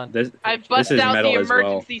 Amazon. I bust out the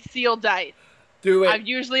emergency seal dice. Do it. I've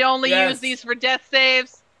usually only used these for death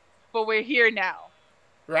saves, but we're here now.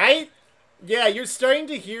 Right? Yeah, you're starting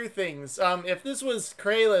to hear things. If this was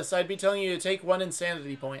Kralis, I'd be telling you to take 1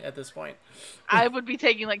 insanity point at this point. I would be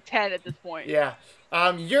taking like 10 at this point. Yeah.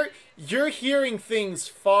 You're hearing things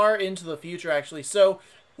far into the future, actually. So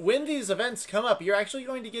when these events come up, you're actually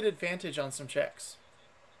going to get advantage on some checks.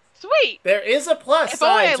 Sweet. There is a plus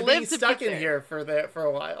side to being stuck in here for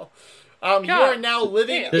a while. You are now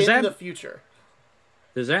living in the future.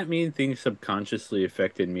 Does that mean things subconsciously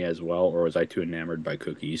affected me as well, or was I too enamored by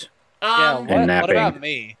cookies? What about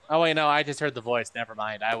me? Oh wait, no, I just heard the voice. Never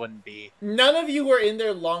mind, I wouldn't be. None of you were in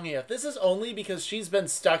there long enough. This is only because she's been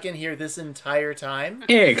stuck in here this entire time.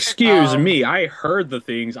 Excuse me, I heard the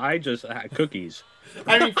things. I just had cookies.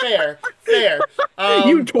 I mean, fair.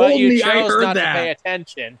 You told me I heard not that. To pay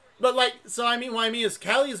attention. But what I mean is,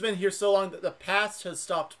 Callie has been here so long that the past has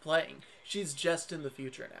stopped playing. She's just in the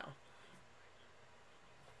future now.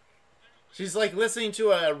 She's like listening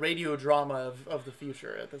to a radio drama of the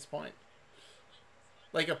future at this point.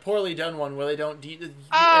 Like a poorly done one where they don't...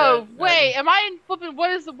 wait, am I in flipping...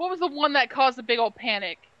 What was the one that caused a big old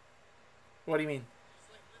panic? What do you mean?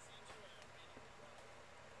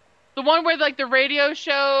 The one where, like, the radio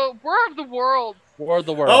show... War of the Worlds. War of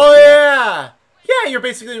the Worlds. Oh, yeah! Yeah, you're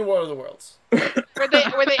basically in War of the Worlds. where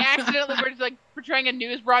they accidentally were just, like, portraying a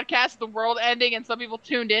news broadcast of the world ending, and some people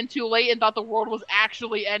tuned in too late and thought the world was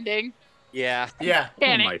actually ending. Yeah. Yeah.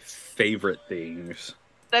 One of my favorite things.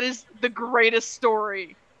 That is the greatest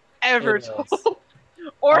story ever told.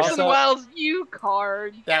 Orson Welles, you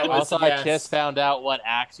card. That was I just found out what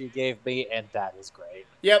axe you gave me, and that is great.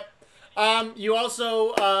 Yep. You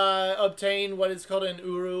also obtain what is called an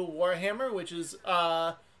Uru Warhammer, which is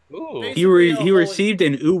He received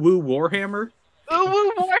an Uwu Warhammer?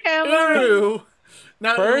 Uwu Warhammer! Uru!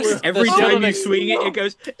 Not First, every time you swing it, it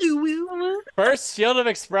goes Uwu. First, Shield of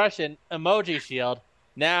Expression, emoji shield.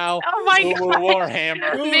 Now, oh my Uwu God.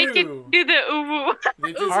 Warhammer. Make it do the Uwu.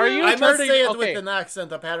 Are you I must say it okay. with an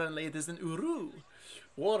accent, apparently. It is an Uru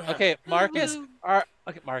Warhammer. Okay, Marcus.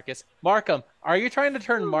 Markham, are you trying to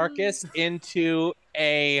turn Marcus into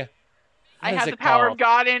a... I have the power of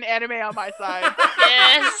God and anime on my side.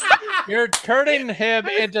 Yes. You're turning him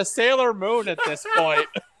into Sailor Moon at this point.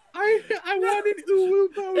 I want an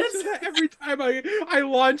Uwu pose so that every time I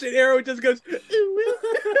launch an arrow, it just goes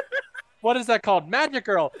Uwu. What is that called? Magic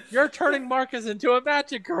girl. You're turning Marcus into a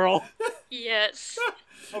magic girl. Yes.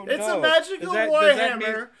 Oh, It's no. a magical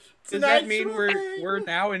warhammer. Does that mean we're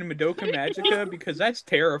now in Madoka Magica? Because that's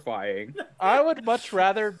terrifying. I would much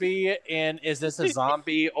rather be in Is This a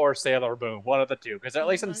Zombie or Sailor Moon? One of the two. Because at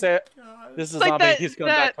least in This is a like Zombie, that- he's going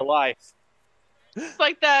that- back to life. It's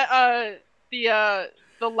like that. The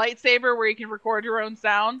lightsaber where you can record your own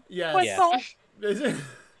sound. Yes. Poisson,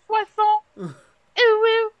 poisson, ooh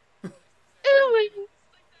ooh.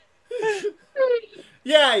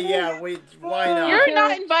 Yeah, wait, why not? You're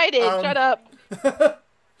not invited. Shut up.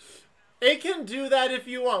 It can do that if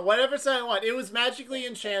you want. Whatever sound you want. It was magically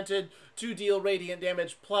enchanted to deal radiant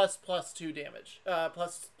damage plus 2 damage.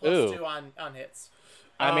 Plus 2 on hits.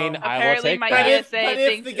 I mean, I will apparently take my that. ESA But if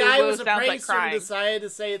thinks the guy Uru was a sounds like prankster crying. and decided to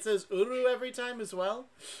say it says Uru every time as well,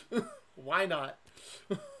 why not?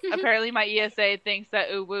 Apparently my ESA thinks that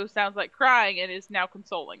Uwu sounds like crying and is now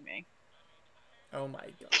consoling me. Oh my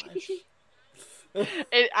gosh.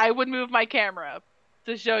 I would move my camera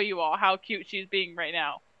to show you all how cute she's being right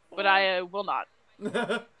now, but I will not.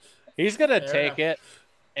 He's going to Fair take enough. it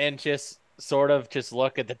and just sort of just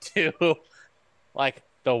look at the two, like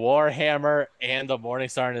the Warhammer and the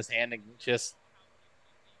Morningstar in his hand, and just,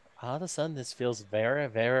 all of a sudden, this feels very,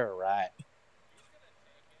 very right.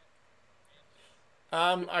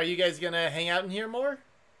 Are you guys gonna hang out in here more?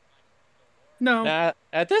 No.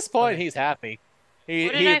 At this point, Okay. he's happy. He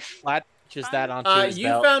What did I flatches that onto his You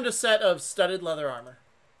belt. found a set of studded leather armor.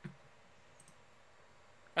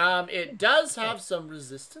 It does have some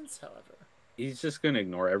resistance, however. He's just going to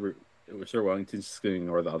ignore Sir Wellington's just going to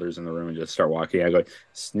ignore the others in the room and just start walking out going,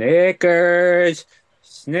 Snickers!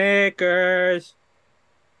 Snickers!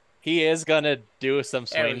 He is going to do some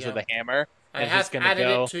There we swings with go. a hammer. I And have just gonna added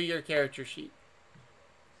go. it to your character sheet.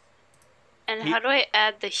 And how do I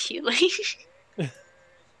add the healing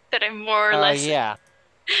that I'm more or Oh, less yeah.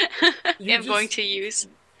 am going to use?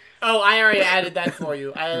 Oh, I already added that for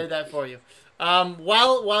you.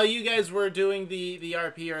 While you guys were doing the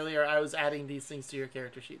RP earlier, I was adding these things to your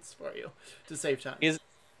character sheets for you to save time.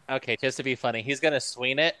 Okay, just to be funny, he's going to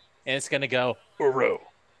swing it, and it's going to go, Uru.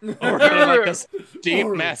 Or like this deep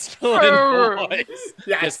Uru. masculine Uru. voice.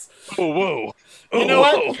 Yes. Just, ooh, woo. You know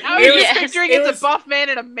what? How are It you was- just picturing it it's was- a buff man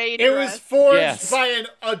in a maid It dress? was forged Yes. by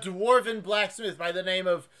a dwarven blacksmith by the name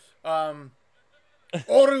of Oru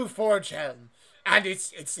Forgehelm. And it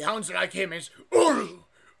sounds like him. It's Uru,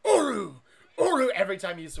 Uru, Uru every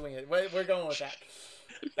time you swing it. We're going with that.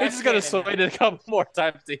 He's That's just going to canon swing now. it a couple more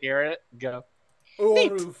times to hear it. Go,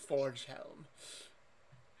 Oru Forgehelm.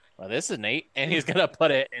 well, this is neat. And he's going to put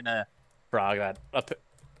it in a frog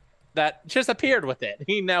that just appeared with it.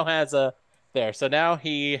 He now has a there. So now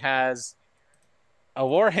he has a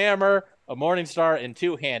Warhammer, a Morningstar, and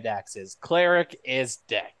 2 hand axes. Cleric is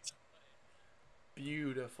decked.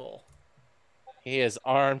 Beautiful. He is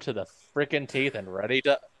armed to the freaking teeth and ready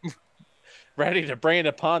to bring it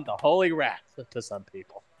upon the holy wrath to some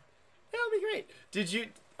people. That'll be great. Did you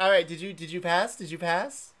pass? Did you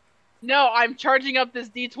pass? No, I'm charging up this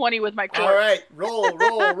D20 with my corpse. All right. Roll.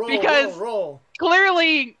 Because- roll.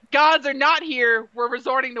 Clearly, gods are not here. We're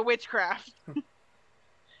resorting to witchcraft.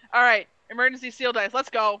 All right, emergency seal dice. Let's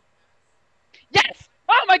go. Yes!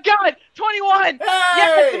 Oh my God! 21!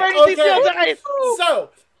 Yes! Emergency seal dice! So,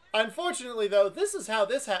 unfortunately, though, this is how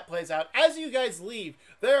this hat plays out. As you guys leave,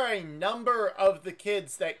 there are a number of the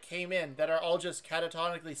kids that came in that are all just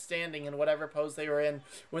catatonically standing in whatever pose they were in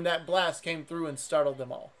when that blast came through and startled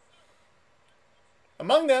them all.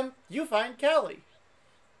 Among them, you find Callie.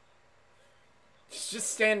 She's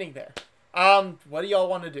just standing there. What do y'all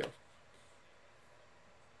want to do?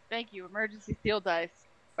 Thank you, emergency seal dice.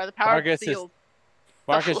 By the power Marcus of seals.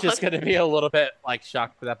 Mark is just going to be a little bit like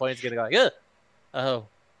shocked at that point. He's going to go like, ugh. Oh,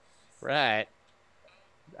 right.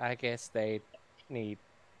 I guess they need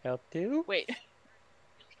help too. Wait.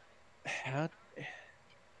 I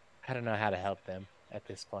don't know how to help them at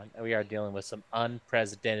this point. We are dealing with some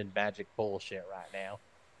unprecedented magic bullshit right now.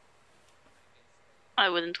 I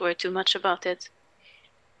wouldn't worry too much about it.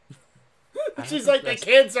 She's like, the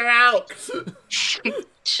kids are out.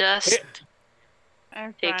 Just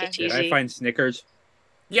I'm take fine. it Did I easy. find Snickers?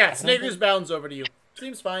 Yeah, Snickers bounds over to you.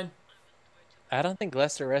 Seems fine. I don't think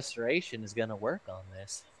lesser restoration is going to work on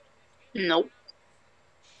this. Nope.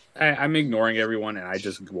 I'm ignoring everyone and I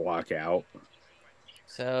just walk out.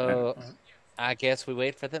 So I guess we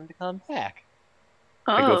wait for them to come back.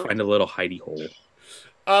 I go Oh, find a little hidey hole.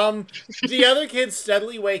 The other kids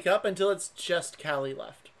steadily wake up until it's just Callie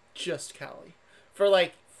left. Just Callie. For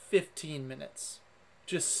like 15 minutes.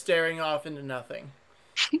 Just staring off into nothing.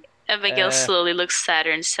 Abigail slowly looks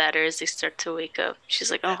sadder and sadder as they start to wake up. She's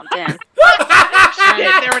like, "Oh damn,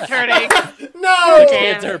 shit, they're returning." No,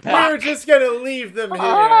 Damn. we were just gonna leave them here.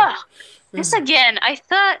 Oh, this again. I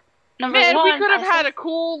thought number Man, one. we could have had a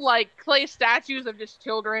cool like clay statues of just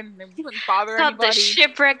children, and we wouldn't bother Thought anybody. the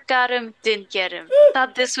shipwreck got him, didn't get him.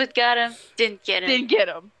 Thought this would got him, didn't get him. Didn't get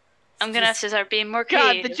him. I'm gonna have to start being more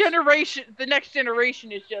God, creative. the next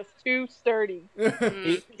generation is just too sturdy. He's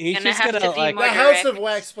Gonna just have gonna to be like more The House direct. of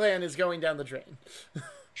Wax plan is going down the drain.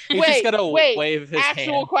 he's just gonna wait. wave his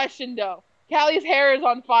Actual hand. question though. Callie's hair is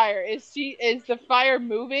on fire. Is the fire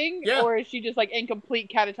moving, Yeah. or is she just like in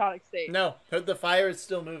complete catatonic state? No, the fire is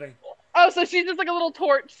still moving. Oh, so she's just like a little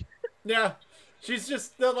torch. Yeah, she's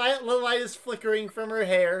just the light is flickering from her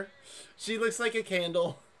hair. She looks like a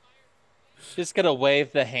candle. Just gonna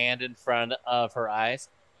wave the hand in front of her eyes.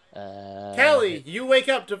 Callie, you wake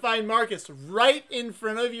up to find Marcus right in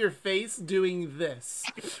front of your face doing this.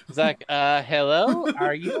 It's like, hello?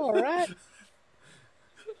 Are you alright?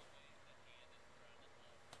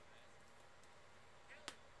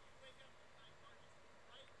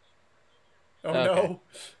 Oh Okay. no.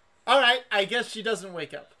 Alright, I guess she doesn't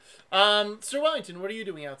wake up. Sir Wellington, what are you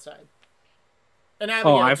doing outside? And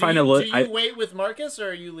Abigail, I find a do you wait with Marcus, or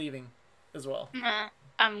are you leaving as well?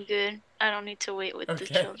 I'm good. I don't need to wait with the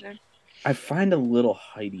Okay. children. I find a little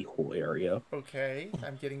hidey hole area, Okay,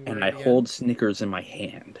 I'm getting and worried I again. hold Snickers in my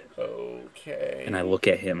hand, Okay. and I look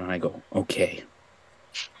at him, and I go, "Okay,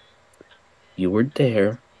 you were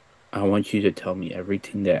there. I want you to tell me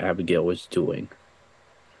everything that Abigail was doing."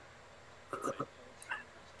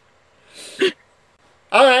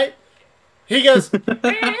 Alright. He goes,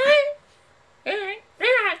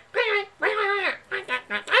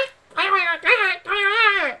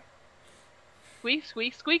 Squeak,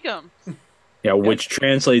 squeak, squeak 'em. Yeah, which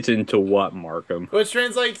translates into what, Markham? which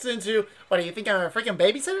translates into, what do you think, I'm a freaking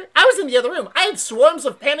babysitter? I was in the other room. I had swarms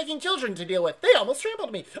of panicking children to deal with. They almost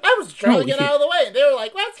trampled me. I was trying to get out of the way, and they were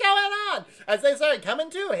like, what's going on? As they started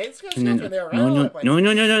coming to, hey, children, they were all over the place.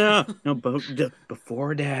 No. But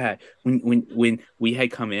before that, when we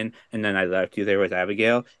had come in, and then I left you there with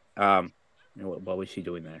Abigail. What was she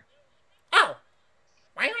doing there? Oh.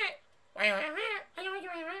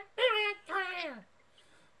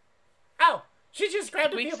 Oh, she just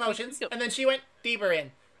grabbed a few potions, and then she went deeper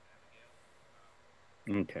in.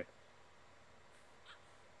 Okay.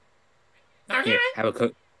 Okay. Here, have a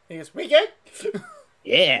cook. He goes, we good?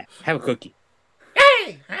 Yeah, have a cookie.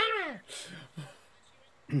 Hey!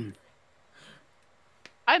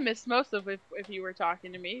 I missed most of if you were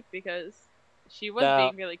talking to me because she was No.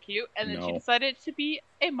 being really cute, and then she No. decided to be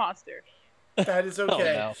a monster. That is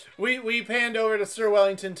okay. no. We panned over to Sir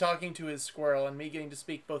Wellington talking to his squirrel, and me getting to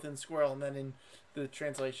speak both in squirrel and then in the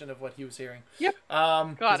translation of what he was hearing. Yep.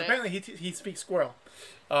 'Cause Got it. apparently he speaks squirrel.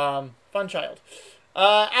 Fun child.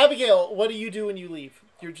 Abigail, what do you do when you leave?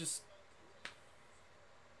 You're just...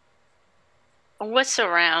 What's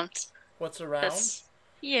around? What's around?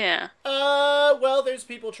 Yeah. Well, there's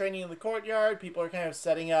people training in the courtyard. People are kind of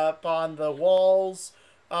setting up on the walls.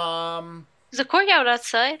 Is the courtyard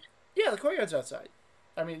outside? Yeah, the courtyard's outside.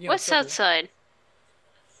 I mean, What's it's open.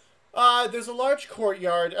 outside? There's a large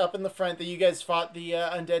courtyard up in the front that you guys fought the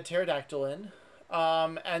undead pterodactyl in.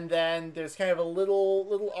 And then there's kind of a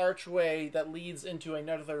little archway that leads into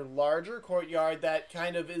another larger courtyard that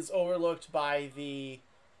kind of is overlooked by the...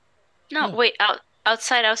 No, wait,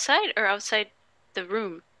 outside, or outside the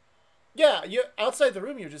room? Yeah, you outside the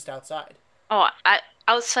room, you're just outside. Oh,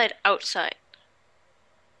 outside.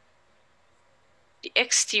 The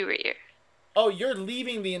exterior. Oh, you're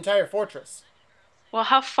leaving the entire fortress. Well,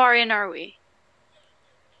 how far in are we?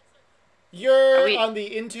 You're Are we- on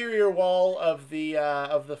the interior wall of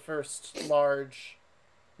the first large...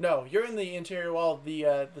 No, you're in the interior wall of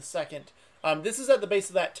the second. This is at the base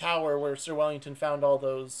of that tower where Sir Wellington found all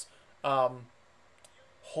those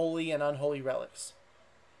holy and unholy relics.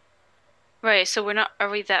 Right, so are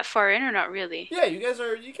we that far in or not really? Yeah, you guys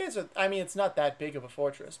are. I mean, it's not that big of a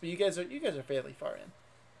fortress, but you guys are fairly far in.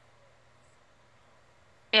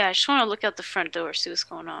 Yeah, I just want to look out the front door, see what's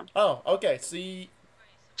going on. Oh, okay. So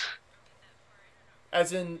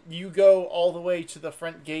as in, you go all the way to the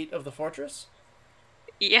front gate of the fortress?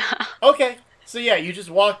 Yeah. Okay. So yeah, you just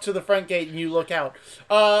walk to the front gate and you look out.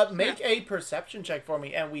 Make a perception check for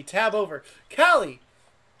me, and we tab over. Callie,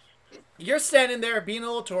 you're standing there being a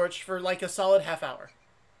little torch for like a solid half hour.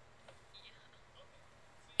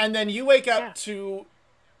 And then you wake up to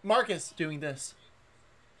Marcus doing this.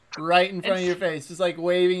 Right in front of your face. Just like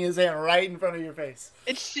waving his hand right in front of your face.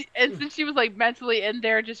 And since she was like mentally in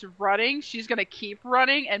there just running, she's gonna keep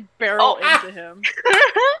running and barrel into him.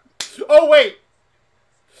 Oh, wait!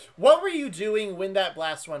 What were you doing when that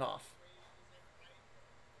blast went off?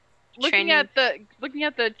 Looking at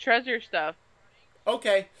the treasure stuff.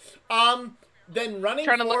 Okay. Then running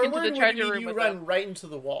Trying to look into forward the treasure would room mean you with run them. right into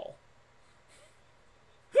the wall.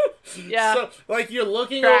 Yeah. So, like, you're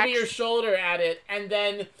looking Tracks. over your shoulder at it, and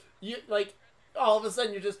then you, like, all of a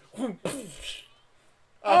sudden you're just...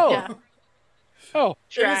 Oh. Yeah. Oh.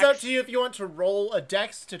 It is up to you if you want to roll a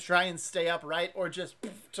dex to try and stay upright, or just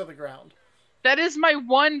to the ground. That is my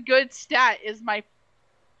one good stat, is my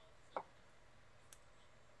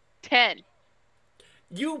 10.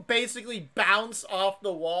 You basically bounce off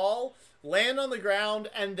the wall, land on the ground,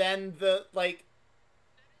 and then the, like...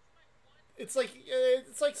 It's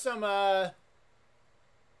like some,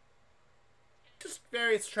 just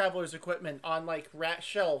various traveler's equipment on, like,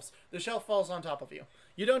 shelves. The shelf falls on top of you.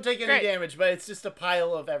 You don't take any damage, but it's just a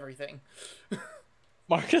pile of everything.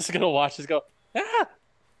 Marcus is gonna watch this go, ah!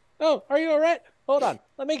 Oh, are you alright? Hold on,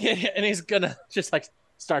 let me get it. And he's gonna just, like,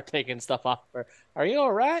 start taking stuff off her. Are you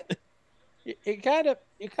alright? You kind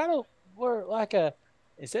of were like a...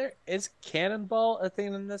 Is cannonball a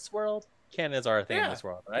thing in this world? Cannons are a thing in this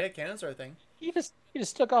world, right? Yeah, cannons are a thing. You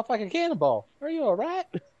just took off like a cannonball. Are you all right?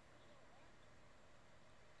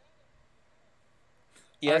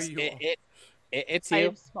 Yes, it's you. I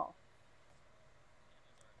am small.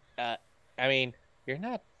 I mean, you're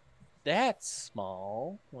not that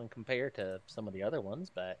small when compared to some of the other ones,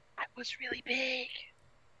 but I was really big.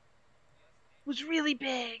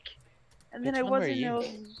 And then Which I one were wasn't. you?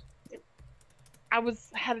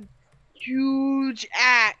 Had a huge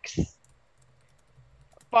axe,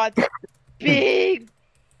 but big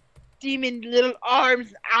demon little arms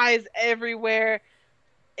and eyes everywhere.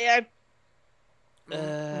 And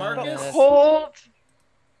Marcus? cold.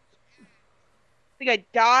 I think I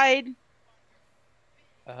died.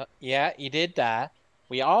 yeah, you did die.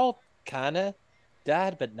 We all kind of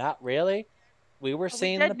died, but not really. We were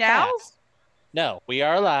seeing dead the now? past. No, we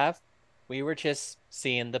are alive. We were just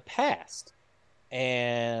seeing the past.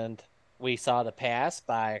 And we saw the past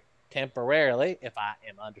by temporarily, if I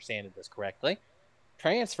am understanding this correctly,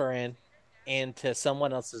 transferring into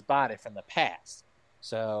someone else's body from the past.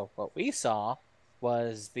 So what we saw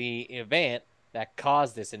was the event that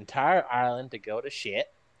caused this entire island to go to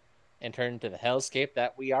shit and turn into the hellscape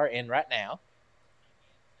that we are in right now.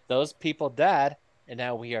 Those people died, and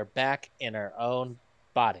now we are back in our own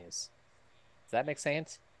bodies. Does that make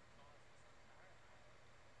sense?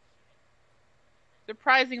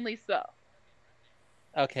 Surprisingly so.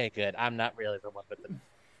 Okay, good. I'm not really the one with the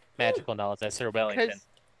magical knowledge that's Sir Wellington,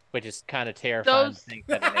 which is kind of terrifying to think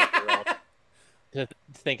that an 8-year-old to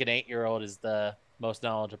think an 8-year-old is the most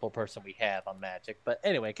knowledgeable person we have on magic. But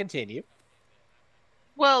anyway, continue.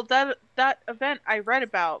 Well, that event I read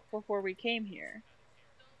about before we came here.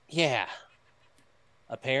 Yeah.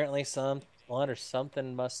 Apparently someone or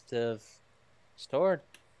something must have stored.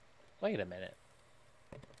 Wait a minute.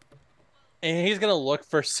 And he's gonna look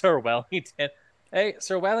for Sir Wellington. Hey,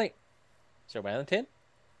 Sir Wellington.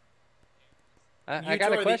 I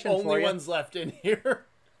got a question for you. You two are the only ones left in here.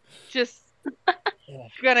 Just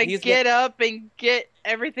gonna get up and get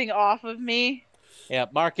everything off of me. Yeah,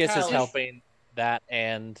 Marcus is helping that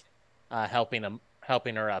and helping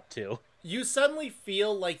her up too. You suddenly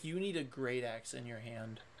feel like you need a great axe in your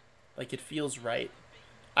hand. Like it feels right.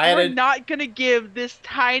 We're not gonna give this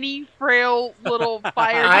tiny, frail little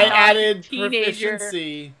fire I added teenager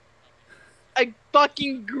proficiency. A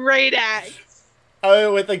fucking great axe.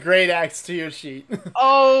 Oh, with a great axe to your sheet.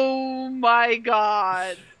 Oh my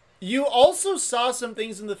god. You also saw some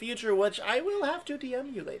things in the future, which I will have to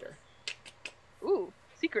DM you later. Ooh,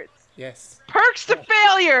 secrets. Yes. Perks to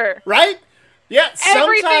failure. Right? Yeah,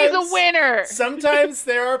 everything's a winner. Sometimes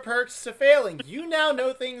there are perks to failing. You now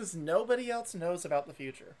know things nobody else knows about the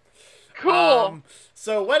future. Cool.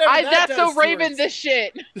 So whatever That's so Raven this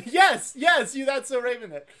shit. Yes, you That's so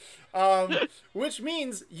Raven it. Which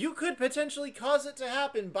means you could potentially cause it to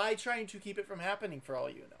happen by trying to keep it from happening for all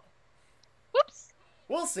you know. Whoops.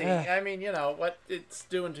 We'll see. I mean, you know, what it's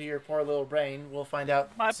doing to your poor little brain. We'll find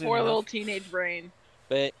out My soon poor enough. little teenage brain.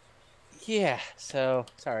 But, yeah, so,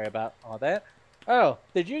 sorry about all that. Oh,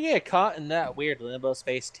 did you get caught in that weird limbo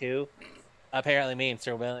space too? Apparently me and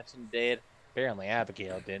Sir Wellington did. Apparently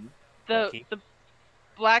Abigail didn't. The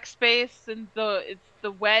black space and it's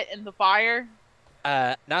the wet and the fire?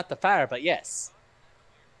 Not the fire, but yes.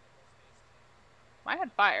 Mine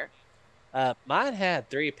had fire. Mine had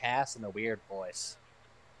 3 paths and a weird voice.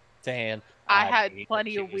 Saying I had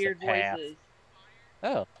plenty of weird voices.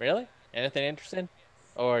 Oh, really? Anything interesting?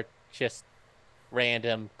 Or just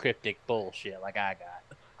random cryptic bullshit like I got?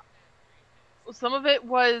 Some of it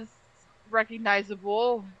was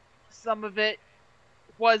recognizable. Some of it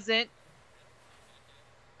wasn't.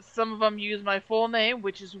 Some of them used my full name,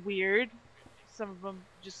 which is weird. Some of them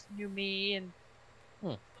just knew me, and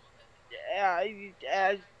it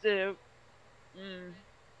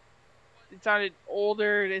sounded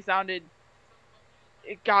older.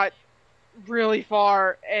 It got really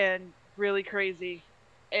far and really crazy,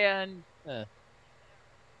 and I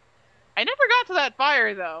never got to that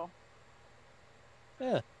fire though.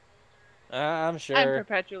 I'm sure. I'm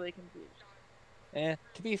perpetually confused.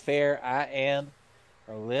 To be fair, I am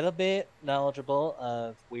a little bit knowledgeable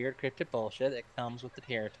of weird cryptid bullshit that comes with the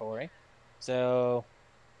territory. So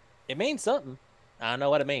it means something. I don't know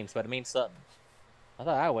what it means, but it means something.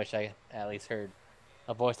 I wish I at least heard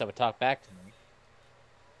a voice that would talk back to me.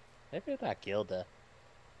 Maybe about Gilda.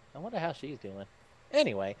 I wonder how she's doing.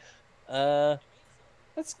 Anyway,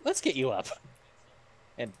 let's get you up.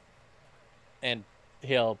 And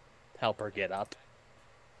he'll help her get up.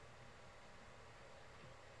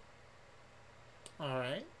 All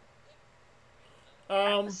right.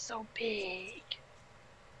 That was so big.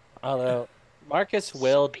 Although Marcus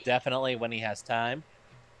will definitely, when he has time,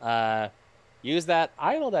 use that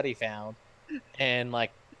idol that he found and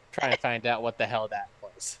like try and find out what the hell that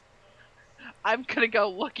was. I'm gonna go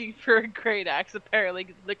looking for a great axe.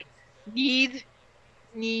 Apparently, look, need.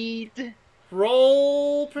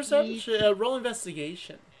 Roll perception. Roll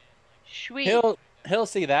investigation. Sweet. He'll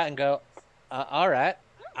see that and go, all right.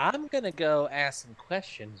 I'm gonna go ask some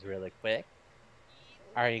questions really quick.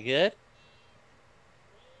 Are you good?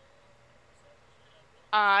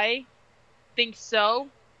 I think so.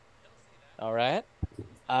 All right.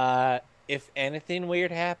 If anything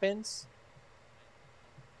weird happens,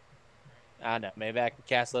 I don't know. Maybe I can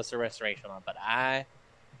cast Lesser Restoration on, but I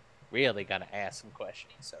really gotta ask some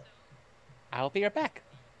questions. So I'll be right back.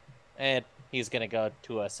 And he's gonna go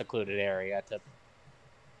to a secluded area to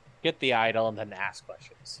get the idol and then ask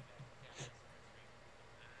questions.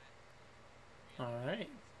 All right.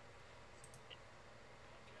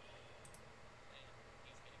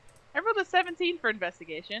 I rolled a 17 for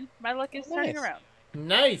investigation. My luck is turning Nice. around.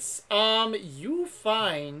 Nice. You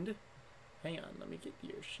find. Hang on, let me get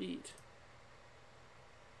your sheet.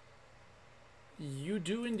 You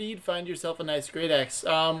do indeed find yourself a nice great axe.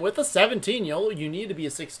 With a 17, you need to be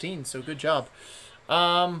a 16, so good job.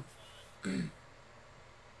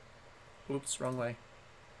 Oops, wrong way.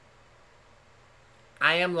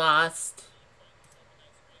 I am lost.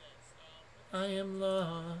 I am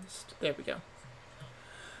lost. There we go.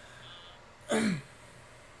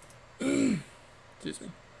 Excuse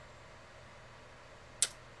me.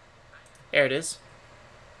 There it is.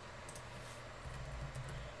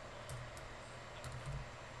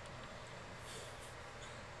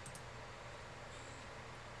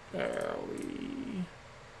 There we...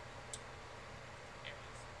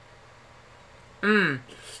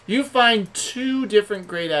 You find 2 different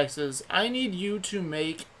great axes. I need you to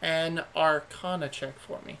make an Arcana check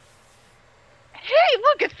for me. Hey,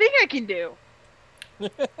 look, a thing I can do.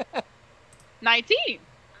 19.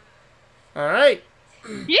 All right.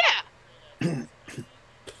 Yeah.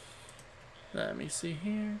 Let me see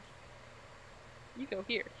here. You go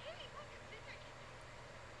here.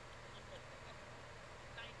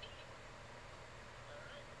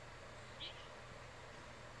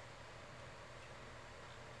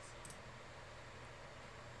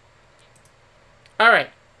 All right.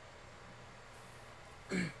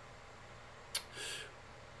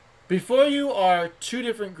 Before you are 2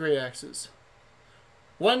 different great axes.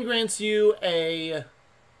 One grants you a...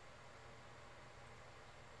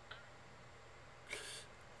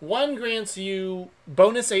 One grants you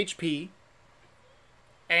bonus HP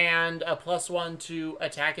and a +1 to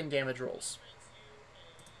attack and damage rolls.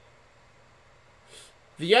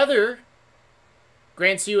 The other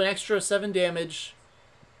grants you an extra 7 damage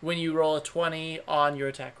when you roll a 20 on your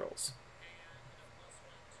attack rolls.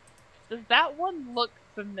 Does that one look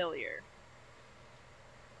familiar?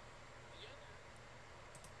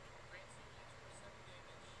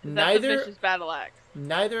 That's a vicious battle axe.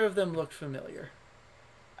 Neither of them look familiar.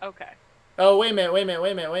 Okay. Oh, wait a minute.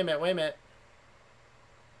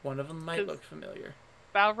 One of them might look familiar.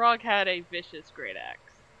 Balrog had a vicious great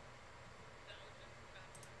axe.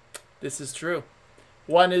 This is true.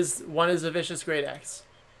 One is a vicious great axe.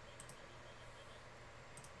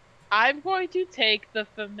 I'm going to take the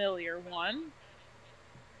familiar one,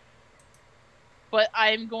 but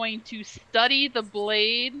I'm going to study the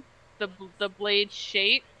blade, the blade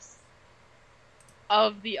shapes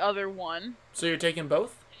of the other one. So you're taking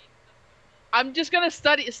both? I'm just gonna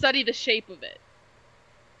study the shape of it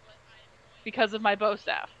because of my bow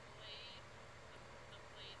staff.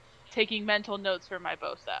 taking mental notes for my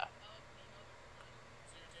bow staff.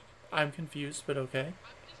 I'm confused, but okay.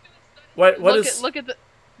 What is? Look at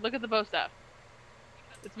the bow staff.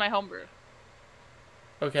 It's my homebrew.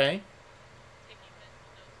 Okay.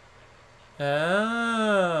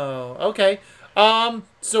 Oh, okay.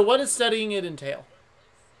 So what does studying it entail?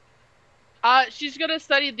 She's gonna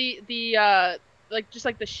study the just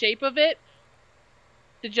the shape of it,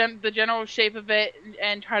 the general shape of it,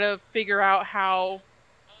 and try to figure out how,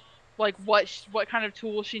 what kind of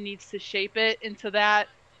tool she needs to shape it into that,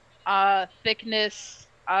 thickness,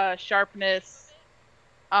 sharpness,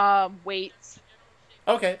 weights.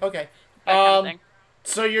 Okay. That kind of thing.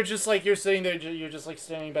 So you're just like, you're sitting there, you're just like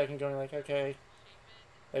standing back and going like, okay.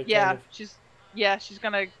 Like, Yeah, kind of, she's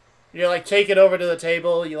gonna. you like take it over to the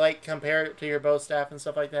table. You like compare it to your bow staff and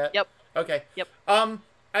stuff like that. Yep. Okay. Yep.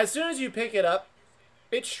 As soon as you pick it up,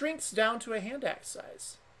 it shrinks down to a hand axe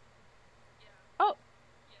size. Oh.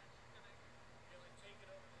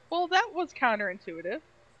 Well, that was counterintuitive.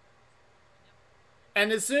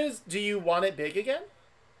 And as soon as, do you want it big again?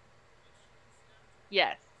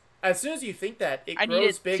 Yes. As soon as you think that, it I grows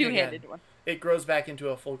need big a two-handed again. one. It grows back into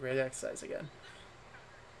a full great axe size again.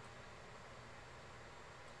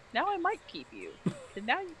 Now I might keep you, and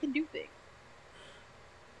now you can do things.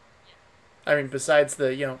 I mean, besides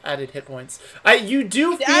the, added hit points. You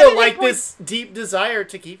do The feel added like hit points- this deep desire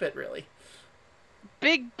to keep it, really.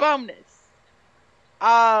 Big bonus.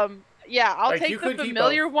 Yeah, I'll Like, you take the could keep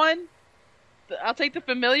familiar both. one. I'll take the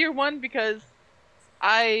familiar one because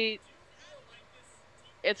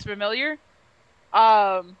it's familiar.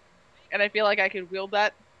 And I feel like I could wield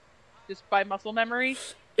that just by muscle memory.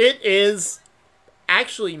 It is.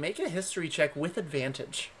 Actually, make a history check with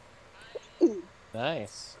advantage.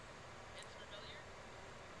 Nice.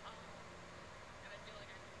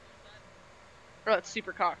 Oh, it's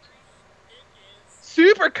super cocked.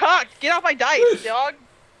 Super cocked! Get off my dice, dog!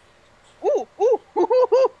 Ooh, ooh, ooh,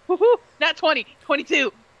 ooh, ooh, ooh. Not 20,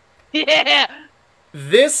 22. Yeah!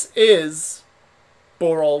 This is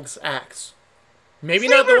Borolg's axe. Maybe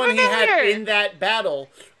not the Super one he had familiar! in that battle,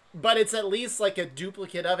 but it's at least like a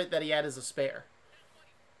duplicate of it that he had as a spare.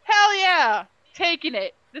 Hell yeah! Taking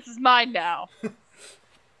it. This is mine now.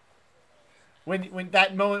 When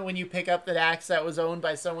that moment when you pick up that axe that was owned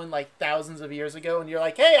by someone like thousands of years ago, and you're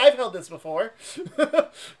like, "Hey, I've held this before."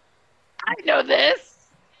 I know this!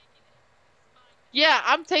 Yeah,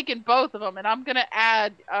 I'm taking both of them, and I'm gonna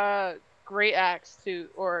add Great Axe to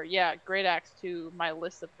my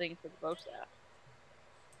list of things for the bow staff.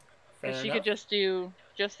 Fair She enough. could just do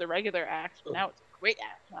just the regular axe, but now it's a Great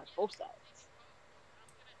Axe, not both sides.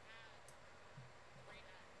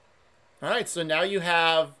 All right, so now you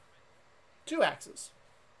have 2 axes.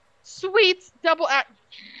 Sweet double axe.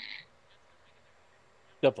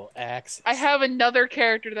 Double axe. I have another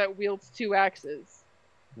character that wields 2 axes.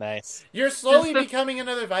 Nice. You're slowly This is- becoming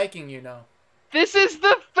another Viking, you know. This is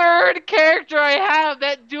the 3rd character I have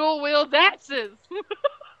that dual wields axes.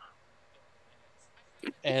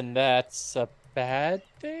 And that's a bad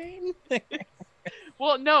thing?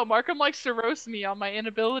 Well, no, Markham likes to roast me on my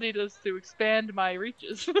inability to expand my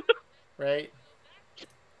reaches. Right?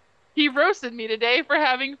 He roasted me today for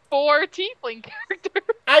having 4 tiefling characters.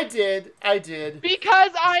 I did.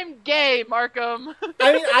 Because I'm gay, Markham.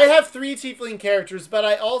 I mean, I have 3 tiefling characters, but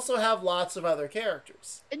I also have lots of other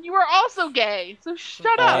characters. And you are also gay, so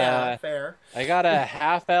shut up. Yeah, fair. I got a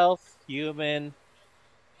half-elf, human,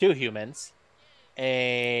 2 humans,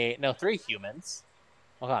 3 humans.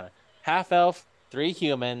 Hold on. Half-elf, 3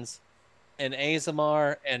 humans, an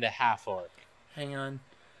Azamar, and a half-orc. Hang on.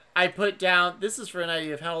 I put down, this is for an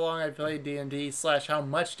idea of how long I played D&D / how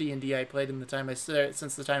much D&D I played in the time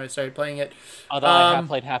since the time I started playing it. Although I have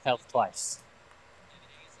played half-elf twice.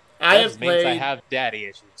 I That have just means I played... have daddy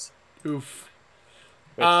issues, Oof.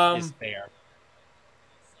 which is fair.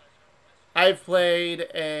 I've played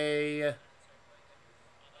a...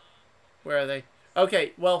 Where are they?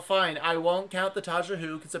 Okay, well, fine. I won't count the Taja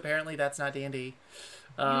Who, because apparently that's not D&D.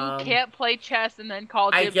 You can't play chess and then call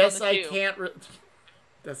I dibs guess on the I two. can't...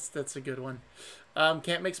 That's a good one.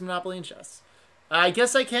 Can't mix Monopoly and chess. I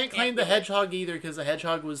guess I can't claim the Hedgehog either, because the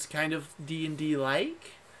Hedgehog was kind of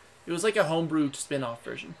D&D-like. It was like a homebrew spin-off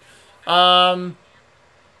version.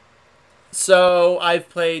 So I've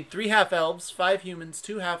played 3 half-elves, 5 humans,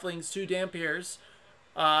 2 halflings, 2 Dampiers,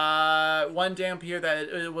 1 Dampier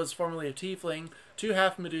that was formerly a tiefling, 2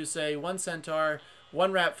 half-Medusae, 1 centaur,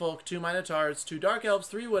 1 ratfolk, 2 minotaurs, 2 dark elves,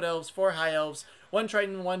 3 wood elves, 4 high elves, 1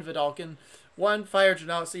 triton, 1 vidalcan, 1 fire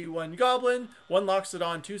genasi, 1 goblin, 1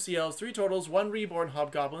 loxodon, 2 sea elves, 3 turtles, 1 reborn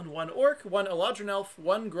hobgoblin, 1 orc, 1 eladrin elf,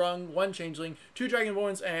 1 grung, 1 changeling, 2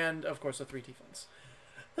 dragonborns, and of course the 3 tieflings.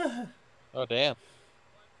 Oh, damn.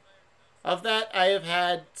 Of that, I have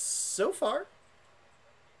had so far.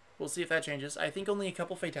 We'll see if that changes. I think only a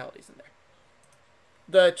couple fatalities in there.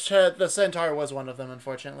 The centaur was one of them,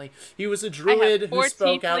 unfortunately. He was a druid who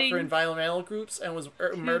spoke out for environmental groups and was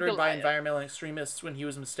murdered by environmental extremists when he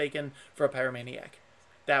was mistaken for a pyromaniac.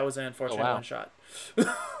 That was an unfortunate one-shot.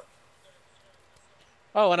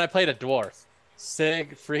 Oh, and I played a dwarf.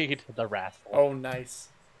 Siegfried the Wrathful. Oh, nice.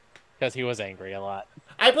 Because he was angry a lot.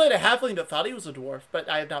 I played a halfling that thought he was a dwarf, but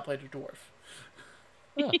I have not played a dwarf.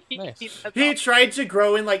 Oh, nice. He tried to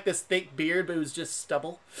grow in like this thick beard, but it was just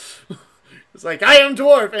stubble. It's like, I am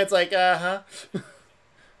dwarf! And it's like, Sure,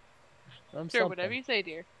 whatever you say,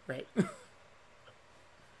 dear. Right.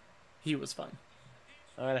 He was fun.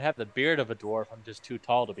 I mean, I have the beard of a dwarf. I'm just too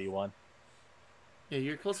tall to be one. Yeah,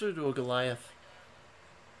 you're closer to a Goliath.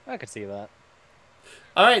 I could see that.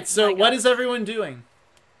 Alright, so what is everyone doing?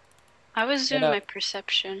 I was doing my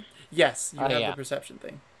perception. Yes, you have the perception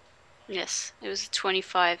thing. Yes, it was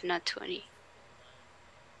 25, not 20.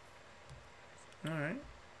 Alright.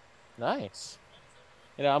 Nice.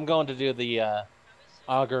 You know, I'm going to do the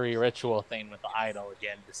augury ritual thing with the idol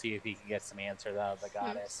again to see if he can get some answers out of the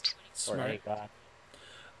goddess. Or a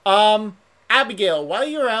god. Abigail, while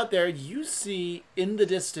you're out there, you see in the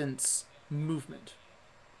distance movement.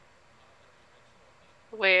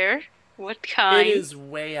 Where? What kind? It is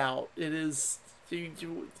way out. It is...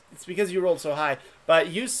 It's because you rolled so high. But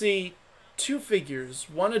you see two figures,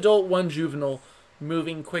 one adult, one juvenile,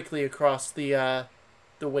 moving quickly across the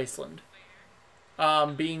wasteland.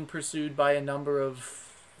 Being pursued by a number of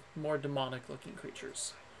more demonic-looking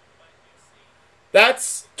creatures.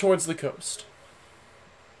 That's towards the coast.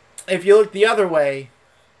 If you look the other way,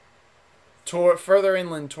 further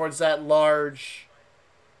inland, towards that large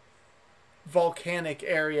volcanic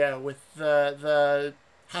area with the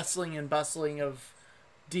hustling and bustling of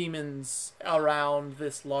demons around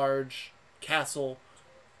this large castle,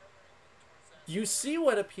 you see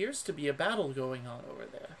what appears to be a battle going on over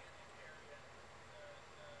there.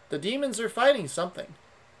 The demons are fighting something.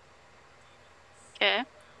 Okay.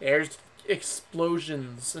 There's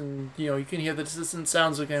explosions, and you can hear the distant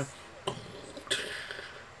sounds of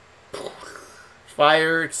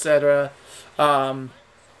fire, etc.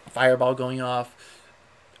 Fireball going off.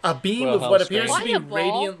 A beam of what appears to be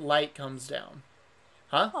radiant light comes down.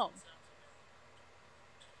 Huh? Oh.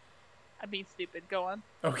 I'm being stupid. Go on.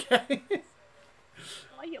 Okay.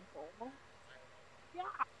 Fireball. Yeah.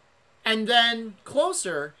 And then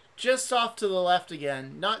closer, just off to the left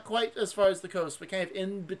again, not quite as far as the coast, but kind of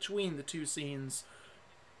in between the two scenes,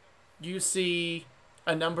 you see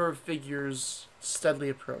a number of figures steadily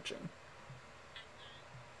approaching.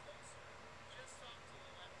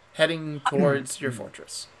 Heading towards your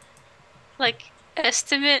fortress. Like,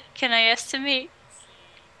 estimate? Can I estimate?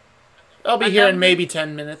 I'll be here in maybe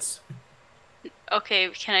 10 minutes. Okay,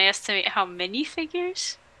 can I estimate how many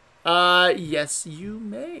figures? Yes, you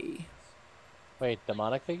may. Wait,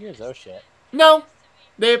 demonic figures? Oh, shit. No,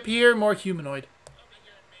 they appear more humanoid.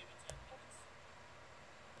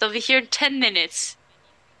 They'll be here in 10 minutes.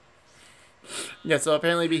 Yes, they'll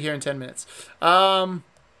apparently be here in 10 minutes.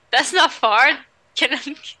 That's not far. Can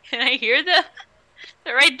I hear them?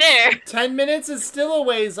 They're right there. 10 minutes is still a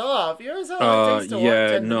ways off. Yours how it takes to walk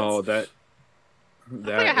 10 minutes. That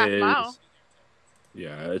like a half mile.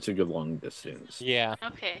 Yeah, it's a good long distance. Yeah.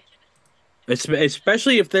 Okay.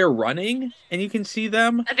 Especially if they're running and you can see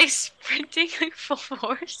them. Are they sprinting like full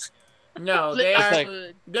force? No, they Just are. like,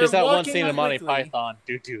 They're just that one walking scene of Monty quickly. Python.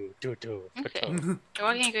 Do. Okay. They're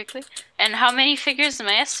walking quickly. And how many figures am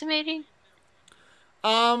I estimating?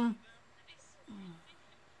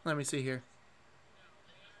 Let me see here.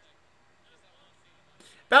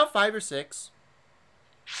 About 5 or 6.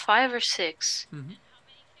 5 or 6. Mm-hmm.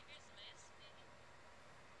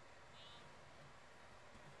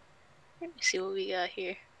 Let me see what we got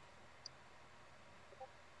here.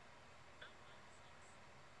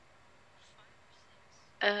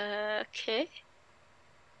 Okay.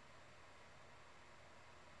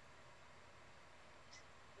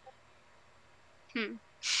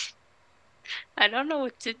 I don't know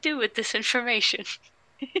what to do with this information.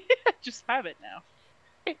 Just have it now.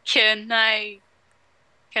 Can I...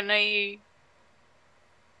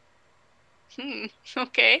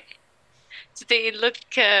 Okay. Do they look,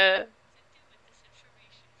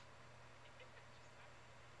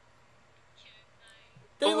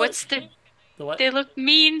 what's the what? They look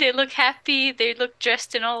mean, they look happy, they look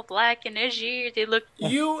dressed in all black and edgy, they look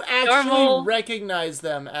You actually normal. recognize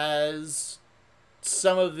them as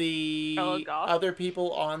some of the other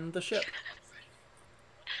people on the ship.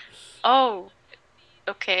 Oh,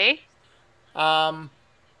 okay.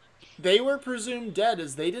 they were presumed dead,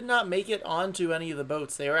 as they did not make it onto any of the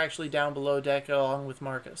boats. They were actually down below deck along with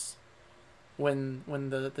Marcus when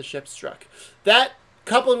the ship struck. That,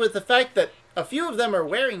 coupled with the fact that a few of them are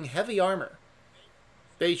wearing heavy armor.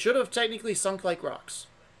 They should have technically sunk like rocks.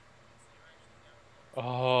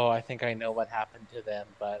 Oh, I think I know what happened to them,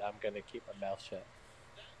 but I'm gonna keep my mouth shut.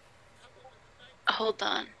 Hold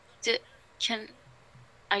on.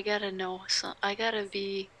 I gotta know some. I gotta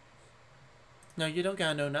be. No, you don't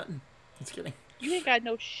gotta know nothing. Just kidding. You ain't got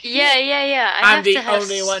no shit. Yeah. I'm the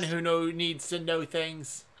only one who needs to know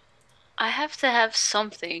things. I have to have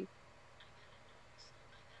something.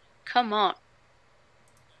 Come on.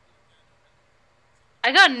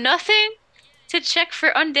 I got nothing to check for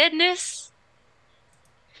undeadness.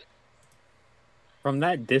 From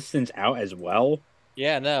that distance out as well.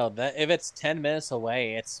 Yeah, no. That if it's 10 minutes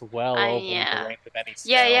away, it's well over the range of any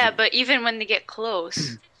spell. Yeah. But even when they get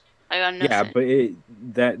close, I got nothing. Yeah,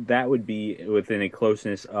 but that would be within a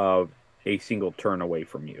closeness of a single turn away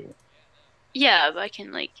from you. Yeah, but I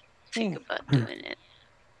can like think about doing it.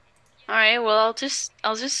 All right. Well, I'll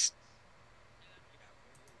just.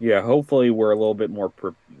 Yeah, hopefully we're a little bit more,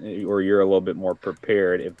 or you're a little bit more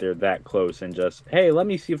prepared if they're that close, and just, hey, let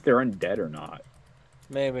me see if they're undead or not.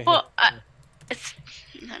 Maybe. Well, I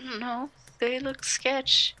don't know. They look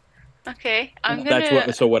sketch. Okay, I'm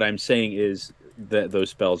gonna. So what I'm saying is that those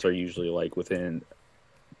spells are usually like within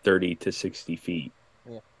 30 to 60 feet.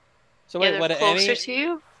 Yeah. So wait, they're closer to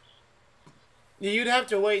you? You'd have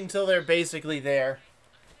to wait until they're basically there.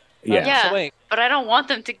 Yeah. So wait, but I don't want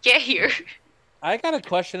them to get here. I got a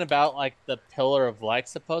question about like the pillar of light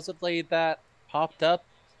supposedly that popped up.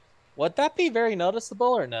 Would that be very noticeable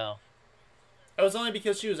or no? It was only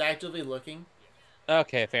because she was actively looking.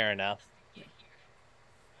 Okay, fair enough.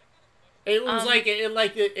 It was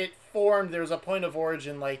it formed. There was a point of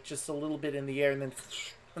origin, like just a little bit in the air, and then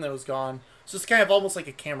it was gone. So it's kind of almost like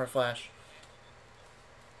a camera flash.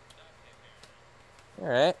 All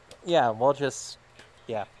right. Yeah, we'll just.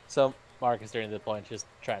 Yeah. So Mark is during the point just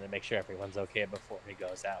trying to make sure everyone's okay before he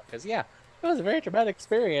goes out, because it was a very traumatic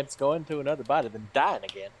experience going to another body than dying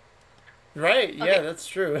again. Right. Yeah, that's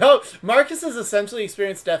true. Oh, Marcus has essentially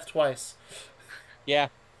experienced death twice. Yeah.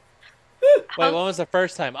 Wait, when was the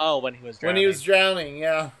first time? Oh, when he was drowning. When he was drowning,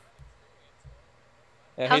 yeah.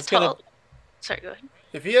 He's gonna. Sorry, go ahead.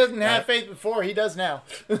 If he doesn't have faith before, he does now.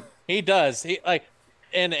 He does. He like,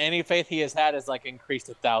 in any faith he has had is like increased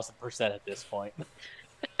 1,000% at this point.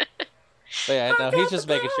 But yeah, no, he's just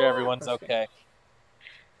making sure everyone's okay.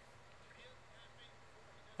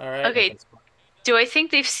 All right. Okay. Do I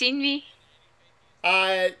think they've seen me?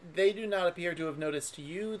 They do not appear to have noticed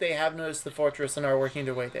you. They have noticed the fortress and are working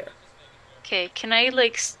their way there. Okay, can I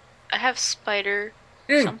I have spider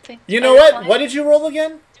something. You know what? What did you roll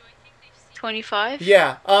again? 25?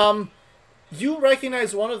 Yeah. You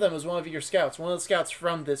recognize one of them as one of your scouts. One of the scouts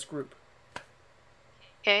from this group.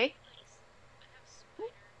 Okay.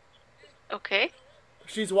 Okay.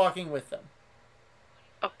 She's walking with them.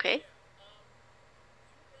 Okay.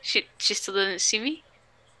 She still doesn't see me?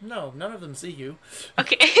 No, none of them see you.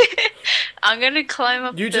 Okay. I'm gonna climb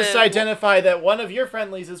up. You just identify that one of your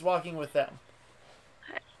friendlies is walking with them.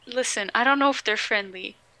 Listen, I don't know if they're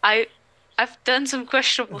friendly. I've done some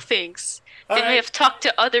questionable things. They All may have talked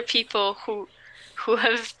to other people who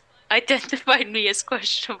have identified me as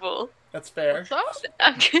questionable. That's fair.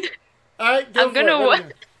 I'm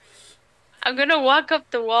gonna walk up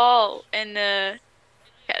the wall and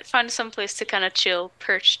find some place to kind of chill,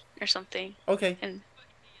 perch or something. Okay. And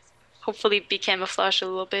hopefully be camouflaged a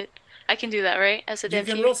little bit. I can do that, right? As a Dhampir?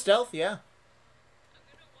 You can roll stealth, yeah.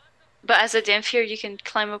 But as a Dhampir, you can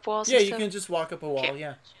climb up walls. Yeah, and you can just walk up a wall. Okay.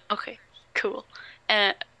 Yeah. Okay, cool.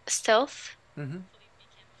 Stealth. Mm-hmm.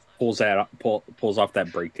 Pulls off that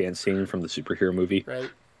breakdance scene from the superhero movie.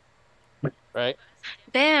 Right.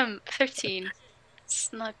 Damn, 13.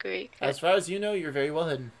 It's not great. As far as you know, you're very well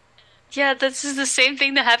hidden. Yeah, this is the same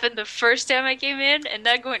thing that happened the first time I came in, and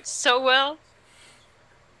that went so well.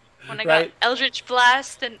 When I got Eldritch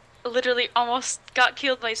Blast and literally almost got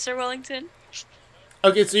killed by Sir Wellington.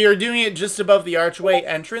 Okay, so you're doing it just above the archway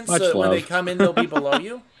entrance, so when they come in, they'll be below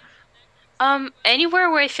you?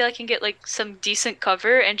 Anywhere where I feel I can get, like, some decent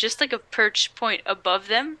cover and just, like, a perch point above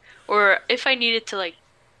them. Or if I needed to, like,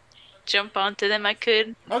 jump onto them, I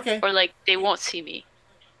could. Okay. Or, like, they won't see me.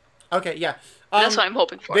 Okay, yeah. That's what I'm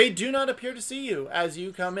hoping for. They do not appear to see you as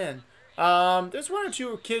you come in. There's one or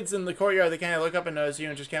two kids in the courtyard that kind of look up and notice you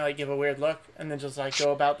and just kind of, like, give a weird look and then just, like,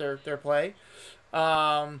 go about their play.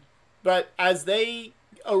 But as they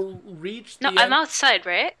reach the I'm outside,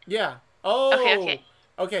 right? Yeah. Oh. Okay.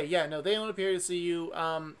 Okay, yeah, no, they don't appear to see you.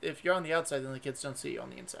 If you're on the outside, then the kids don't see you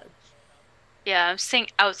on the inside. Yeah, I'm staying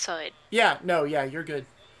outside. Yeah, no, yeah, you're good.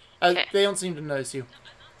 Okay. They don't seem to notice you.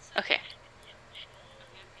 Okay.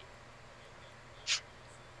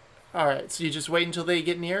 Alright, so you just wait until they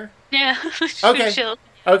get near? Yeah. Okay. Chill.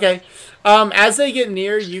 Okay. As they get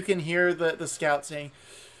near, you can hear the scout saying,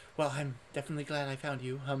 well, I'm definitely glad I found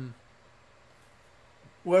you.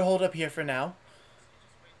 We're holed up here for now.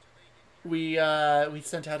 We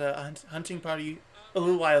sent out a hunting party a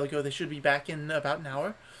little while ago. They should be back in about an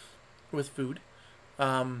hour with food.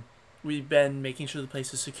 We've been making sure the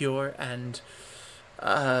place is secure and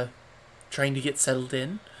trying to get settled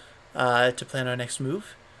in to plan our next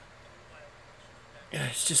move.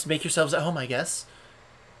 Just make yourselves at home, I guess.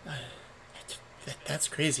 That's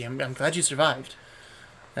crazy. I'm glad you survived.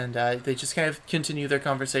 And they just kind of continue their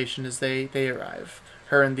conversation as they arrive.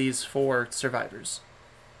 Her and these 4 survivors.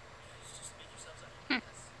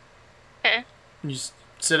 Okay. You just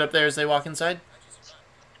sit up there as they walk inside?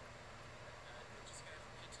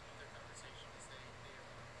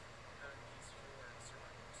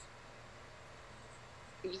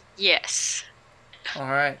 Yes.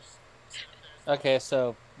 Alright. Okay,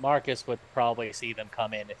 so Marcus would probably see them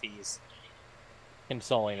come in if he's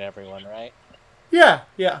consoling everyone, right? Yeah.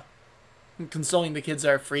 And consoling the kids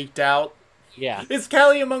that are freaked out. Yeah. Is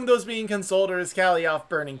Callie among those being consoled, or is Callie off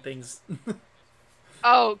burning things?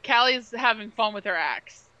 Oh, Callie's having fun with her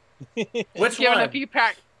axe. Which Giving one? a few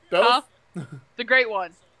practice. Both? Huh? The great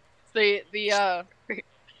one. The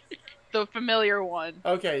familiar one.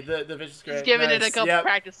 Okay, the vicious great. He's giving it a couple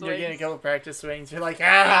practice swings. You're getting a couple practice swings. You're like,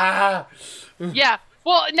 ah! Yeah.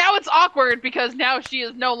 Well, now it's awkward because now she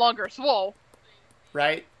is no longer swole.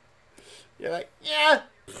 Right? You're like, yeah!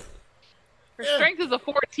 Her strength is a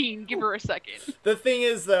 14. Give her a second. The thing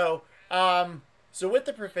is, though, so with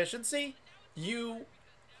the proficiency, you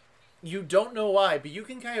don't know why, but you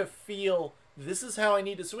can kind of feel, this is how I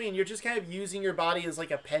need to swing. You're just kind of using your body as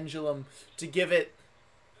like a pendulum to give it,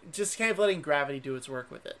 just kind of letting gravity do its work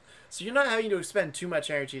with it. So you're not having to expend too much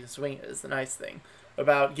energy to swing it, is the nice thing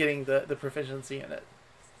about getting the proficiency in it.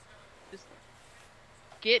 Just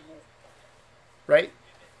getting it. Right?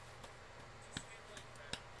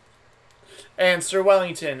 And Sir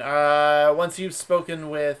Wellington, once you've spoken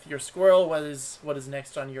with your squirrel, what is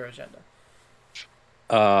next on your agenda?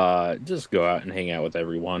 Just go out and hang out with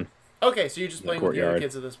everyone. Okay, so you're just playing with the other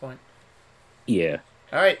kids at this point. Yeah.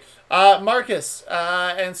 All right, Marcus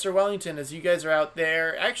and Sir Wellington, as you guys are out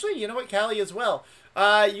there. Actually, you know what, Callie as well.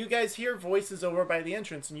 You guys hear voices over by the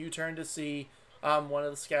entrance, and you turn to see one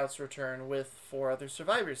of the scouts return with 4 other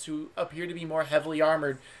survivors who appear to be more heavily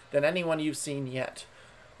armored than anyone you've seen yet.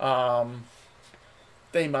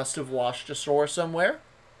 They must have washed ashore somewhere.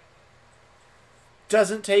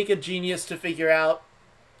 Doesn't take a genius to figure out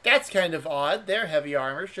that's kind of odd. Their heavy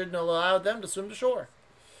armor shouldn't allow them to swim to shore.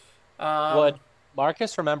 Would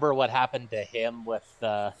Marcus remember what happened to him with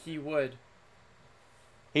He would.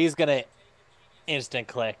 He's gonna instant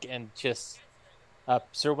click and just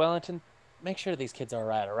Sir Wellington, make sure these kids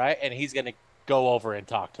are all right? And he's gonna go over and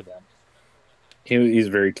talk to them. He's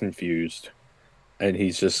very confused. And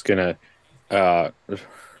he's just gonna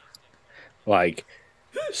like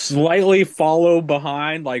slightly follow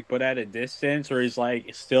behind, like, but at a distance, or he's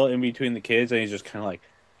like still in between the kids, and he's just kind of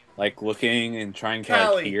like looking and trying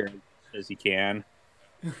to like hear as he can.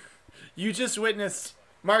 You just witnessed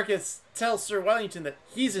Marcus tell Sir Wellington that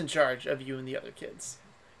he's in charge of you and the other kids.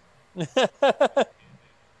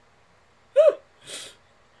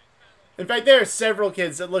 In fact, there are several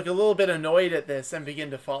kids that look a little bit annoyed at this and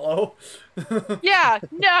begin to follow. Yeah,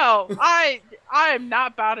 no, I am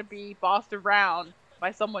not about to be bossed around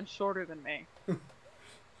by someone shorter than me.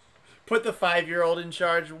 Put the 5-year-old in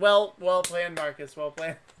charge. Well planned, Marcus. Well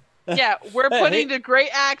planned. Yeah, we're putting the great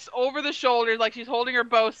axe over the shoulders like she's holding her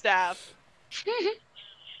bow staff.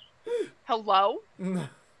 Hello?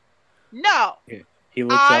 No. He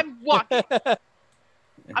looks I'm up. walking.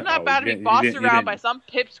 I'm not about to be bossed around by some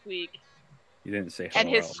pipsqueak. You didn't say and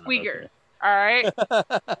his hello, squeaker. okay. All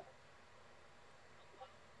right.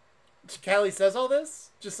 Callie says all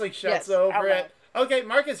this? Just like shouts over it. Okay,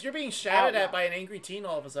 Marcus, you're being shouted at by an angry teen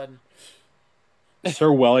all of a sudden.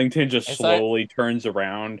 Sir Wellington just slowly turns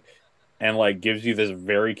around and like gives you this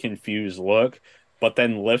very confused look, but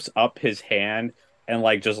then lifts up his hand and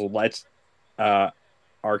like just lets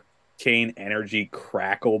arcane energy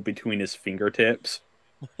crackle between his fingertips.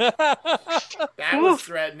 That was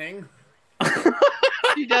threatening.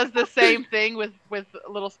 He does the same thing with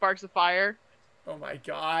little sparks of fire. Oh my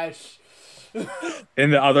gosh.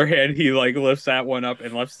 In the other hand, he like lifts that one up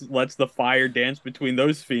and lets the fire dance between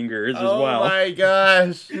those fingers as well. Oh my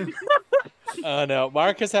gosh. No,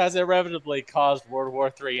 Marcus has irrevotably caused World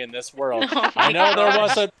War III in this world. Oh I know there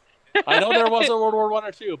gosh. was a World War I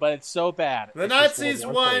or II, but it's so bad. The It's just Nazis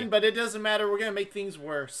World War won, III. but it doesn't matter. We're gonna make things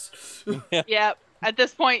worse. Yeah. At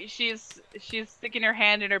this point, she's sticking her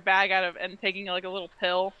hand in her bag and taking like a little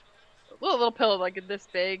pill, little pill like this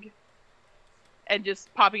big, and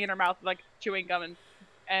just popping in her mouth like chewing gum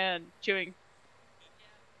and chewing.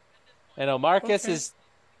 You know, Marcus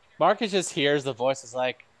just hears the voice is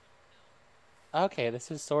like, okay,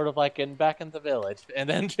 this is sort of like back in the village, and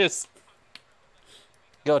then just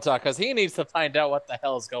go talk because he needs to find out what the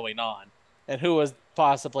hell's going on and who was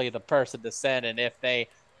possibly the person to send, and if they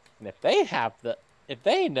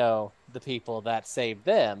know the people that saved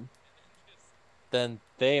them, then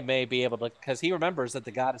they may be able to, because he remembers that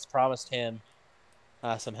the god has promised him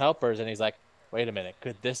some helpers, and he's like, wait a minute,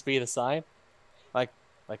 could this be the sign?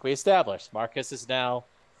 Like we established, Marcus is now,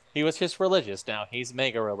 he was just religious, now he's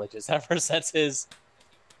mega religious ever since his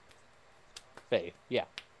faith. Yeah.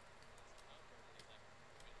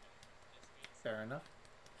 Fair enough.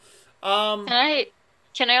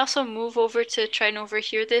 Can I also move over to try and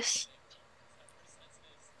overhear this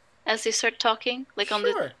as they start talking, like on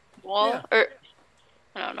the wall? Yeah. Or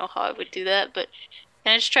I don't know how I would do that, but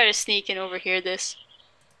can I just try to sneak and overhear this?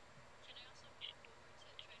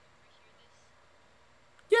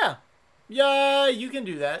 Yeah, you can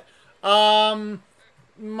do that.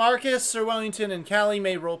 Marcus, Sir Wellington, and Callie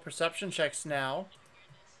may roll perception checks now.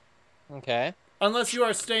 Okay. Unless you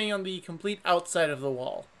are staying on the complete outside of the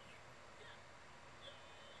wall.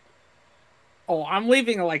 Oh, I'm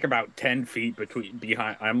leaving like about 10 feet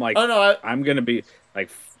behind. I'm like, oh no, I'm gonna be like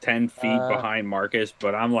 10 feet behind Marcus,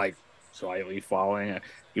 but I'm like slightly following,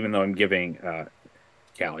 even though I'm giving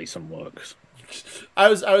Callie some looks. I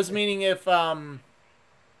was meaning if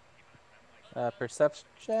Perception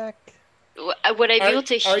check. Would I be able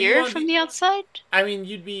to hear from the outside? I mean,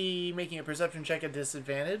 you'd be making a perception check at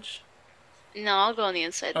disadvantage. No, I'll go on the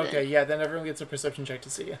inside. Okay, then. yeah, then everyone gets a perception check to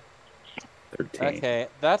see you. 13. Okay,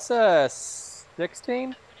 that's a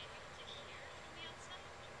 16.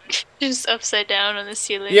 Just upside down on the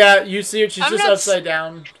ceiling. Yeah, you see it. She's just upside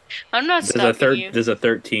down. I'm not stopping you. Does a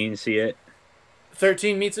 13 see it?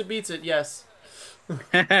 13 meets it, beats it. Yes.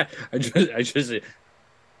 I just.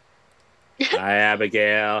 Hi,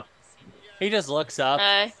 Abigail. He just looks up.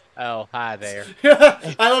 Hi. Oh, hi there.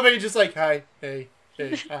 I love it. He's just like, hi, hey,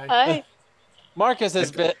 hi. Hi. Marcus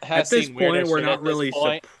has At this seen point, weirder we're shit not at this really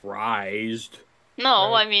point. surprised. No,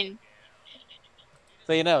 Right. I mean,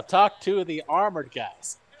 So, talk to the armored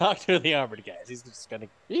guys. Talk to the armored guys. He's just gonna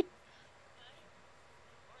beep.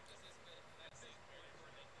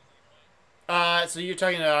 So you're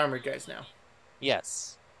talking to the armored guys now.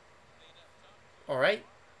 Yes. All right.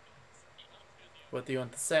 What do you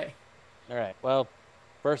want to say? All right. Well,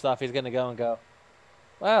 first off, he's gonna go and go.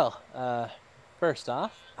 Well, first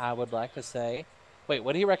off, I would like to say, wait,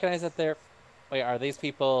 would he recognize that they're? Wait, are these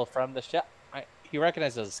people from the ship? He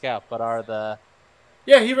recognizes as a scout, but are the?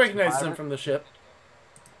 Yeah, he recognizes them from the ship.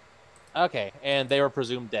 Okay, and they were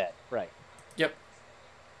presumed dead, right? Yep.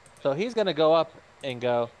 So he's gonna go up and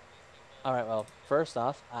go. All right. Well, first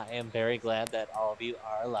off, I am very glad that all of you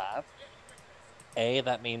are alive.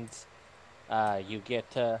 That means you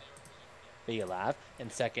get to be alive,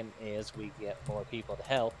 and second is we get more people to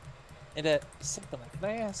help. And secondly, can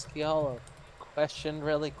I ask y'all a question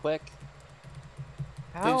really quick?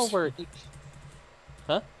 How were each?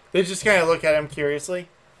 Huh? They just kind of look at him curiously.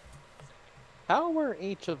 How were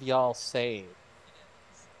each of y'all saved?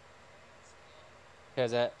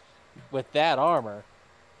 Because with that armor,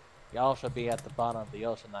 y'all should be at the bottom of the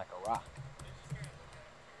ocean like a rock.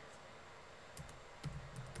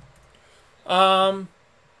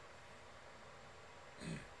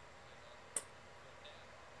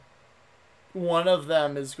 One of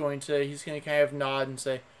them is he's going to kind of nod and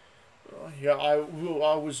say, oh, yeah, I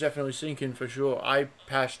was definitely sinking for sure. I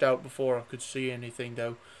passed out before I could see anything,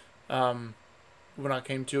 though. When I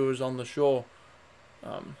came to, it was on the shore.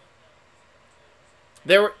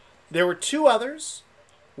 There were two others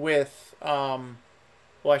with, well,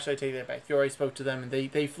 actually, I take that back. You already spoke to them, and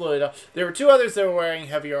they floated up. There were two others that were wearing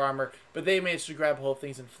heavier armor, but they managed to grab hold of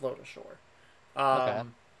things and float ashore. Okay.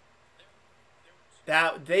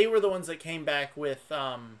 They were the ones that came back with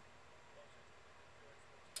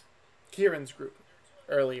Kieran's group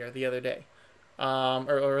earlier the other day, or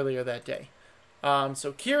earlier that day.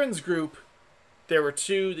 So Kieran's group, there were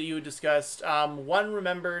two that you had discussed. One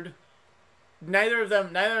remembered. Neither of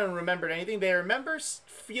them remembered anything. They remember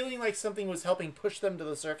feeling like something was helping push them to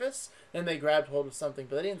the surface, and they grabbed hold of something,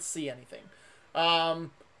 but they didn't see anything.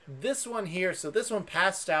 This one here, so this one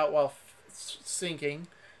passed out while sinking.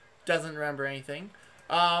 doesn't remember anything.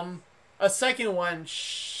 A second one,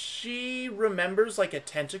 she remembers like a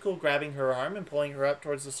tentacle grabbing her arm and pulling her up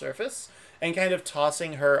towards the surface and kind of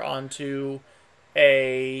tossing her onto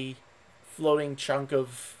a floating chunk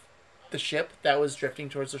of the ship that was drifting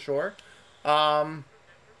towards the shore. A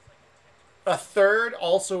third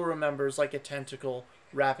also remembers like a tentacle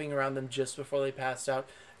wrapping around them just before they passed out.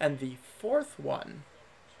 And the fourth one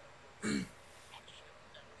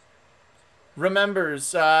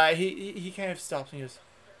remembers, he kind of stops and he goes,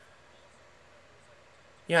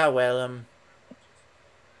 yeah, well,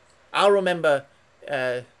 I'll remember,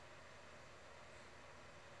 it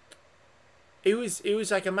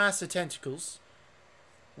was like a mass of tentacles.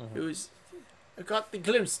 Mm-hmm. I got the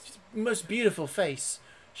glimpse, most beautiful face.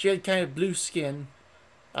 She had kind of blue skin.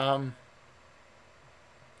 But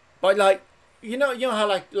like, you know how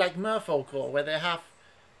like merfolk, where they're half.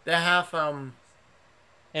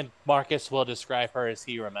 And Marcus will describe her as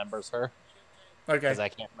he remembers her. Okay. Because I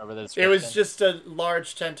can't remember the description. It was just a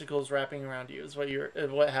large tentacles wrapping around you. Is what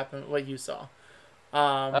what you saw.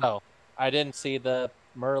 Oh, I didn't see the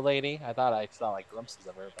mer lady. I thought I saw like glimpses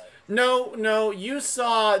of her, but no, you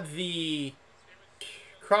saw the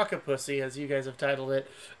crocopussy, as you guys have titled it,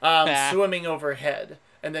 swimming overhead,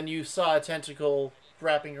 and then you saw a tentacle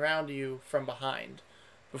wrapping around you from behind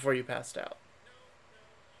before you passed out.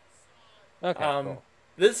 Okay, cool.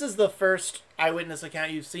 This is the first eyewitness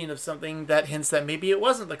account you've seen of something that hints that maybe it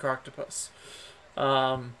wasn't the croctopus.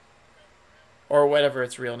 Or whatever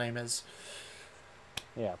its real name is.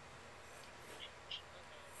 Yeah.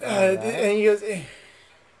 And he goes,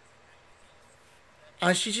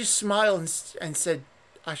 she just smiled and said,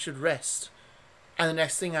 I should rest. And the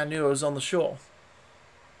next thing I knew, I was on the shore.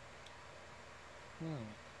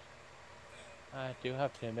 I do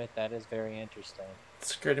have to admit, that is very interesting.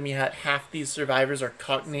 It's occurred to me that half these survivors are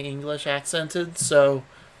Cockney English accented, so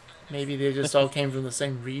maybe they just all came from the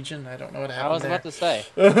same region. I don't know what happened I was there. about to say.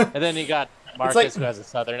 And then you got Marcus, who has a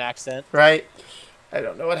southern accent. Right. I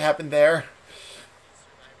don't know what happened there.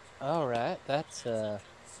 All right, that's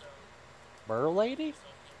Mer Lady?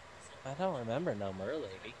 I don't remember no Mer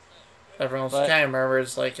Lady. Everyone kind of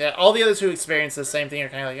murmurs, like, yeah, all the others who experienced the same thing are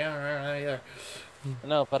kind of like, yeah.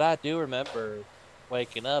 No, but I do remember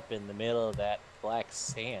waking up in the middle of that black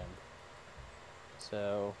sand.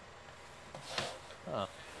 So,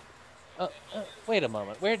 wait a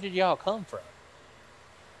moment. Where did y'all come from?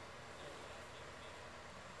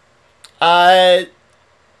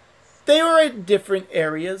 They were in different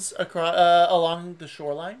areas across along the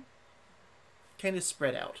shoreline, kind of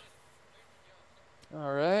spread out.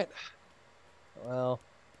 All right. Well,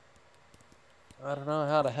 I don't know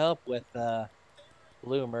how to help with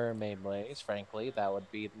Blue Mermaid Blaze. Frankly, that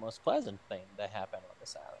would be the most pleasant thing to happen on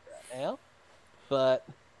this island right now. But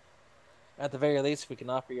at the very least, we can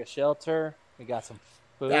offer you shelter. We got some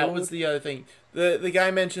food. That was the other thing. The guy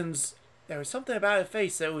mentions there was something about her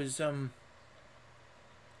face that was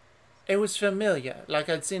it was familiar, like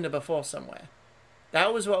I'd seen it before somewhere.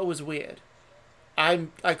 That was what was weird. I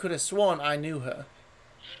could have sworn I knew her.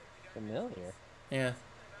 Familiar? Yeah.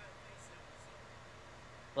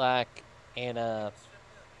 Like in a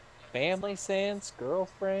family sense,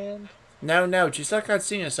 girlfriend? No, just like I'd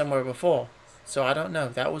seen her somewhere before. So I don't know.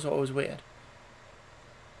 That was what was weird.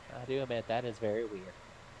 I do admit that is very weird.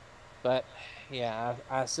 But yeah,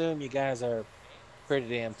 I assume you guys are pretty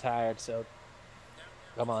damn tired, so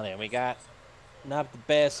come on in. We got not the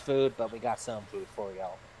best food, but we got some food for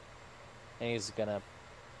y'all. And he's gonna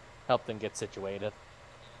help them get situated.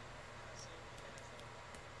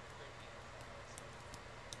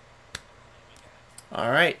 All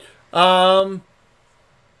right.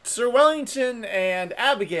 Sir Wellington and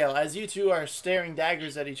Abigail, as you two are staring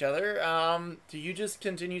daggers at each other, do you just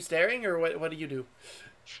continue staring, or what do you do?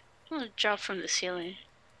 I'm gonna drop from the ceiling.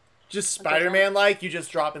 Just Spider-Man-like? You just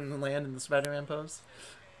drop in the land in the Spider-Man pose?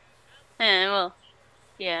 Well,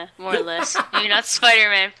 yeah, more or less. Maybe not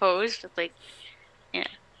Spider-Man pose, but like, yeah.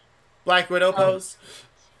 Black Widow pose?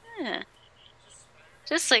 Yeah.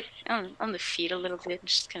 Just like on the feet a little bit,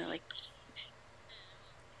 just kind of like,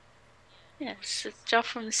 yeah, just drop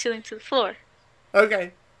from the ceiling to the floor.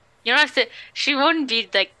 Okay. You don't have to. She wouldn't be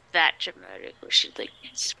like that dramatic. Or she'd like.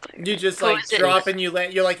 You just like drop and you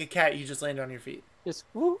land. You're like a cat. You just land on your feet. Just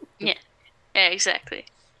woo. Yeah. Yeah. Exactly.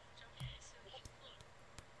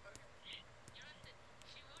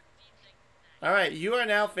 All right. You are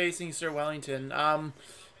now facing Sir Wellington.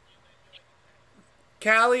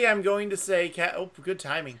 Callie, I'm going to say. Oh, good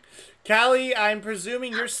timing. Callie, I'm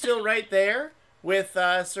presuming you're still right there with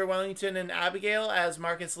Sir Wellington and Abigail as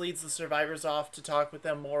Marcus leads the survivors off to talk with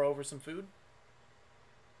them more over some food?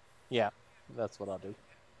 Yeah, that's what I'll do.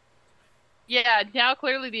 Yeah, now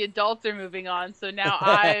clearly the adults are moving on, so now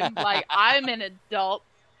I'm like, I'm an adult.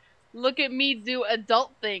 Look at me do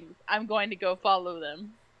adult things. I'm going to go follow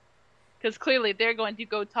them. Because clearly they're going to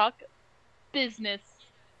go talk business.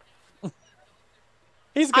 I'm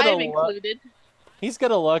included. He's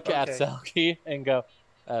gonna look at Selkie and go,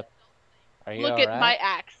 "Are you Look all at right? my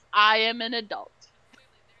axe. I am an adult."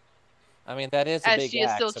 I mean, that is a As big she is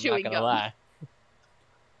axe. still I'm not chewing gonna gum. lie.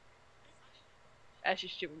 As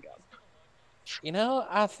she's chewing gum. You know,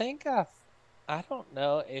 I think I don't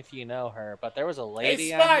know if you know her, but there was a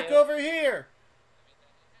lady. Hey, Spark, over here!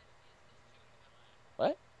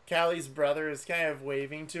 What? Callie's brother is kind of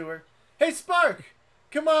waving to her. Hey, Spark!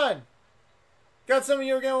 Come on! Got something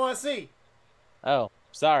you're going to want to see. Oh,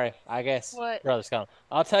 sorry. I guess What? brother's coming.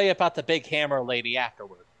 I'll tell you about the big hammer lady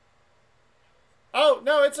afterward. Oh,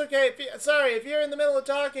 no, it's okay. Sorry, if you're in the middle of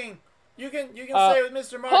talking, you can stay with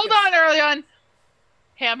Mr. Marcus. Hold on, early on.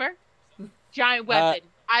 Hammer. Giant weapon.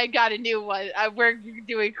 I got a new one. We're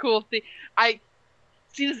doing cool things. I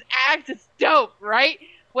see this axe. It's dope, right?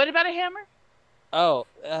 What about a hammer? Oh,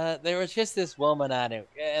 there was just this woman I knew,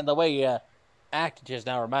 and the way you acted just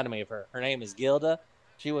now reminded me of her. Her name is Gilda.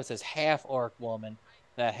 She was this half-orc woman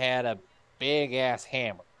that had a big-ass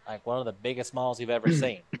hammer, like one of the biggest mauls you've ever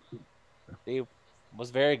seen. She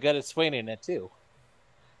was very good at swinging it, too.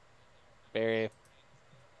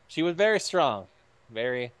 She was very strong.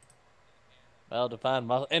 Very well-defined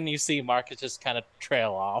muscle. And you see Marcus just kind of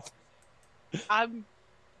trail off.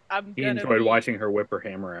 He enjoyed watching her whip her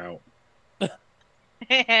hammer out.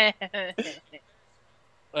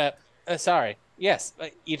 Sorry. Yes,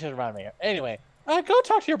 you just reminded me. Anyway, go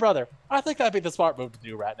talk to your brother. I think that'd be the smart move to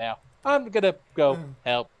do right now. I'm gonna go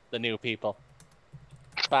help the new people.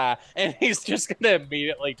 Bye. And he's just gonna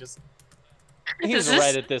immediately he's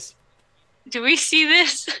right at this. Do we see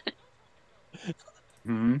this?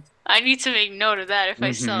 Hmm? I need to make note of that if I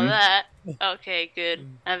saw that. Okay, good.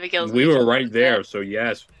 Abigail's we were right there, so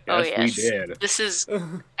yes. Yes, yes. We did. This is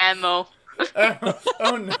ammo.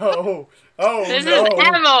 Oh no. Oh this no. is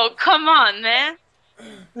ammo. Come on, man.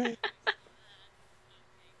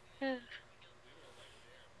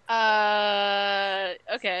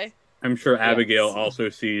 Okay. I'm sure Abigail also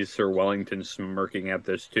sees Sir Wellington smirking at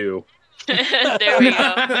this too. There we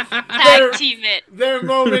go. Tag team it. Their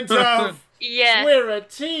moment of yeah. We're a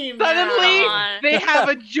team Suddenly, now. they have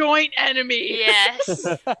a joint enemy. Yes.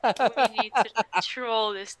 We need to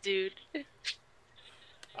troll this dude.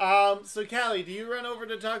 So Callie, do you run over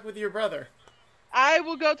to talk with your brother? I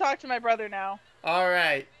will go talk to my brother now. All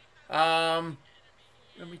right. Let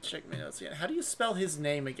me check my notes again. How do you spell his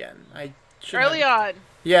name again? Early on.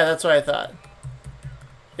 Yeah, that's what I thought.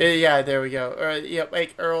 Yeah, there we go.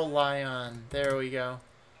 Like Earl Lyon. There we go.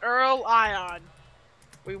 Earl Ion.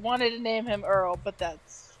 We wanted to name him Earl, but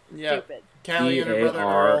that's stupid. Callie and her brother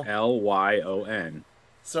Earl. Earlyon.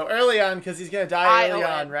 So early on, because he's gonna die early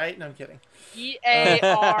on, right? No, I'm kidding. Earlion.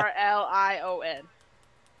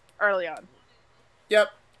 Early on.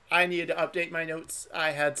 Yep. I needed to update my notes.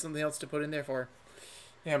 I had something else to put in there for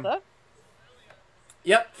him. Huh?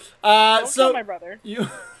 Yep. Don't so kill my brother. You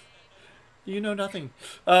know nothing.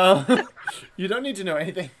 You don't need to know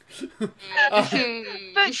anything. But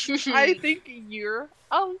I think you're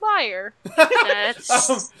a liar.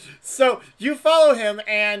 So you follow him,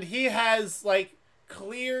 and he has like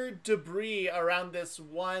clear debris around this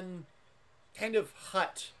one kind of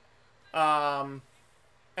hut. And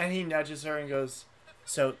he nudges her and goes,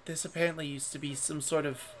 "So this apparently used to be some sort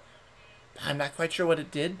of, I'm not quite sure what it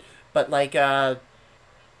did, but like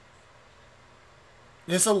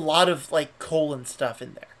there's a lot of like coal and stuff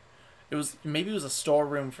in there. Maybe it was a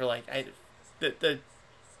storeroom for like the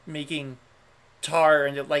making tar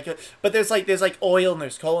and like, but there's like oil and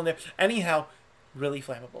there's coal in there. Anyhow, really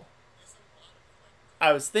flammable.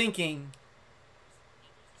 I was thinking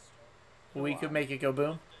we could make it go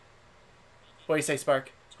boom. What do you say,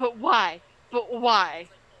 Spark? But why? Why?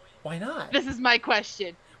 Why not? This is my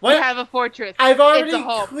question. What? We have a fortress. I've already It's a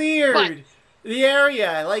home. cleared the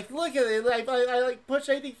area. Like, look at it. Like, I like push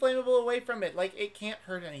anything flammable away from it. Like, it can't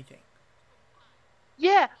hurt anything.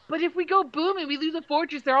 Yeah, but if we go boom and we lose a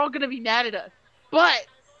fortress, they're all gonna be mad at us. But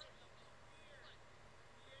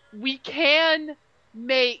we can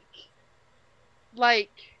make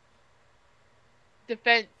like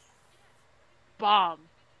defense bomb.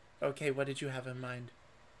 Okay, what did you have in mind?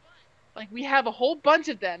 Like, we have a whole bunch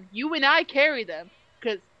of them. You and I carry them.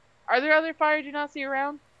 Because, are there other Fire Do Not See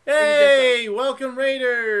around? Hey, welcome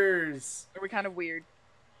Raiders! Are we kind of weird?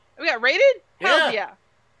 We got raided? Yeah. Hell yeah.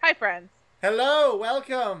 Hi, friends. Hello,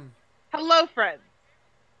 welcome. Hello, friends.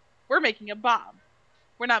 We're making a bomb.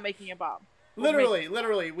 We're not making a bomb.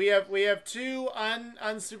 Literally, we have two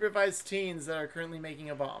unsupervised teens that are currently making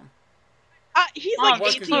a bomb. He's Bomb,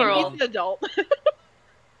 like 18. plural. He's an adult.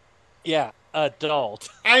 Yeah, adult.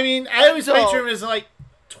 I mean, I always picture him as like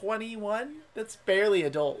 21. That's barely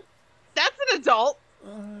adult. That's an adult.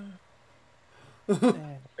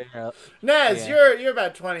 Naz, you're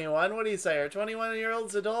about 21. What do you say? Are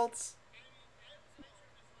 21-year-olds adults?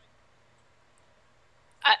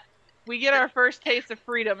 We get our first taste of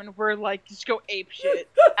freedom, and we're like, just go ape shit.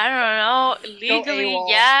 I don't know. Legally,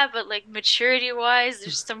 yeah, but like maturity-wise,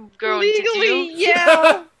 there's some growing to do. Legally,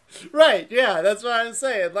 yeah. Right, yeah, that's what I'm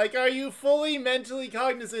saying. Like, are you fully mentally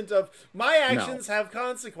cognizant of my actions have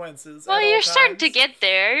consequences? Well, you're starting to get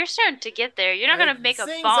there. You're not gonna make a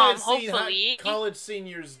bomb, hopefully. College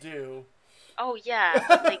seniors do. Oh yeah,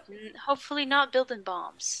 but like hopefully not building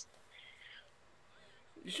bombs.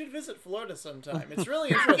 You should visit Florida sometime. It's really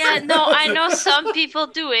interesting. Yeah, no, I know some people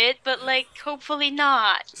do it, but like hopefully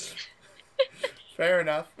not. Fair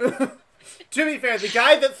enough. To be fair, the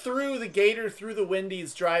guy that threw the gator through the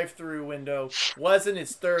Wendy's drive-through window was in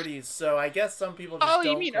his 30s, so I guess some people just don't.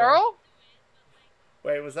 Oh, you mean Earl?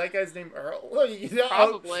 Wait, was that guy's name Earl?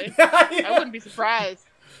 Probably. Yeah. I wouldn't be surprised.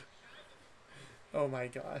 Oh my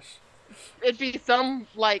gosh. It'd be some,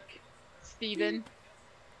 like, Steven.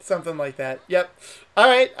 Something like that. Yep.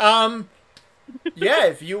 Alright, yeah,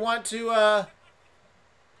 if you want to,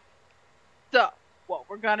 So, what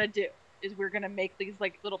we're gonna do is we're gonna make these,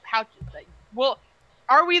 like, little pouches that... Well,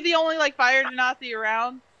 are we the only, like, fire genasi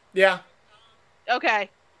around? Yeah. Okay.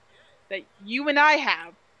 That you and I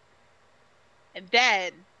have. And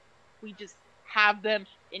then we just have them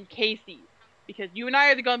in cases. Because you and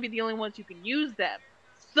I are going to be the only ones who can use them.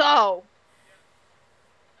 So,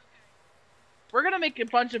 we're going to make a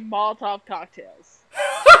bunch of Molotov cocktails.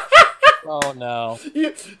 Oh no!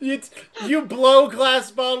 You blow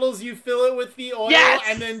glass bottles, you fill it with the oil, Yes!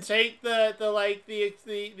 and then take the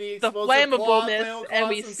explosive flammableness, and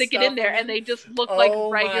we stick it in there, and they just look like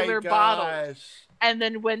regular bottles. And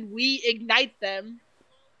then when we ignite them,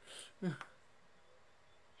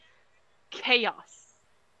 chaos.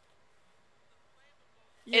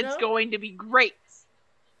 It's going to be great.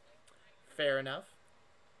 Fair enough.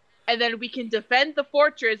 And then we can defend the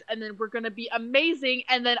fortress, and then we're going to be amazing,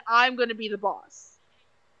 and then I'm going to be the boss.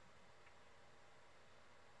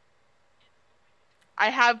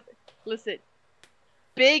 Listen,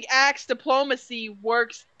 big axe diplomacy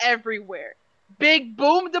works everywhere. Big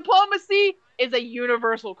boom diplomacy is a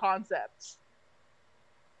universal concept.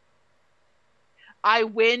 I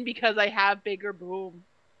win because I have bigger boom.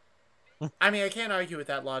 I mean, I can't argue with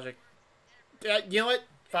that logic. You know what?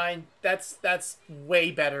 Fine. That's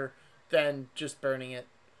way better than just burning it.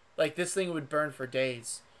 Like, this thing would burn for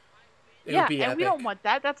days. It would be epic. We don't want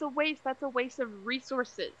that. That's a waste. That's a waste of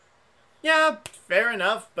resources. Yeah, fair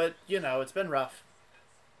enough, but, it's been rough.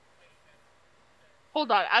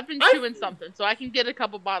 Hold on. I've been chewing something, so I can get a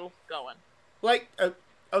couple bottles going. Like,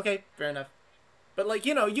 okay, fair enough. But, like,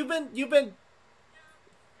 you've been...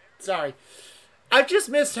 Sorry. I've just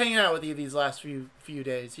missed hanging out with you these last few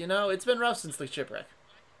days, It's been rough since the shipwreck.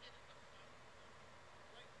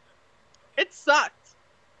 It sucked.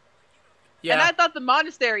 Yeah. And I thought the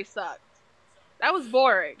monastery sucked. That was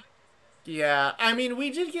boring. Yeah, I mean, we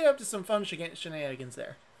did get up to some fun shenanigans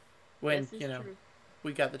there. When, true.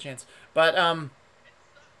 we got the chance. But,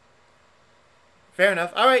 fair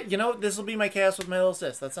enough. Alright, this will be my chaos with my little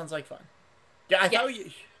sis. That sounds like fun. Yeah, I thought you...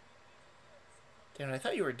 Damn it, I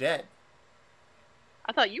thought you were dead.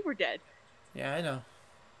 I thought you were dead. Yeah, I know.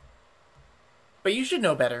 But you should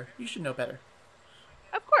know better.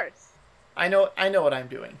 Of course. I know what I'm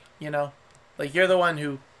doing, Like, you're the one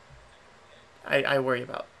who I worry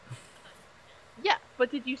about. Yeah, but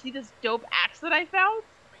did you see this dope axe that I found?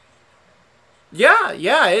 Yeah,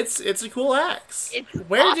 it's a cool axe.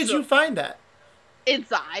 Where awesome. Did you find that?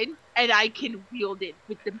 Inside, and I can wield it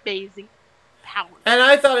with amazing power. And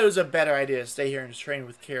I thought it was a better idea to stay here and train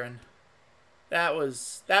with Kieran. That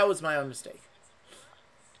was my own mistake.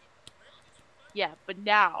 Yeah, but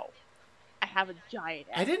now I have a giant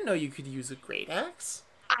axe. I didn't know you could use a great axe.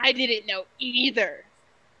 I didn't know either.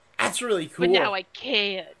 That's really cool. But now I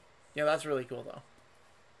can. Yeah, that's really cool, though.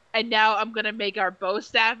 And now I'm going to make our bow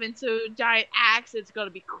staff into a giant axe. It's going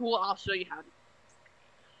to be cool. I'll show you how to.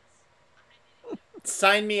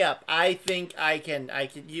 Sign me up. I think I can.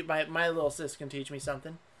 My little sis can teach me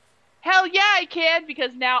something. Hell yeah, I can,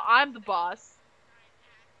 because now I'm the boss.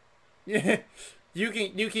 Yeah, you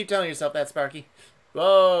keep telling yourself that, Sparky.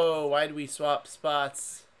 Whoa! Why did we swap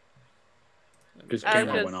spots? His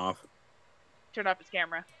camera went off. Turn off his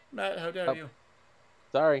camera. Matt, how dare you?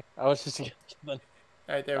 Sorry, I was just getting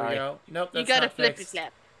All right, there we go. Nope, that's you gotta not flip fixed. it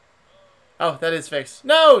flap. Oh, that is fixed.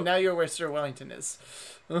 No, now you're where Sir Wellington is.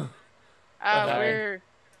 We're...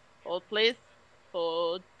 Hold, please.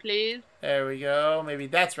 Hold, please. There we go. Maybe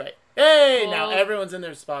that's right. Hey, Hold. now everyone's in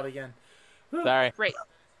their spot again. Sorry. Great.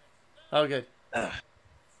 Oh, good.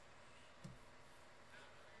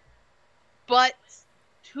 But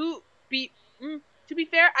to be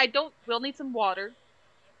fair, we'll need some water.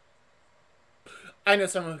 I know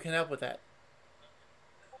someone who can help with that.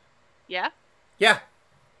 Yeah? Yeah.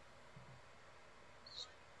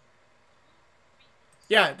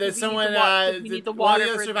 Yeah, there's someone, we need the water one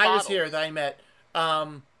of for the survivors the here that I met.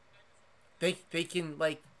 They can,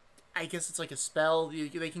 like, I guess it's like a spell.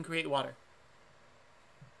 They can create water.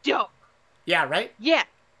 Dope. Yeah, right? Yeah.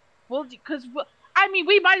 Well, because, I mean,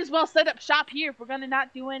 we might as well set up shop here if we're going to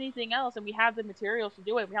not do anything else, and we have the materials to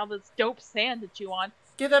do it. We have this dope sand to chew on.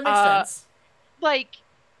 Yeah, that makes sense. Like,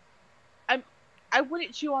 I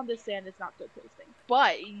wouldn't chew on this sand. It's not good tasting.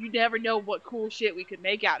 But you never know what cool shit we could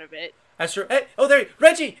make out of it. That's true. Hey, oh, there,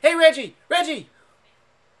 Reggie! Hey, Reggie! Reggie!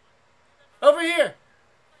 Over here!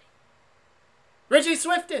 Reggie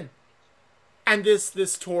Swifton! And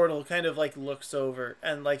this turtle kind of, like, looks over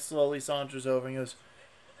and, like, slowly saunters over and goes,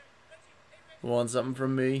 "Want something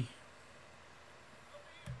from me?"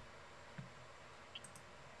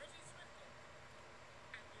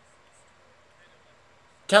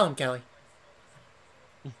 Tell him, Kelly.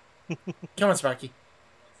 Come on, Sparky.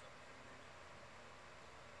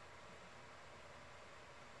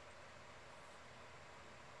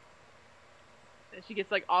 And she gets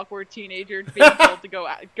like awkward teenager being told to go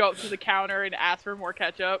up to the counter and ask for more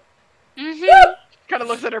ketchup. Mm-hmm. Kind of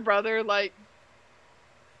looks at her brother like.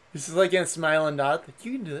 This is like a smile and nod. Like,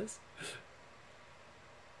 you can do this.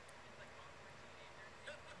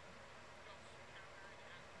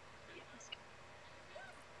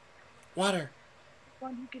 Water.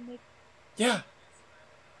 One you can make. Yeah.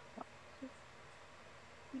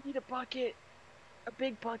 We need a bucket. A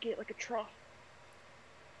big bucket, like a trough.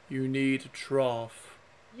 You need a trough.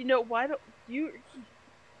 You know, why don't you...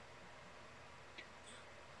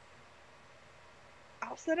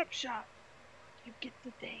 I'll set up shop. You get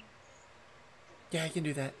the things. Yeah, I can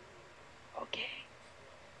do that. Okay.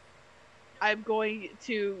 I'm going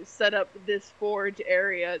to set up this forge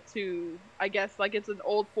area to, I guess, like it's an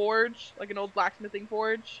old forge, like an old blacksmithing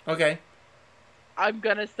forge. Okay. I'm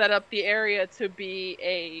gonna set up the area to be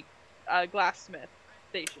a glassmith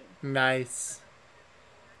station. Nice.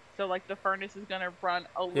 So, like, the furnace is gonna run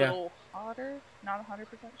a little hotter. Not 100%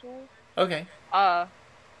 sure. Okay. A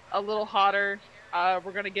little hotter.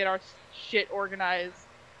 We're gonna get our shit organized.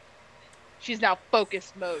 She's now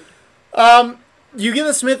focused mode. You get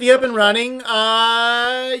the smithy up and running.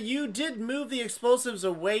 You did move the explosives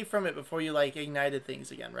away from it before you, like, ignited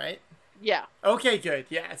things again, right? Yeah. Okay, good.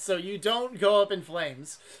 Yeah, so you don't go up in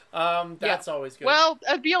flames. That's always good. Well,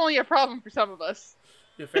 that'd be only a problem for some of us.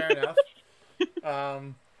 Yeah, fair enough.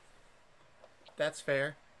 That's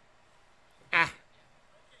fair. Ah.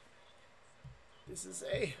 This is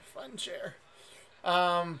a fun chair.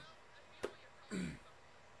 Alright,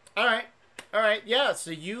 yeah,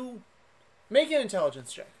 so you make an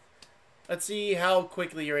intelligence check. Let's see how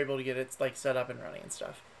quickly you're able to get it, like, set up and running and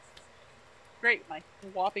stuff. Great, my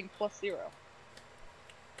whopping +0.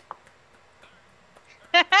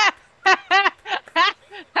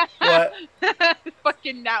 What?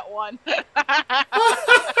 Fucking nat 1.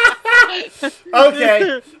 Okay.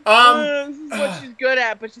 This is what she's good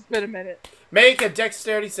at, but she's been a minute. Make a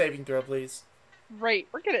dexterity saving throw, please. Great,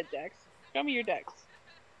 we're good at dex. Show me your dex.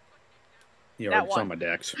 You Nat already saw 1. my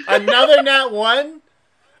decks. Another nat 1?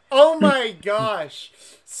 Oh my gosh.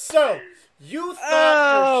 So, you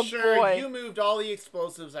thought for sure you moved all the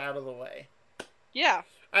explosives out of the way. Yeah.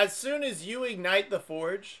 As soon as you ignite the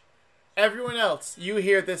forge, everyone else, you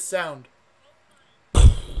hear this sound.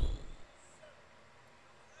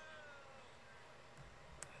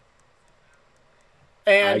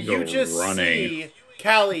 And you just see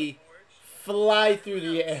Callie fly through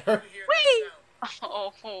the air.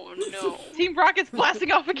 Oh no. Team Rocket's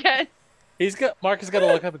blasting off again. Mark has got to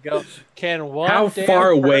look up and go. Can one? How far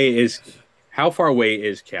away is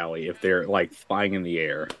Callie if they're like flying in the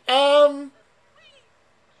air? I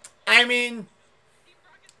mean,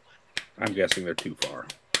 I'm guessing they're too far.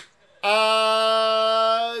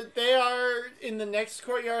 they are in the next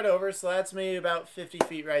courtyard over, so that's maybe about 50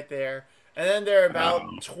 feet right there. And then they're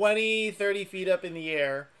about 20, 30 feet up in the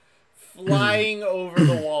air, flying over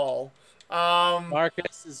the wall.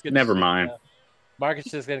 Marcus is gonna. Never mind.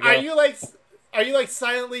 Marcus is gonna go. Are you like? Are you like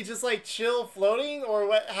silently just like chill floating, or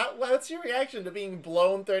what? What's your reaction to being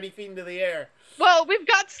blown 30 feet into the air? Well, we've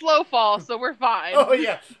got slow fall, so we're fine. Oh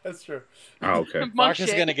yeah, that's true. Oh, okay. Mark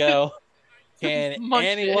is gonna go. Can Munch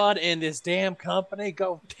anyone in this damn company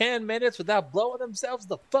go 10 minutes without blowing themselves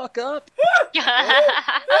the fuck up?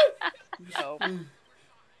 No.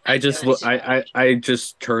 I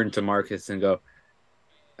just turn to Marcus and go,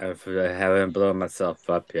 I haven't blown myself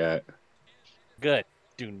up yet. Good.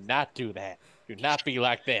 Do not do that. Do not be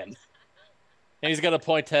like them. And he's gonna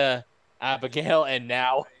point to Abigail and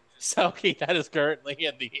now Soki that is currently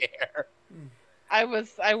in the air. I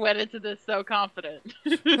went into this so confident.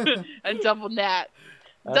 A double nat.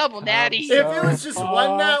 Double natty. If it was just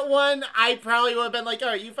one nat one, I probably would have been like, all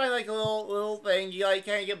right, you find like a little thing, you like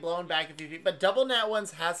kind of get blown back a few feet. But double nat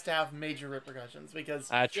ones has to have major repercussions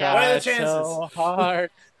because I what are the tried chances? so hard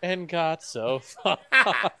and got so far.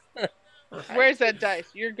 Right. Where's that dice?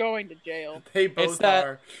 You're going to jail. They both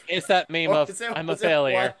are. It's that meme of I'm a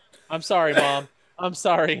failure. I'm sorry, Mom. I'm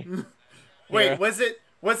sorry. Wait, Yeah.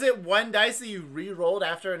 was it one dice that you re-rolled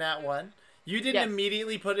after a nat one? You didn't Yes.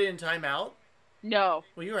 immediately put it in timeout? No.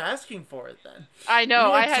 Well, you were asking for it then. I know. You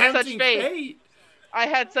were I had such tempting faith. fate. I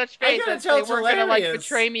had such faith gotta that tell they it's weren't gonna like hilarious.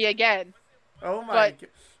 betray me again. Oh my! But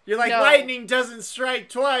You're like no. lightning doesn't strike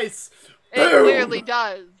twice. It Boom! clearly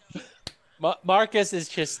does. Marcus is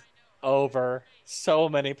just over so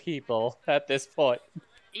many people at this point.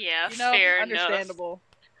 Yeah, You know, fair enough. understandable.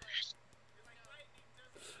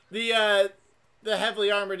 The heavily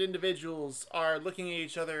armored individuals are looking at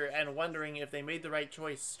each other and wondering if they made the right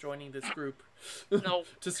choice joining this group No.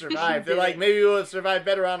 to survive. They're like, maybe we'll have survived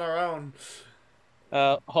better on our own.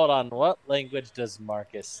 Hold on. What language does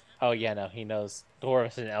Marcus? Oh yeah, no, he knows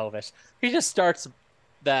Dwarvish and Elvish. He just starts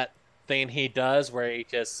that thing he does where he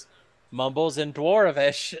just mumbles in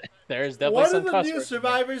Dwarvish. There's definitely One some of the cuss new words in there.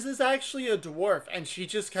 survivors is actually a dwarf, and she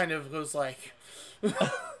just kind of goes like,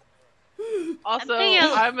 Also,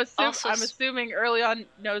 Abigail I'm also assuming early on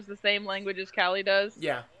knows the same language as Callie does.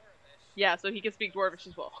 yeah, Yeah, so he can speak Dwarvish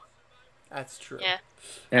as well. that's true. Yeah.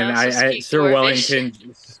 And I also speak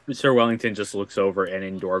Dwarvish. Sir Wellington just looks over and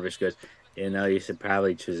in Dwarvish goes, you know, you should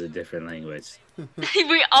probably choose a different language.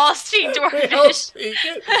 We all speak We all Dwarvish. speak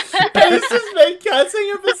it. This has been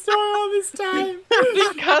cussing up a storm all this time.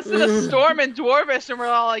 He's cussing a storm in Dwarvish, and we're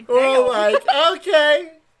all like, We're all damn. like,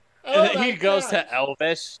 okay. And Oh then he my goes gosh. to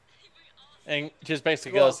Elvish and just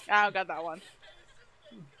basically Cool. goes, I don't got that one.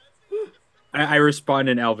 I respond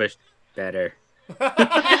in Elvish, better.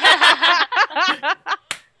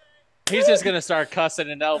 he's just gonna start cussing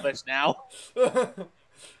in Elvish now.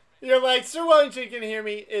 You're like, Sir Wellington can hear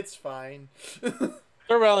me. It's fine.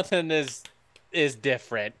 Sir Wellington is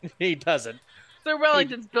different. He doesn't. Sir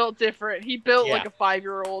Wellington's built different. He built Yeah. like a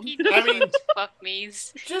 5-year-old. I mean, Fuck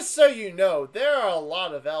me's. just so you know, there are a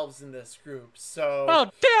lot of elves in this group, so... Oh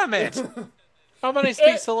damn it! How many speak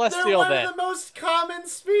They're Celestial one then? of the most common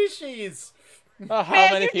species. Oh, how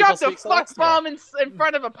Man, many you people dropped a speak fuck Celestial? bomb in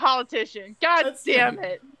front of a politician. God That's- damn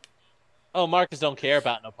it. Oh, Marcus don't care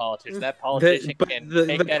about no politician. That politician but can the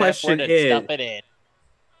take that question F-word and is- stuff it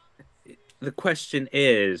in. The question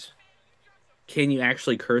is, can you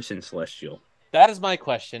actually curse in Celestial? That is my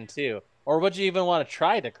question too. Or would you even want to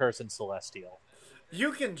try to curse in Celestial?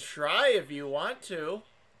 You can try if you want to.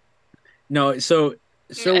 No, so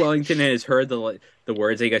Sir Wellington has heard the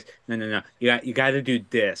words. And he goes, no, you got to do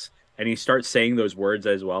this, and he starts saying those words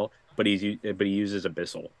as well. But he uses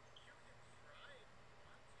abyssal.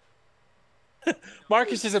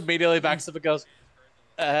 Marcus just immediately backs up and goes,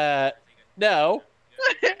 no, no,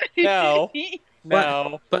 no,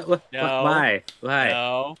 But No. why?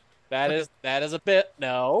 no. That is a bit,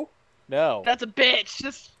 no. That's a bitch.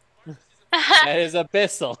 Just That is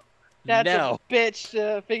abyssal. that's No. a bitch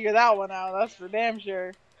to figure that one out. That's for damn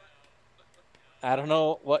sure. I don't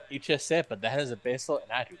know what you just said, but that is abyssal,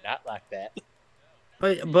 and I do not like that.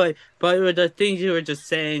 But the things you were just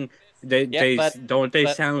saying, don't they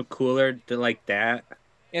but- sound cooler like that?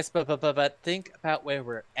 Yes, but think about where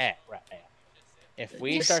we're at right now. If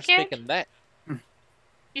we You start scared? speaking that,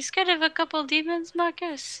 You scared of a couple demons,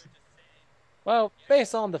 Marcus? well,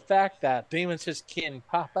 based on the fact that demons just can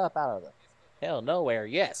pop up out of the hell nowhere,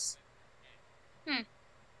 yes.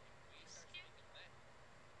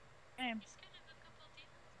 Damn.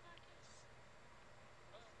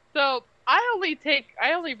 So I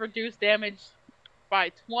only reduce damage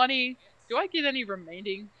by 20. Do I get any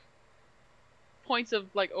remaining points of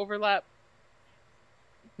like overlap?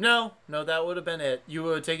 No, that would have been it. You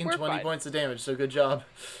would have taken We're 20 fine. points of damage, so good job.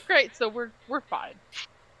 Great, so we're fine.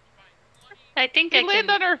 I think We I land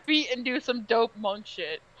can. on our feet and do some dope monk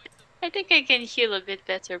shit. I think I can heal a bit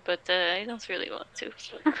better, but I don't really want to.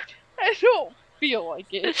 I don't feel like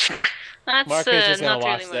it. That's Marcus is gonna not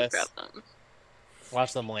watch really my this. problem.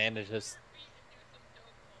 Watch them land and just.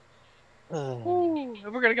 Ooh,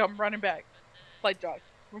 and we're gonna come running back. Like dog.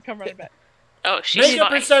 We're gonna come running back. Oh, she's Make a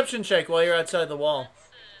fine. perception check while you're outside the wall.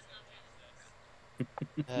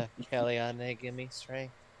 Kellyanne, give me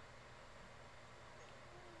strength.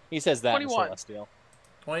 He says that 21. in Celestial.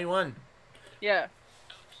 21. Yeah.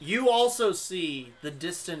 You also see the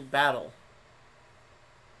distant battle.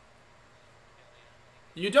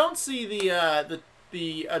 You don't see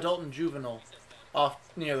the adult and juvenile off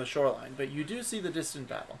near the shoreline, but you do see the distant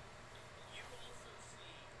battle.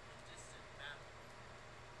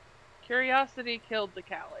 Curiosity killed the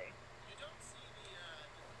Callie.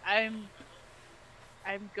 I'm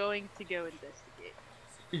going to go investigate.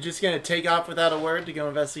 You're just gonna take off without a word to go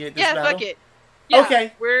investigate this Yeah, battle? fuck it. Yeah,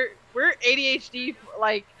 Okay. We're ADHD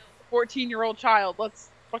like 14-year-old child. Let's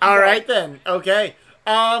fucking All go. right then. Okay.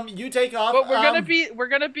 You take off. But we're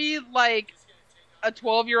gonna be like a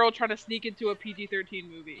 12-year-old trying to sneak into a PG-13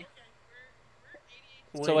 movie.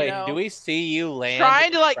 So wait, No. do we see you land?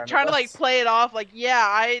 Trying to in front of us? play it off like, yeah,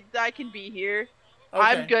 I can be here. Okay.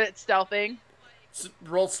 I'm good at stealthing.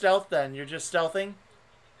 Roll stealth then. You're just stealthing.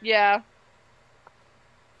 Yeah.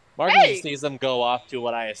 Marcus Hey! just sees them go off to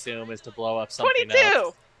what I assume is to blow up something 22.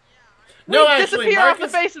 else. No, We actually, disappear off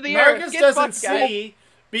Marcus, the face of the earth. Marcus Get doesn't fucked, guys. see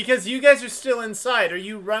because you guys are still inside. Are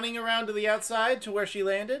you running around to the outside to where she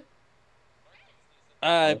landed?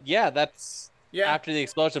 Yeah, that's Yeah. after the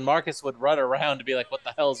explosion. Marcus would run around to be like, "What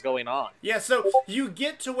the hell is going on?" Yeah, so you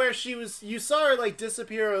get to where she was. You saw her like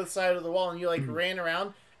disappear over the side of the wall, and you like ran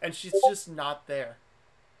around, and she's just not there.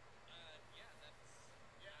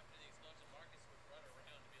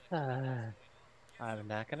 I'm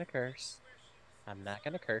not gonna curse. I'm not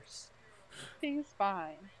gonna curse. Everything's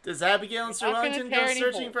fine. Does Abigail and Sir Not gonna Wellington tear go any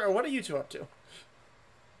searching holes. for? Or what are you two up to?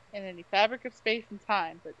 In any fabric of space and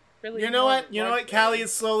time, but really. You know what? You know what? Callie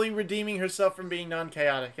is slowly redeeming herself from being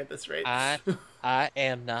non-chaotic at this rate. I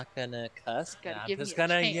am not gonna cuss. Gotta I'm give just me a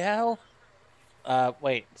gonna chance. yell.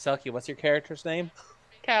 Wait, Selkie, what's your character's name?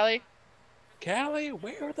 Callie. Callie,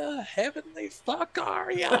 where the heavenly fuck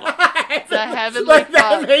are you? The heavenly like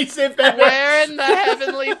that fuck. makes it better. Where in the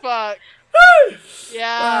heavenly fuck?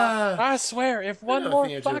 Yeah. I swear, if one know more a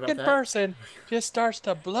thing or two about fucking that. person just starts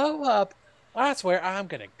to blow up, I swear I'm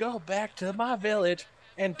gonna go back to my village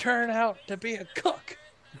and turn out to be a cook.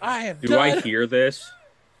 I am Do done. I hear this?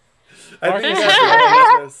 I think Marcus- that's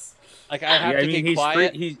what it is. Like I have Yeah, I to mean, be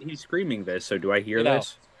quiet. he's screaming this, so do I hear You know,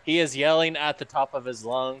 this? He is yelling at the top of his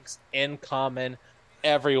lungs in common.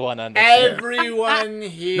 Everyone understands. Everyone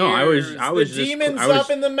hears. No, I was the just- demons I was- up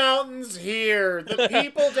in the mountains hear. The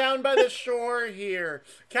people down by the shore hear.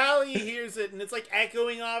 Callie hears it, and it's like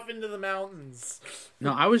echoing off into the mountains.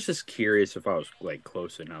 No, I was just curious if I was like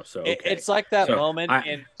close enough. So okay. It's like that So, moment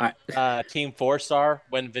I- in Team 4-Star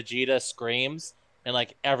when Vegeta screams and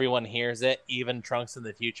like everyone hears it, even Trunks in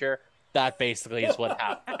the future. That basically is what's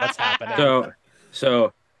happening.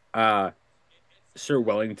 So, Sir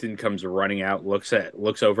Wellington comes running out, looks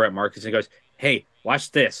over at Marcus and goes, "Hey,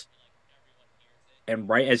 watch this!" And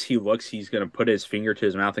right as he looks, he's gonna put his finger to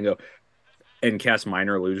his mouth and go and cast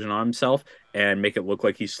minor illusion on himself and make it look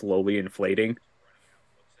like he's slowly inflating.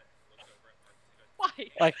 Why?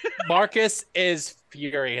 Like Marcus is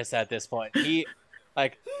furious at this point. He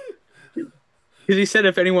like Because he said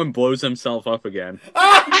if anyone blows himself up again.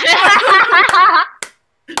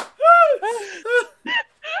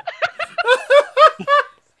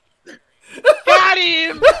 Got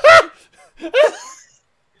him!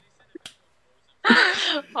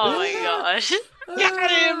 Oh my gosh.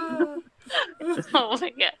 Got him! Oh my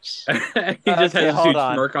gosh. He just Okay, has a hold huge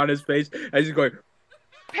on. smirk on his face as he's going,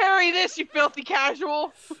 Parry this, you filthy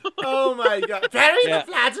casual! Oh my god. Parry Yeah.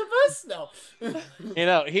 the platypus? No. you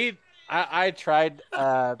know, I tried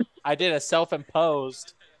I did a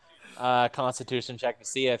self-imposed constitution check to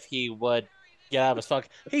see if he would get out of his funk.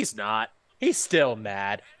 He's not. He's still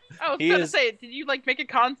mad. I was He gonna is- say, did you like make a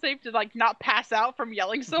con save to like not pass out from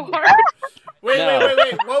yelling so hard? Wait, No.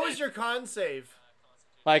 wait. What was your con save?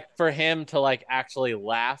 Like for him to like actually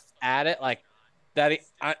laugh at it, like that.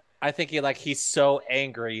 I think he's so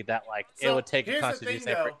angry that like it So, would take a here's the constitution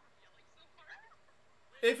thing, save. though.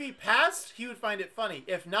 If he passed, he would find it funny.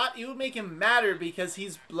 If not, it would make him madder because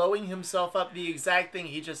he's blowing himself up the exact thing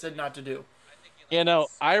he just said not to do. You know,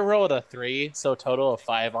 I rolled a 3, so total of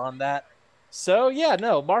 5 on that. So yeah,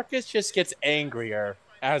 no, Marcus just gets angrier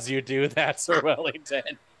as you do that, Sir Wellington.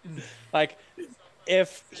 Like,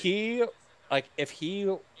 if he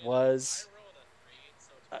was,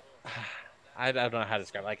 I don't know how to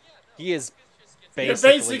describe it. Like, he is You're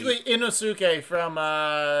basically Inosuke from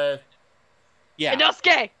yeah,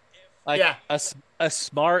 Inosuke. like yeah. a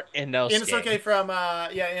smart Inosuke.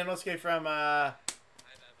 Inosuke from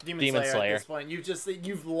Demon Slayer. At this point,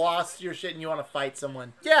 you've lost your shit and you want to fight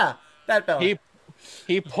someone. Yeah, that fella.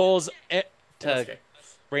 He pulls it to Inosuke.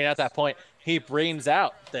 bring out that point. He brings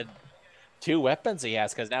out the 2 weapons he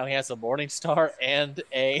has, because now he has a Morning Star and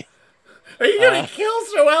a. Are you gonna kill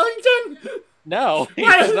Sir Wellington? No,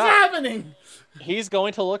 what is happening? He's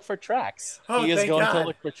going to look for tracks. Oh, he is going to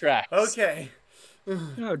look for tracks. Okay.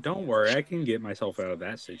 No, don't worry. I can get myself out of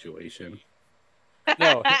that situation.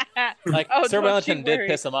 No, like Sir Wellington did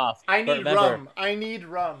piss him off. I need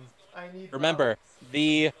rum. Remember,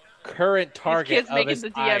 the current target of his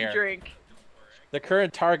ire. Drink. The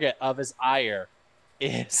current target of his ire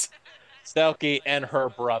is Selkie and her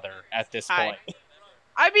brother at this point.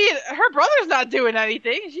 I mean, her brother's not doing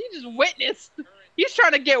anything. She just witnessed. He's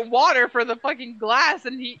trying to get water for the fucking glass,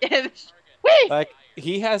 and like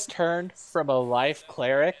he has turned from a life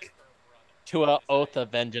cleric to a Oath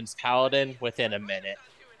of Vengeance paladin within a minute.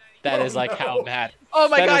 That is like how mad. Oh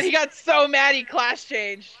my god, he got so mad he class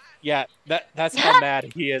changed. Yeah, that's how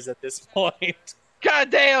mad he is at this point.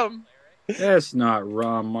 God damn. That's not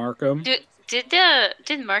rum, Markham.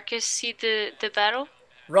 Did Marcus see the battle?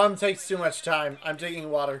 Rum takes too much time. I'm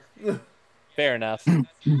taking water. Fair enough.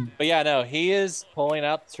 But yeah, no, he is pulling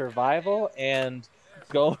out survival and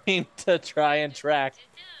going to try and track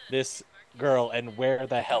this girl and where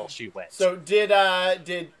the hell she went. So did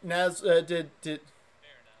Naz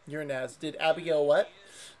you're Naz. Did Abigail what?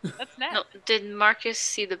 That's Naz. No, did Marcus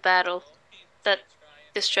see the battle that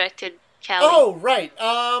distracted Callie? Oh, right.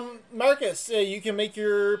 Marcus, you can make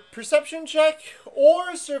your perception check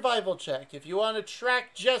or survival check. If you want to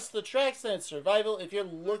track just the tracks, then it's survival. If you're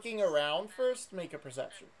looking around first, make a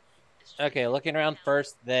perception. Okay, looking around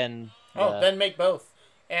first, then... then make both.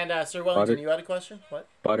 And, Sir Wellington, you had a question? What?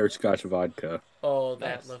 Butterscotch vodka. Oh,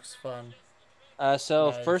 that looks fun.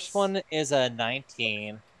 So, Nice. First one is a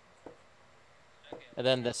 19. And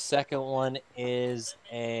then the second one is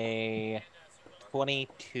a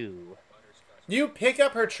 22. You pick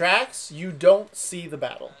up her tracks, you don't see the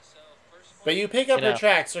battle. But you pick up her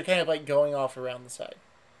tracks, they're kind of like going off around the side.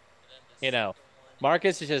 You know,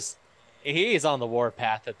 Marcus is just... He's on the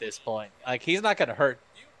warpath at this point. Like, he's not going to hurt...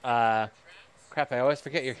 crap, I always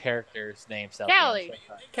forget your character's name. Callie.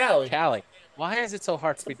 Callie. Why is it so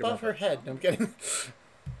hard to be above her head. No, I'm kidding.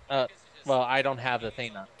 Well, I don't have the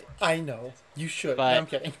thing on. I know. You should. But, no, I'm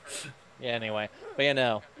kidding. Yeah, anyway. But, you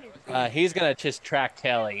know, he's going to just track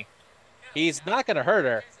Callie. He's not going to hurt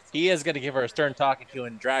her. He is going to give her a stern talking to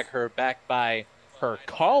and drag her back by her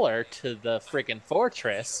collar to the freaking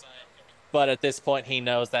fortress. But at this point, he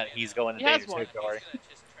knows that he's going to danger territory.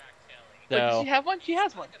 So, does she have one? She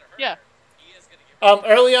has one. Yeah.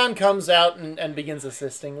 Earlion comes out and begins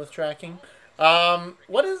assisting with tracking.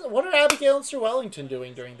 What are Abigail and Sir Wellington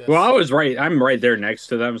doing during this? Well, I'm right there next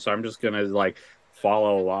to them, so I'm just gonna like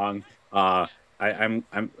follow along. I'm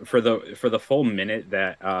for the full minute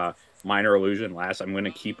that minor illusion lasts. I'm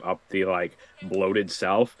gonna keep up the like bloated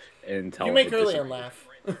self until you make Earlion laugh.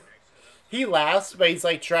 He laughs, but he's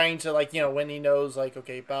like trying to like when he knows like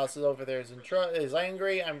okay, boss is over there is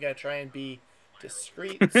angry. I'm gonna try and be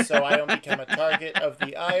discreet so I don't become a target of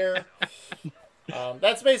the ire.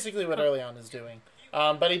 That's basically what Earlion is doing.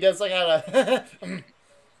 But he does like how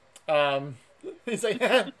to he's like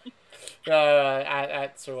at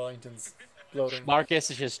Sir Wellington's bloating. Marcus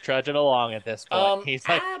is just trudging along at this point. He's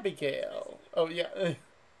like Abigail. Oh yeah.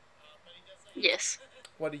 Yes.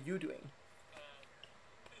 What are you doing?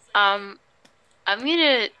 I'm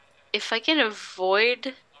gonna, if I can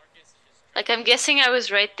avoid, like I'm guessing I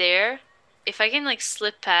was right there. If I can like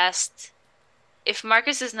slip past, if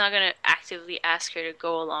Marcus is not gonna actively ask her to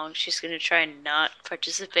go along, she's gonna try and not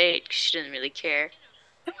participate because she doesn't really care.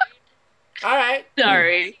 All right.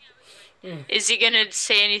 Sorry. Is he gonna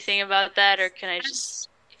say anything about that, or can I just?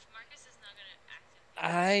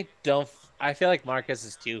 I don't. I feel like Marcus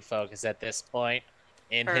is too focused at this point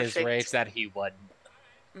in his race that he wouldn't.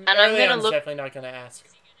 And I'm gonna look. Definitely not gonna ask.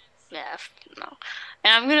 Yeah, no.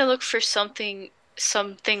 And I'm gonna look for something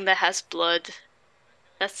that has blood.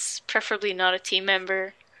 That's preferably not a team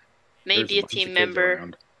member. Maybe a team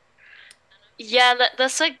member. Yeah,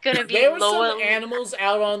 that's like gonna be there were low. Some animals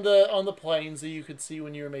out on the plains that you could see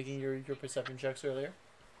when you were making your perception checks earlier.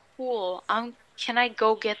 Cool. Can I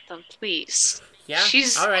go get them, please? Yeah.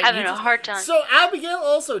 She's having a hard time. So Abigail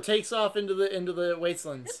also takes off into the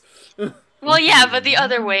wastelands. Well, yeah, but the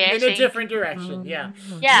other way, I in think. a different direction. Yeah.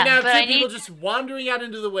 Yeah, You now but two I people need. just wandering out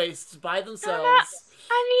into the wastes by No, themselves.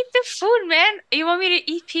 I need the food, man. You want me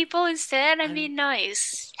to eat people instead? I mean,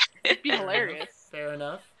 nice. It'd be hilarious. Fair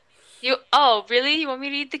enough. Oh, really? You want me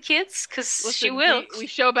to eat the kids? Because she will. We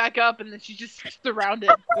show back up and then she's just surrounded.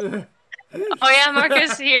 Oh yeah,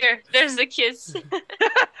 Marcus, here. There's the kids.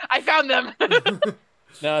 I found them.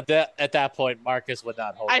 No, at that point, Marcus would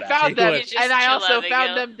not hold back. I found them, Just and I chill, also found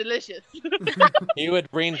Abigail. them delicious. He would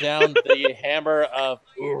bring down the hammer of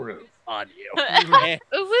Uru on you.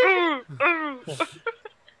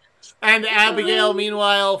 And Abigail,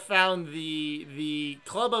 meanwhile, found the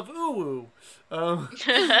Club of Uwu.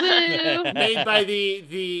 Made by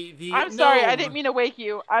the I'm sorry, I didn't mean to wake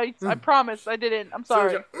you. I promise I didn't. I'm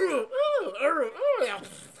sorry.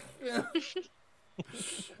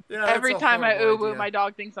 Yeah, Every that's a time I horrible uwu, idea. my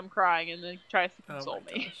dog thinks I'm crying and then tries to Oh console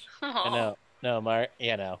my me. gosh. No, Mark.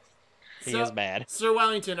 He So- is mad. Sir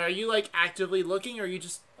Wellington, are you like actively looking, or are you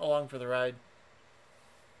just along for the ride?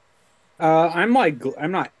 I'm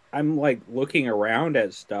like looking around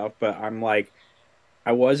at stuff, but I'm like,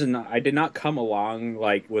 I did not come along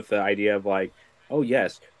like with the idea of like, oh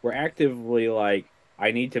yes, we're actively like,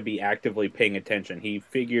 I need to be actively paying attention. He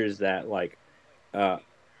figures that like,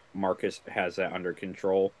 Marcus has that under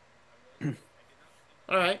control.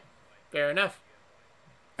 All right, fair enough.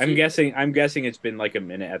 I'm guessing it's been like a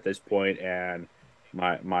minute at this point, and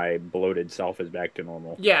my bloated self is back to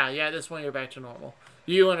normal. Yeah, at this point you're back to normal.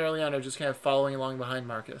 You and Earlion are just kind of following along behind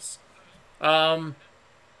Marcus.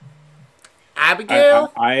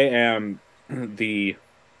 Abigail? I am the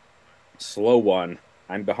slow one.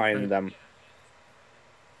 I'm behind them.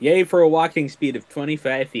 Yay for a walking speed of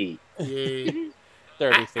 25 feet. Yay.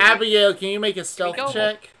 30 feet. Abigail, can you make a stealth go.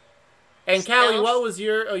 check? And Callie, Stealth? what was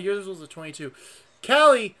your... Oh, yours was a 22.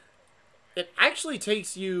 Callie, it actually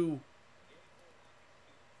takes you...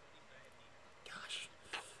 Gosh.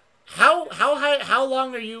 How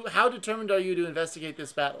long are you... How determined are you to investigate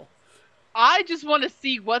this battle? I just want to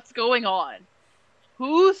see what's going on.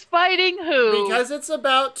 Who's fighting who? Because it's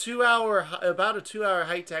about a 2-hour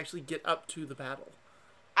hike to actually get up to the battle.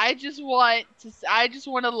 I just want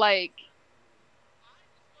to like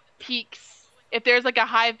peeks. If there's like a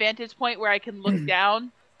high vantage point where I can look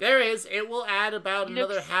down, There is. It will add about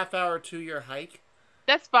another Looks- half hour to your hike.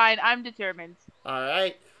 that's fine. I'm determined. All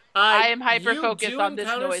right. I am hyper-focused on this You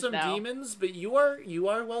do encounter noise some now. demons, but you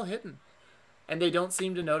are well hidden, and they don't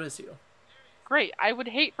seem to notice you. Great. I would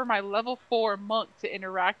hate for my level 4 monk to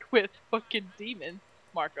interact with fucking demons,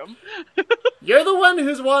 Markham. You're the one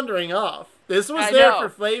who's wandering off. This was I there know. for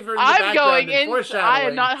flavor in the I'm background going and in. foreshadowing. I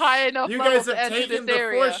am not high enough You level guys to have enter taken this the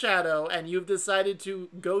area. foreshadow, and you've decided to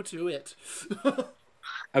go to it.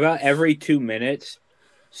 About every 2 minutes,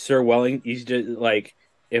 Sir Wellington, he's just like,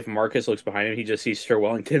 if Marcus looks behind him, he just sees Sir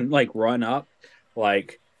Wellington like run up,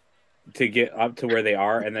 like to get up to where they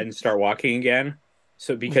are, and then start walking again.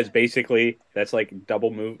 So because basically that's like double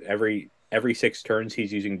move every 6 turns,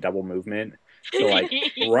 he's using double movement to like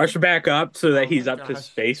rush back up so that Oh he's my up to gosh.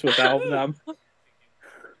 space without them.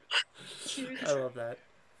 I love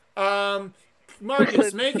that.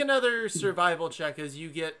 Marcus, make another survival check as you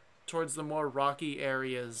get towards the more rocky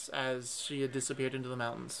areas as she had disappeared into the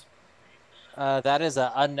mountains. That is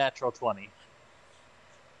an unnatural 20.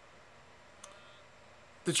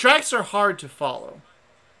 The tracks are hard to follow,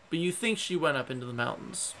 but you think she went up into the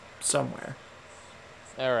mountains somewhere.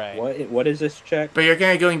 All right. What is this check? But you're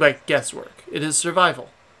kind of going by guesswork. It is survival.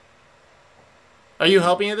 Are you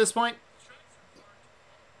helping at this point?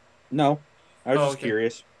 No, I was Oh, just okay.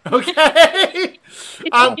 curious. Okay.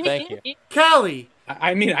 Thank you. Callie.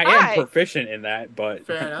 I mean, I Hi. am proficient in that, but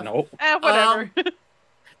Fair enough. no. Whatever.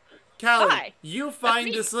 Callie, Hi. you find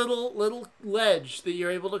me. this little ledge that you're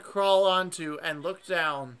able to crawl onto and look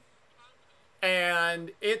down.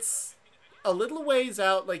 And it's a little ways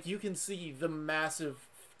out, like you can see the massive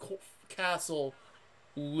castle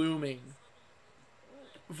looming.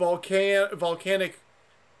 Volcanic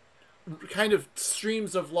kind of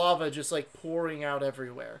streams of lava just like pouring out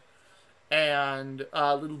everywhere. And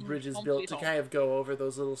little bridges Home built sweet to home. kind of go over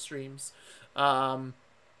those little streams.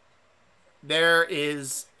 There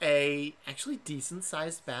is a actually decent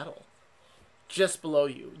sized battle just below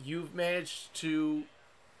you. You've managed to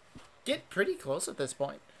get pretty close at this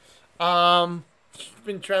point. You've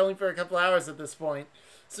been traveling for a couple hours at this point,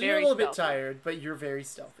 so you're a Very little bit stealthy. tired, but you're very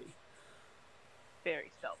stealthy. Very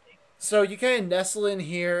stealthy. So you kind of nestle in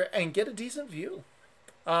here and get a decent view.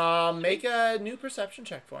 Make a new perception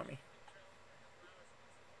check for me.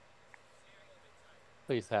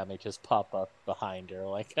 Please have me just pop up behind her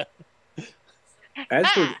like. As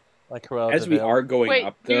Like Cruella As we DeVille. are going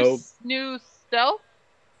up, though. New stealth?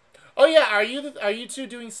 Oh yeah, are you two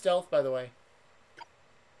doing stealth, by the way?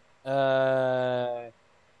 I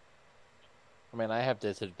mean, I have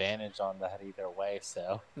disadvantage on that either way,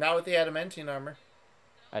 so. Not with the adamantine armor.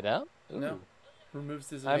 I don't? Ooh. No. Removes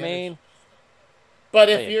disadvantage. I mean... But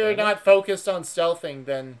if you're not focused on stealthing,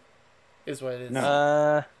 then is what it is.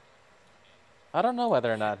 No. I don't know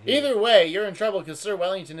whether or not Either way, you're in trouble because Sir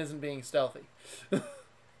Wellington isn't being stealthy.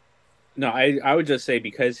 No, I would just say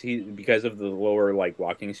because of the lower like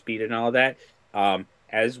walking speed and all that,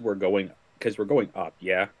 as we're going, because we're going up,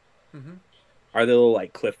 yeah. Mm-hmm. Are there little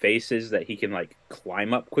like cliff faces that he can like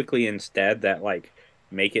climb up quickly instead that like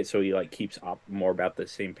make it so he like keeps up more about the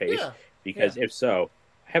same pace? Yeah. Because if so,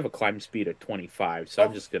 I have a climb speed of 25, so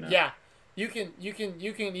I'm just gonna. Yeah, you can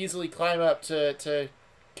easily climb up to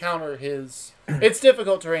counter his. It's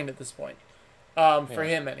difficult terrain at this point, for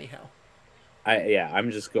him anyhow.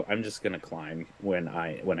 I'm just gonna climb when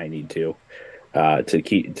I need to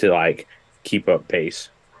keep up pace.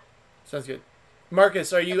 Sounds good.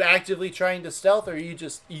 Marcus, are you actively trying to stealth, or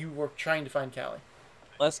you were trying to find Callie?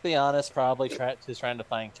 Let's be honest, probably trying to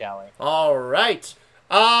find Callie. All right.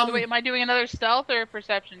 So wait, am I doing another stealth or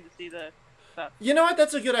perception to see the stuff? You know what?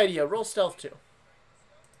 That's a good idea. Roll stealth too.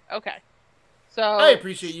 Okay. So I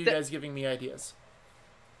appreciate you guys giving me ideas.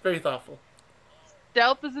 Very thoughtful.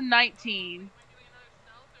 Stealth is a 19.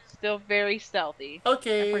 Still very stealthy.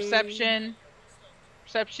 Okay. And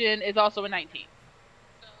perception is also a 19.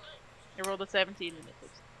 I rolled a 17 in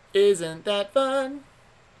this. Isn't that fun?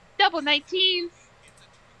 Double 19s.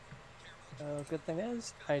 Good thing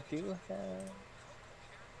is, I do have...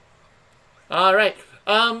 All right.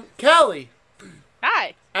 Callie.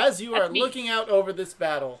 Hi. As you are That's me. looking out over this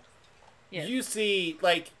battle, Yes. you see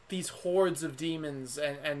like these hordes of demons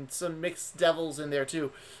and some mixed devils in there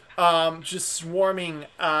too, just swarming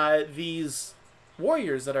these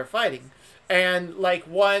warriors that are fighting, and like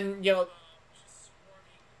one,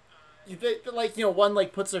 one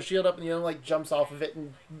like puts their shield up and the other like jumps off of it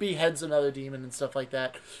and beheads another demon and stuff like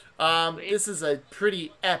that. This is a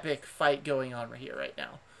pretty epic fight going on right here right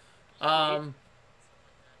now.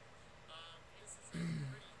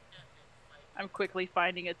 I'm quickly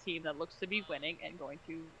finding a team that looks to be winning and going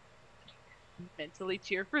to mentally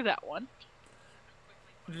cheer for that one.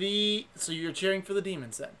 So you're cheering for the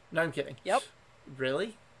demons then? No, I'm kidding. Yep.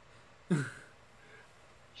 Really?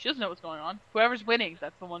 She doesn't know what's going on. Whoever's winning,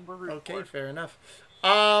 that's the one we're rooting for. Okay, fair enough.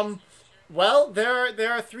 Well,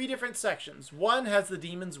 there are 3 different sections. One has the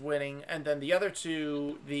demons winning, and then the other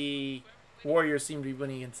 2, the warriors seem to be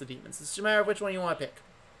winning against the demons. It's just a matter of which one you want to pick.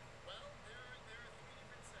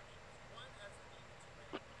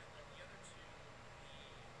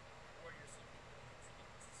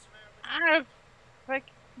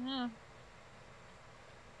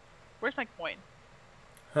 Where's my coin?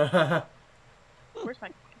 Where's my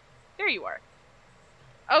coin? There you are.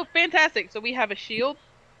 Oh, fantastic! So we have a shield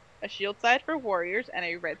side for warriors, and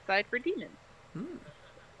a red side for demons.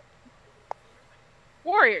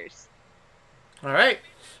 Warriors. All right,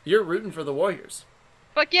 you're rooting for the warriors.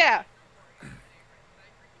 Fuck yeah!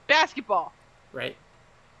 Basketball. Right.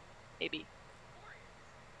 Maybe.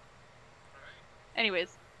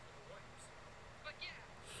 Anyways.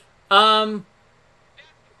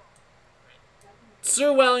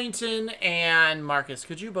 Sir Wellington and Marcus,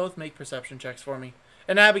 could you both make perception checks for me?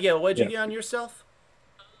 And Abigail, what'd you get on yourself?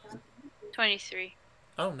 23.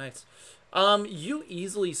 Oh, nice. You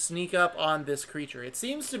easily sneak up on this creature. It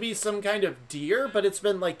seems to be some kind of deer, but it's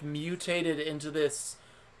been, like, mutated into this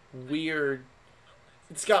weird...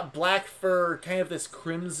 It's got black fur, kind of this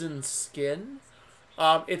crimson skin.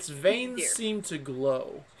 Its veins seem to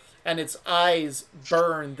glow, and its eyes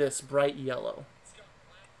burn this bright yellow.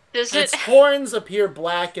 Its horns appear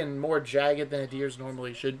black and more jagged than a deer's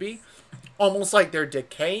normally should be. Almost like they're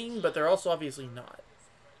decaying, but they're also obviously not.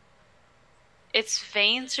 Its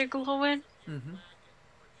veins are glowing? Mm-hmm.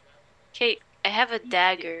 Okay, I have a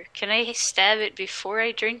dagger. Can I stab it before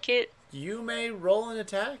I drink it? You may roll an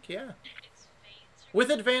attack, yeah.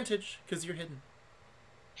 With advantage, because you're hidden.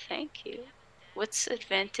 Thank you. What's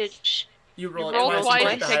advantage? You roll twice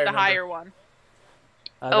and take the higher one.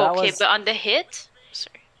 Okay, but on the hit?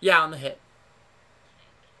 Sorry. Yeah, on the hit.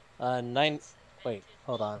 9... Wait,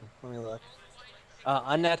 hold on. Let me look.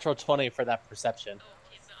 Unnatural 20 for that perception.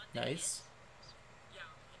 Nice.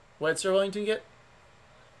 What did Sir Wellington get?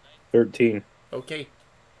 13. Okay.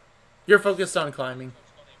 You're focused on climbing.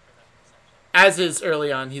 As is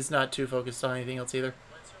early on, he's not too focused on anything else either.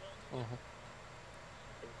 Mm-hmm.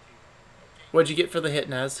 What'd you get for the hit,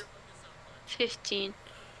 Naz? 15.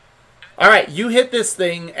 Alright, you hit this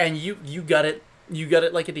thing, and you gut it You got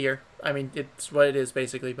it like a deer. I mean, it's what it is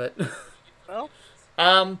basically, but Well,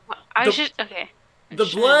 okay. The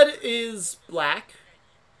blood is black,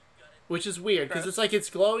 which is weird because it's like it's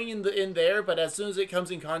glowing in there, but as soon as it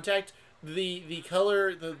comes in contact, the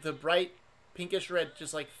color, the bright pinkish red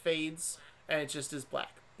just like fades, and it just is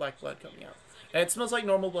black blood coming out, and it smells like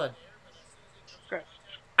normal blood. Gross.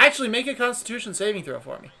 Actually, make a Constitution saving throw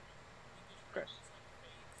for me. Gross.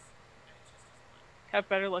 Have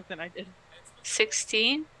better luck than I did.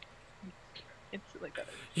 16. Instantly better.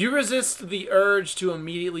 You resist the urge to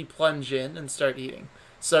immediately plunge in and start eating,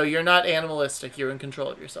 so you're not animalistic. You're in control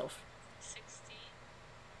of yourself. 16.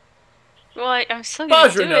 Well, I'm still gonna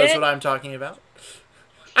Bajra do knows it. what I'm talking about.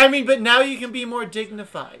 I mean, but now you can be more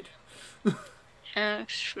dignified.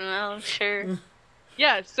 Well, sure.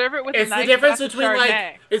 Yeah, serve it with It's a nice the difference glass of between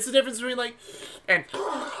Chardonnay. it's the difference between like and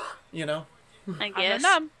you know. I guess.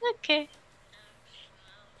 Nom. Okay.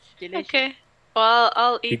 Delicious. Okay. Well,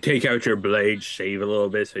 I'll You eat. take out your blade, shave a little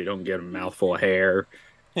bit so you don't get a mouthful of hair.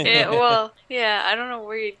 Yeah, well, yeah. I don't know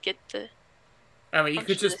where you'd get the. I mean, you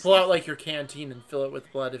could just Functionalist. pull out like your canteen and fill it with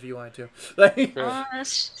blood if you wanted to. Like, Oh,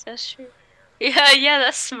 that's true. Yeah,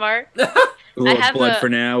 that's smart. A little have blood a- for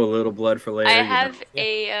now, a little blood for later. I you know. have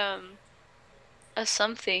a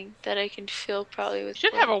something that I can fill probably with. You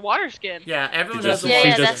should blood. have a water skin. yeah, everyone You has just- a Yeah, water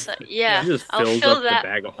yeah, just- skin. yeah. He just I'll fills fill up that. the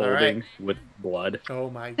bag of All right. holding with blood. Oh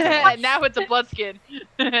my god. Now it's a blood skin.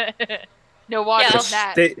 No water Yeah,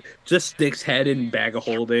 in that. Just sticks head in bag of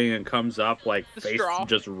holding and comes up like The face straw.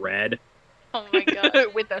 just red. Oh my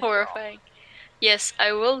god, With the horrifying. Yes,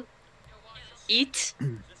 I will eat,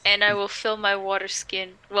 and I will fill my water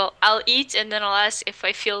skin. Well, I'll eat, and then I'll ask if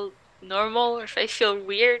I feel normal or if I feel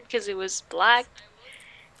weird because it was black.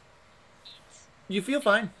 You feel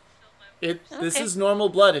fine. This Okay. is normal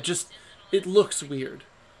blood. It looks weird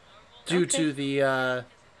due Okay. to the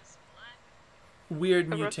weird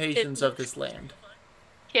Corrupted. mutations of this land.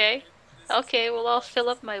 Okay. Okay, well, I'll fill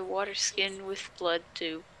up my water skin with blood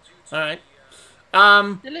too. All right.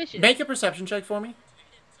 Delicious. Make a perception check for me,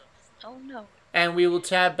 Oh no. and we will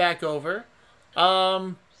tab back over.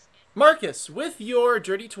 Marcus, with your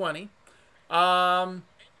dirty 20,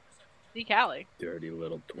 See Callie. Dirty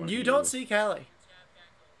little 20. you don't see Callie.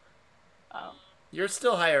 Oh. You're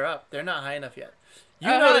still higher up. They're not high enough yet.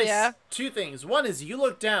 You Oh, notice yeah. two things. One is you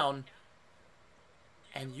look down,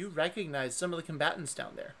 and you recognize some of the combatants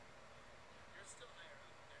down there.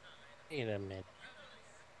 Wait a minute.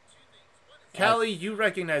 Callie, you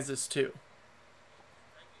recognize this too.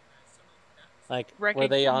 Like, were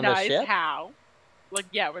they on the Recognize ship? How? Like,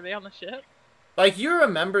 yeah, were they on the ship? Like, you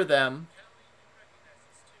remember them.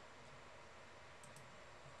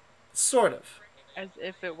 Sort of. As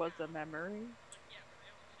if it was a memory.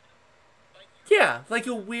 Yeah, like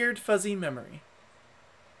a weird fuzzy memory.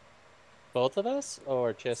 Both of us,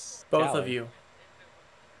 or just Both of Callie? you.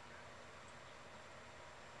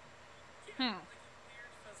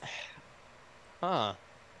 Huh?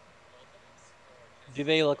 Do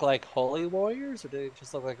they look like holy warriors, or do they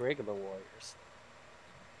just look like regular warriors?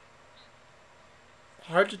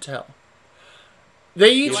 Hard to tell.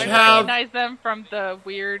 They each Do I have... recognize them from the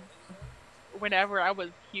weird... Whenever I was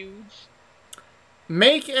huge?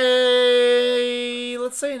 Make a...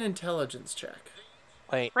 Let's say an intelligence check.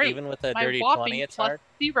 Wait, Great. even with a My dirty whopping 20, it's plus hard.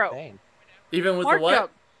 0. Dang. Even with the Mark what?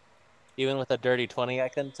 up. Even with a dirty 20, I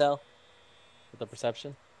couldn't tell. With the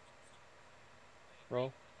perception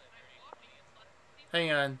roll.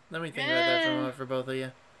 Hang on. Let me think about that for a moment for both of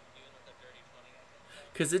you.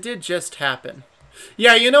 Because it did just happen.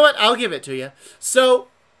 Yeah, you know what? I'll give it to you. So,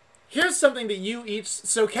 here's something that you each...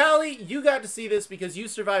 So, Callie, you got to see this because you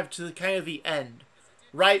survived to kind of the end.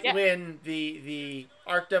 Right Yeah. when the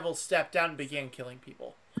Archdevil stepped down and began killing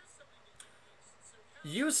people.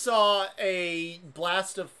 You saw a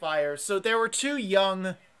blast of fire. So, there were two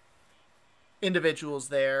young individuals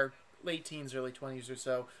there. Late teens, early 20s or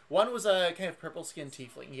so. One was a kind of purple-skinned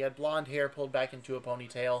tiefling. He had blonde hair pulled back into a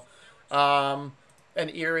ponytail. An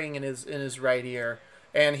earring in his right ear.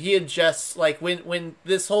 And he had just, like, when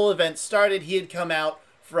this whole event started, he had come out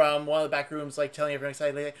from one of the back rooms, like, telling everyone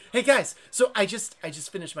excitedly, like, hey, guys, so I just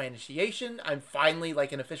finished my initiation. I'm finally,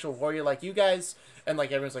 like, an official warrior like you guys. And,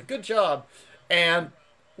 like, everyone's like, good job. And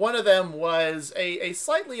one of them was a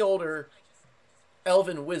slightly older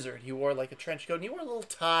elven wizard. He wore, like, a trench coat, and he wore a little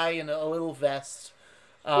tie and a little vest.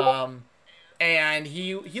 And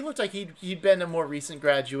he looked like he'd been a more recent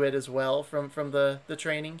graduate as well from the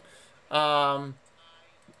training.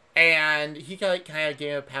 And he kind of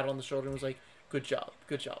gave a pat on the shoulder and was like, good job.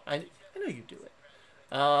 I know you do it.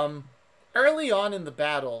 Early on in the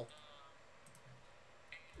battle,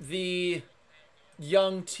 the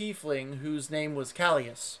young tiefling whose name was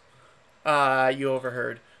Callius, you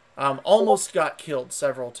overheard, almost got killed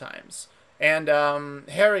several times. And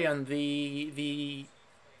Harion, the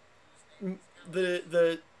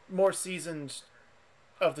more seasoned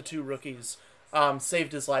of the two rookies,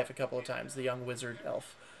 saved his life a couple of times, the young wizard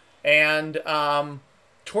elf. And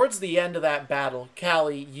towards the end of that battle,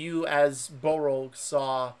 Callie, you as Borog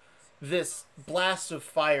saw this blast of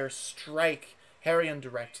fire strike Harion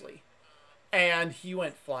directly. And he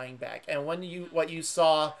went flying back. And what you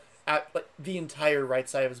saw at the entire right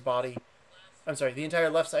side of his body, I'm sorry, the entire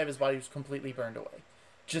left side of his body was completely burned away.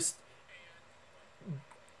 Just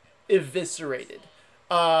eviscerated.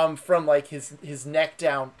 From like his neck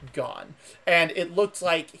down, gone. And it looked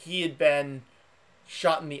like he had been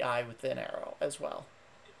shot in the eye with an arrow as well.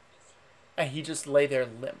 And he just lay there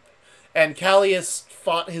limp. And Callius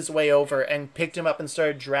fought his way over and picked him up and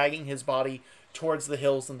started dragging his body towards the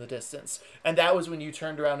hills in the distance. And that was when you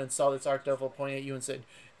turned around and saw this Archdevil pointing at you and said,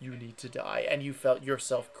 "You need to die." And you felt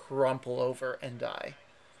yourself crumple over and die.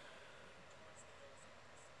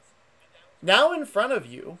 Now in front of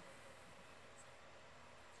you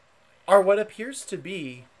are what appears to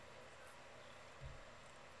be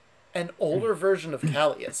an older version of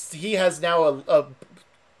Callius. He has now a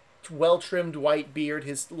well-trimmed white beard.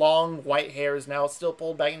 His long white hair is now still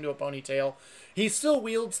pulled back into a ponytail. He still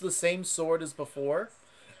wields the same sword as before,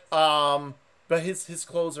 but his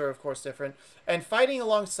clothes are, of course, different. And fighting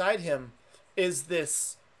alongside him is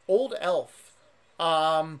this old elf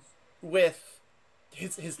with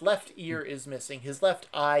his left ear is missing. His left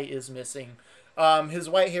eye is missing. His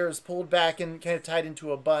white hair is pulled back and kind of tied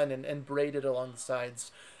into a bun and braided along the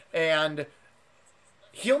sides. And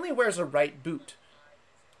he only wears a right boot.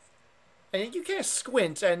 And you kind of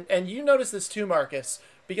squint, and you notice this too, Marcus,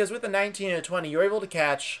 because with a 19 and a 20, you're able to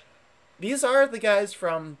catch, these are the guys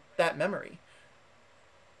from that memory.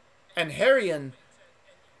 And Harion,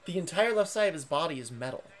 the entire left side of his body is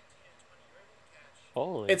metal.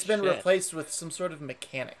 Holy It's been shit. replaced with some sort of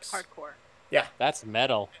mechanics. Hardcore. Yeah. That's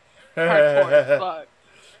metal. Hardcore as fuck.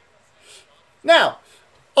 Now,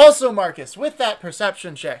 also, Marcus, with that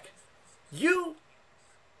perception check, you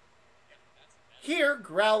hear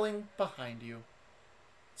growling behind you.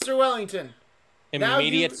 Sir Wellington.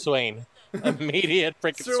 Immediate swing. Immediate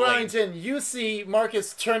freaking Sir swing. Wellington, you see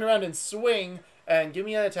Marcus turn around and swing, and give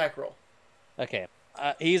me an attack roll. Okay.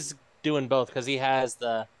 He's doing both because he has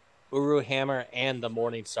the Uru Hammer and the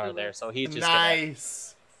Morning Star there, so he's just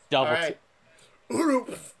nice. double. All right.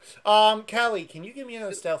 Callie, can you give me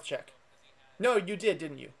another stealth check? No, you did,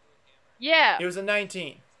 didn't you? Yeah. It was a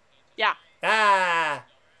 19. Yeah. Ah,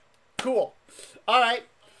 cool. All right.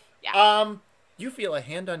 Yeah. You feel a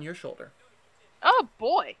hand on your shoulder. Oh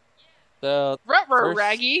boy. So Ruh-roh,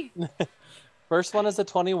 Raggy. first one is a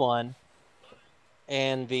 21,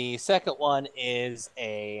 and the second one is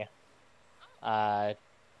a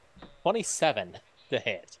 27 to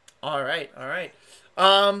hit. All right.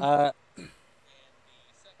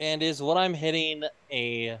 And is what I'm hitting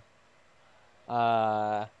a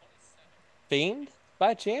fiend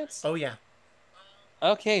by chance? Oh yeah.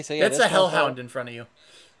 Okay, so yeah, It's a hellhound in front of you.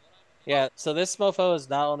 Yeah, so this mofo is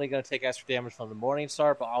not only going to take extra damage from the Morning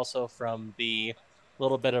Star, but also from the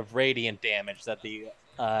little bit of radiant damage that the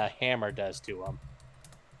hammer does to him.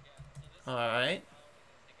 All right.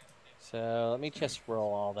 So let me just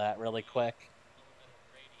roll all that really quick.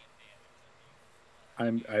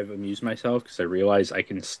 I've amused myself because I realize I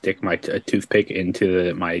can stick my toothpick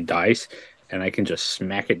into my dice, and I can just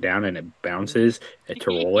smack it down, and it bounces to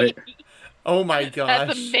roll it. Oh my gosh.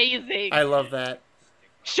 That's amazing. I love that.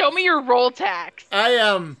 Show me your roll tax. I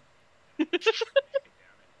am.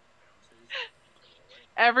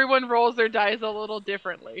 Everyone rolls their dice a little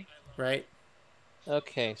differently. Right.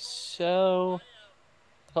 Okay, so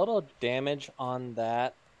total damage on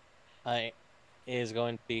that is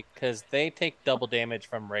going to be, because they take double damage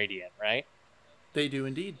from radiant, right? They do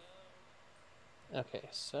indeed. Okay,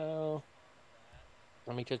 so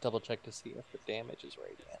let me just double check to see if the damage is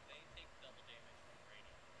radiant.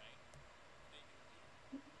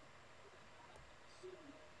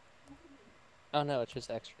 Oh no, it's just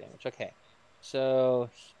extra damage. Okay, so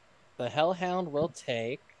the Hellhound will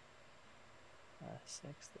take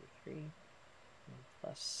 6, 3,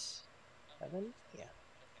 plus 7. Yeah.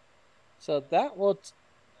 So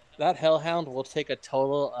that Hellhound will take a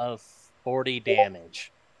total of 40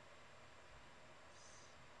 damage.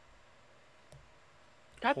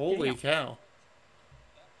 God Holy damn. cow.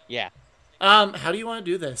 Yeah. How do you want to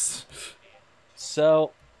do this?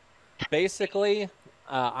 So basically,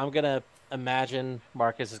 I'm gonna imagine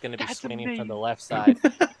Marcus is gonna be That's swinging from the amazing. left side.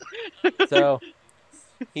 So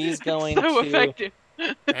He's going so to effective.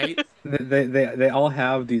 Right? They all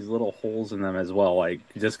have these little holes in them as well, like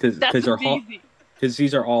just because Easy.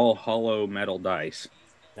 these are all hollow metal dice.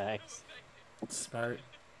 Nice. Smart.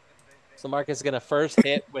 So Marcus is gonna first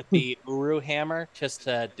hit with the Uru hammer just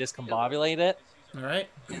to discombobulate it. All right.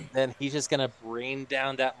 And then he's just gonna bring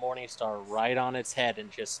down that morning star right on its head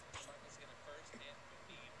and just.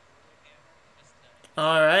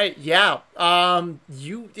 All right. Yeah.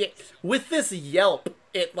 With this yelp,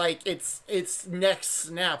 its neck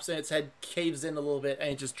snaps and its head caves in a little bit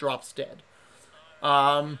and it just drops dead.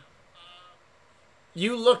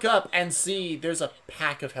 You look up and see there's a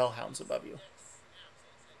pack of hellhounds above you.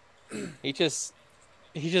 He's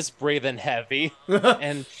just breathing heavy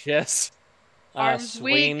and just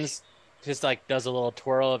swings, just like does a little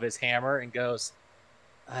twirl of his hammer and goes,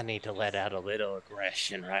 "I need to let out a little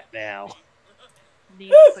aggression right now."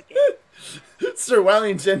 Sir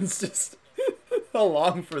Wellington's just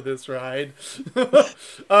along for this ride.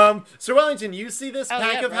 Sir Wellington, you see this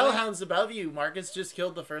pack of hellhounds above you. Marcus just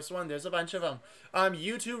killed the first one. There's a bunch of them.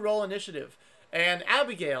 You two roll initiative. And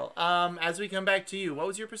Abigail, as we come back to you, what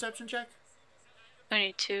was your perception check?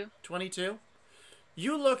 22. 22?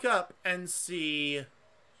 You look up and see,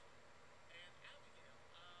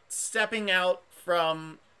 stepping out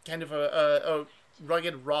from kind of a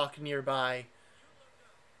rugged rock nearby,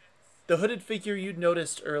 the hooded figure you'd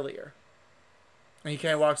noticed earlier. And he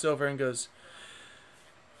kind of walks over and goes,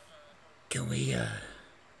 Can we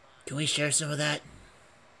share some of that?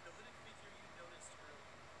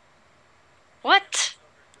 What?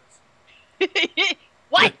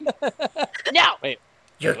 What? No. Wait.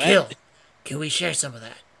 You're What? killed. Can we share some of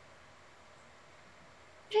that?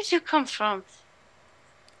 Where did you come from?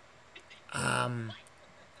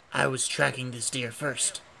 I was tracking this deer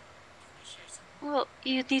first. Well,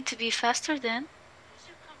 you need to be faster then.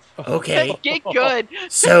 Okay. Get good.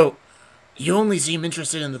 So, you only seem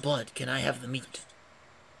interested in the blood. Can I have the meat?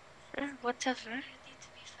 Sure, whatever.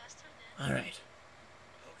 All right.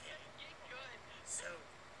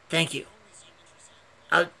 Thank you.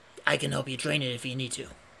 I can help you drain it if you need to.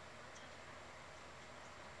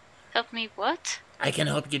 Help me what? I can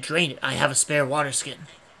help you drain it. I have a spare water skin.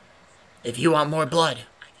 If you want more blood.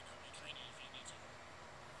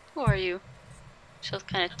 Who are you? She'll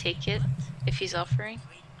kind of take it if he's offering.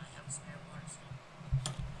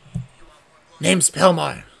 Name's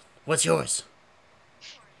Pelmar. What's yours?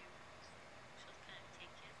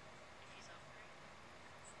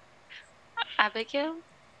 Abigail?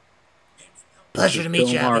 Pleasure to meet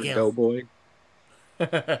you, Abigail. Doughboy.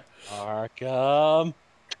 Arkham.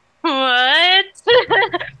 What?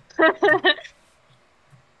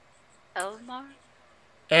 Elmar?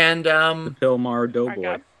 And Pilmar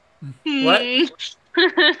Doughboy.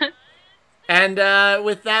 what? And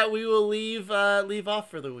with that, we will leave off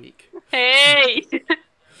for the week. Hey!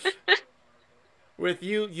 With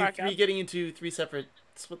you three getting into three separate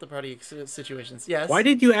split the party situations. Yes. Why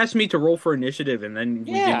did you ask me to roll for initiative and then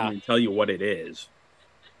we didn't even tell you what it is?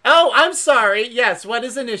 Oh, I'm sorry. Yes. What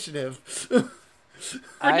is initiative? For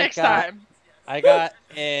next time. I got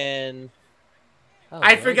in. Oh,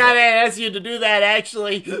 I forgot I asked you to do that.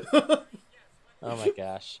 Actually. Oh my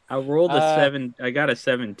gosh! I rolled a 7. I got a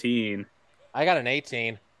 17. I got an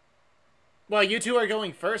 18. Well, you two are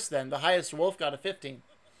going first then. The highest wolf got a 15.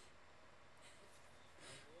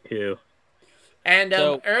 Ew. And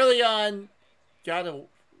early on, got a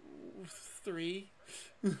 3.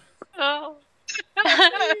 Oh.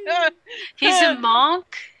 He's a monk?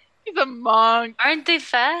 He's a monk. Aren't they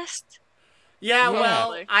fast? Yeah, Yeah.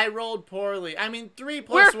 well, I rolled poorly. I mean, 3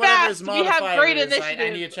 plus We're whatever fast. his We modifier have great is. I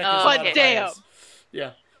initiative. need to check Oh, his but modifiers. damn.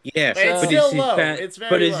 Yeah. Yes, It's but still he's low. fast, It's very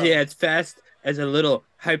but is low. he as fast as a little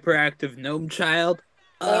hyperactive gnome child?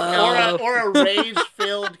 Or a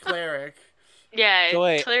rage-filled cleric. Yeah, So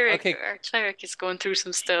wait, cleric, okay. our cleric is going through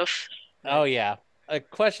some stuff. Oh yeah. A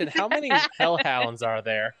question: how many hellhounds are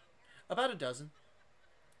there? About a dozen.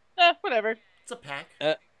 Whatever. It's a pack.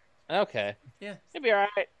 Okay. Yeah. It'll be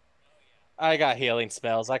alright. I got healing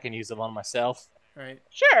spells. I can use them on myself. Right.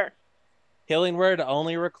 Sure. Healing word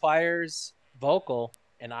only requires vocal,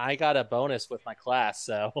 and I got a bonus with my class,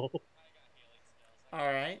 so All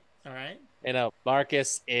right. you know,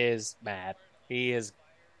 Marcus is mad. He is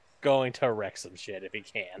going to wreck some shit if he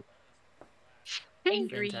can.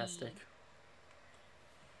 Angry. Fantastic.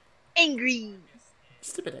 Angry.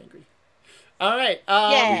 Just a bit angry. All right.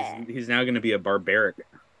 Yeah. He's now going to be a barbaric.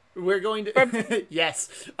 We're going to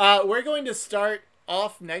yes. We're going to start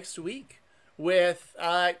off next week with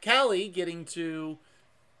Callie getting to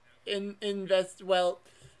invest. Well,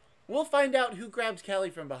 we'll find out who grabbed Callie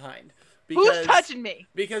from behind Who's touching me?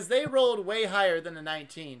 Because they rolled way higher than a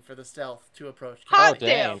 19 for the stealth to approach. Hot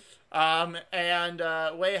damn. And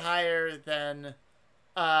way higher than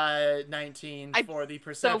 19 for the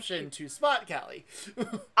perception to spot Callie.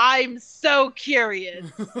 I'm so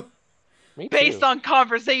curious. Based on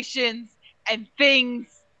conversations and things,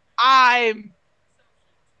 I'm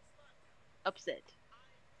upset.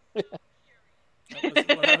 That was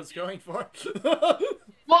what I was going for.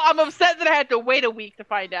 Well, I'm upset that I had to wait a week to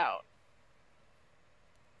find out.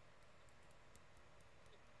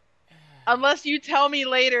 Unless you tell me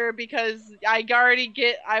later, because I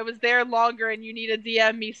was there longer and you need to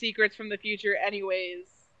DM me secrets from the future anyways.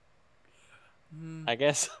 I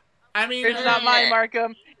guess. I mean, it's not mine,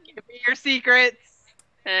 Markham. Give me your secrets.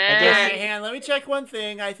 Hand, let me check one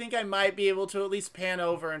thing. I think I might be able to at least pan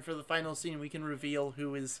over, and for the final scene, we can reveal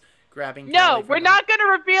who is grabbing. No, we're not going to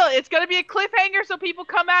reveal it. It's going to be a cliffhanger so people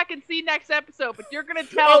come back and see next episode. But you're going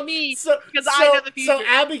to tell me because I know the future. So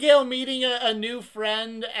Abigail meeting a new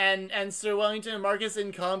friend and Sir Wellington and Marcus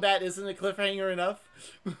in combat isn't a cliffhanger enough?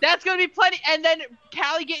 That's going to be plenty. And then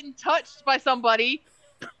Callie getting touched by somebody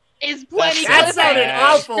is plenty. That sounded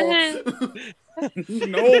awful.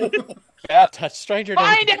 No. Yeah, touch stranger.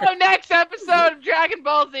 Find out next episode of Dragon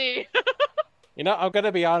Ball Z. You know, I'm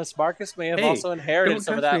gonna be honest. Marcus may have also inherited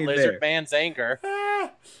some of that lizard man's anger.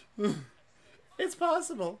 It's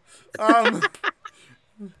possible. All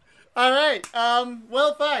right.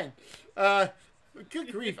 Well, fine.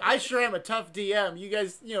 Good grief! I sure am a tough DM. You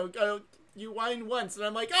guys, you whine once, and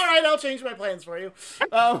I'm like, all right, I'll change my plans for you.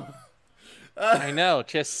 I know,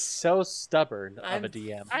 just so stubborn of a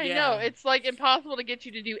DM. I know, it's like impossible to get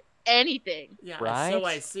you to do anything. Yeah, right? So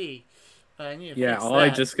I see. I need to fix all that. I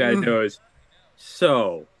just gotta know is,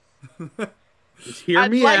 so, just hear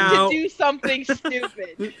me out. I'd like to do something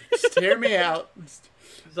stupid. Just hear me out. It's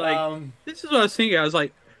like, this is what I was thinking. I was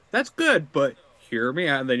like, that's good, but hear me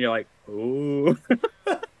out. And then you're like, ooh.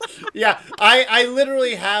 Yeah, I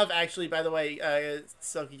literally have, actually, by the way,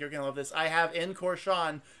 Silky, you're going to love this. I have in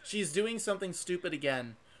Korshan, she's doing something stupid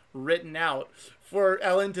again, written out for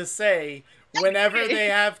Ellen to say whenever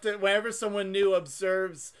whenever someone new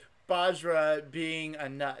observes Bajra being a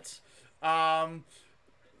nut.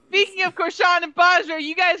 Speaking of Korshan and Bajra,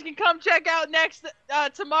 you guys can come check out next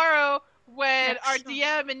tomorrow when our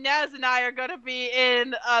DM and Naz and I are going to be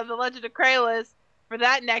in The Legend of Kralis for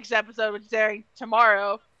that next episode, which is airing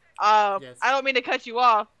tomorrow. Yes. I don't mean to cut you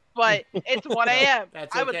off, but it's 1 a.m.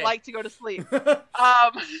 That's I would okay. like to go to sleep.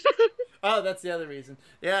 Oh, that's the other reason.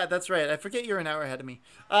 Yeah, that's right. I forget you're an hour ahead of me.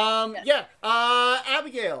 Abigail.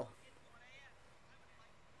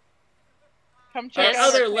 Come check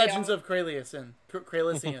out other Legends of Kralisian.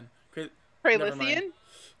 Kralisian. Kralisian?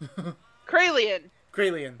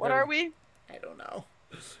 Kralian. What are we? I don't know.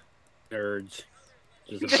 Nerds.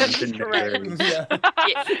 Just a bunch of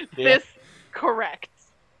nerds. This correct.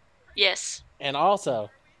 Yes. And also,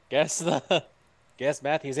 guess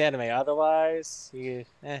Matthew's anime. Otherwise,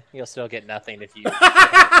 you'll still get nothing if you.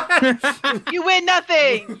 You win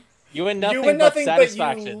nothing. You win nothing. You win nothing, but but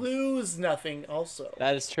satisfaction. you lose nothing. Also,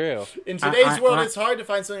 that is true. In today's world, it's hard to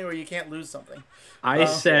find something where you can't lose something. I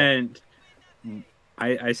sent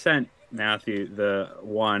Matthew the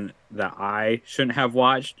one that I shouldn't have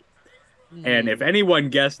watched, and if anyone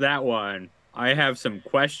guessed that one, I have some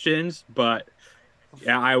questions, but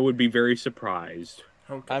yeah, I would be very surprised.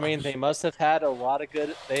 Oh, I mean, they must have had a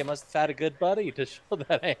good buddy to show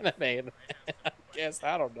that anime. I guess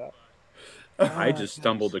I don't know. I just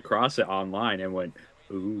stumbled across it online and went,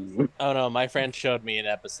 ooh. Oh no, my friend showed me an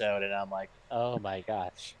episode, and I'm like, oh my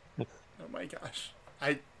gosh. Oh my gosh.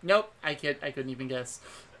 I couldn't even guess.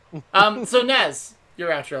 So Naz,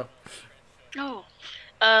 your outro. Oh.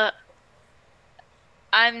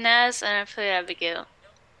 I'm Naz, and I play Abigail.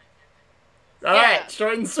 All right,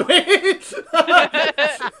 short and sweet.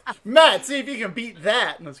 Matt, see if you can beat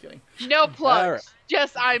that. No, just kidding. No plugs. Right.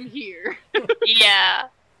 Just I'm here. Yeah.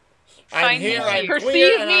 I'm here. I'm Perceive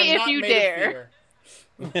clear, me and I'm if not you made dare.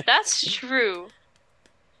 of fear. That's true.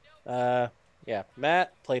 Yeah,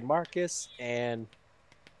 Matt played Marcus, and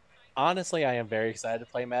honestly, I am very excited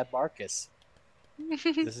to play Mad Marcus. This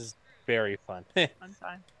is very fun. Fun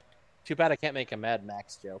time. Too bad I can't make a Mad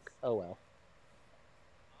Max joke. Oh well.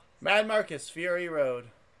 Mad Marcus, Fury Road.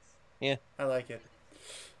 Yeah. I like it.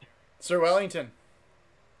 Sir Wellington.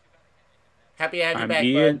 Happy to have you I'm back,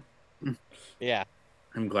 Ian. bud. Yeah.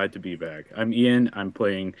 I'm glad to be back. I'm Ian. I'm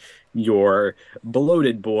playing your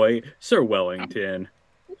bloated boy, Sir Wellington.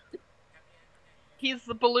 He's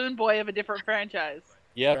the balloon boy of a different franchise.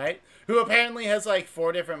 Yep. Right? Who apparently has like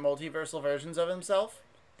 4 different multiversal versions of himself.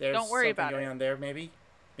 There's Don't worry something about going it. on there, maybe.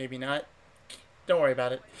 Maybe not. Don't worry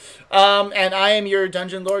about it. And I am your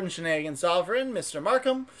Dungeon Lord and Shenanigans Sovereign, Mr.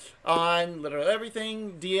 Markham, on literally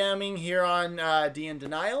everything, DMing here on D in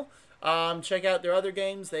Denial. Check out their other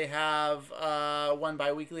games. They have one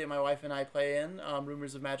bi-weekly that my wife and I play in,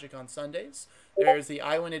 Rumors of Magic on Sundays. There's the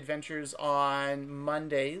Iwin Adventures on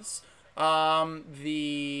Mondays. It's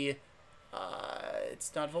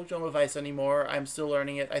not Folk Dome of Ice anymore. I'm still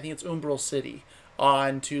learning it. I think it's Umbral City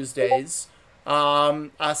on Tuesdays.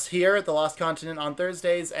 Us here at the Lost Continent on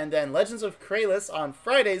Thursdays, and then Legends of Kralis on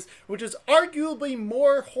Fridays, which is arguably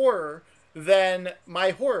more horror than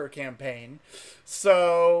my horror campaign.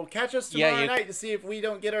 So catch us tomorrow night to see if we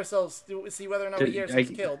don't get ourselves, see whether or not we get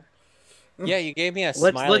ourselves killed. Yeah, you gave me a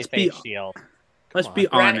smiley face shield. Let's be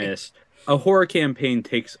honest. A horror campaign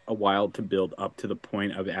takes a while to build up to the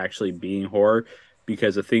point of actually being horror,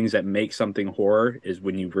 because the things that make something horror is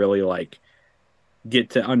when you really like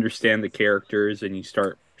get to understand the characters and you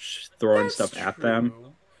start throwing stuff at them.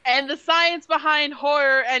 And the science behind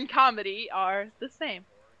horror and comedy are the same.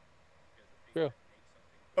 True.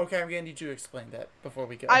 Okay, I'm going to need you to explain that before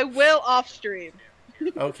we go. I will off stream.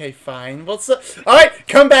 Okay, fine. Well, all right,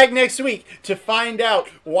 come back next week to find out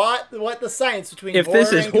what the science between if horror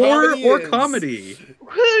this is and horror comedy or is. comedy.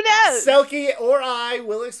 Who knows? Selkie or I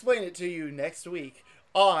will explain it to you next week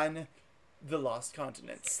on The Lost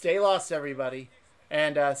Continent. Stay lost, everybody.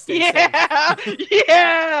 And stay safe. Yeah!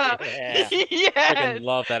 Yeah. Yes! Freaking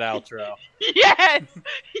love that outro. Yes!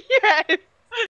 Yes!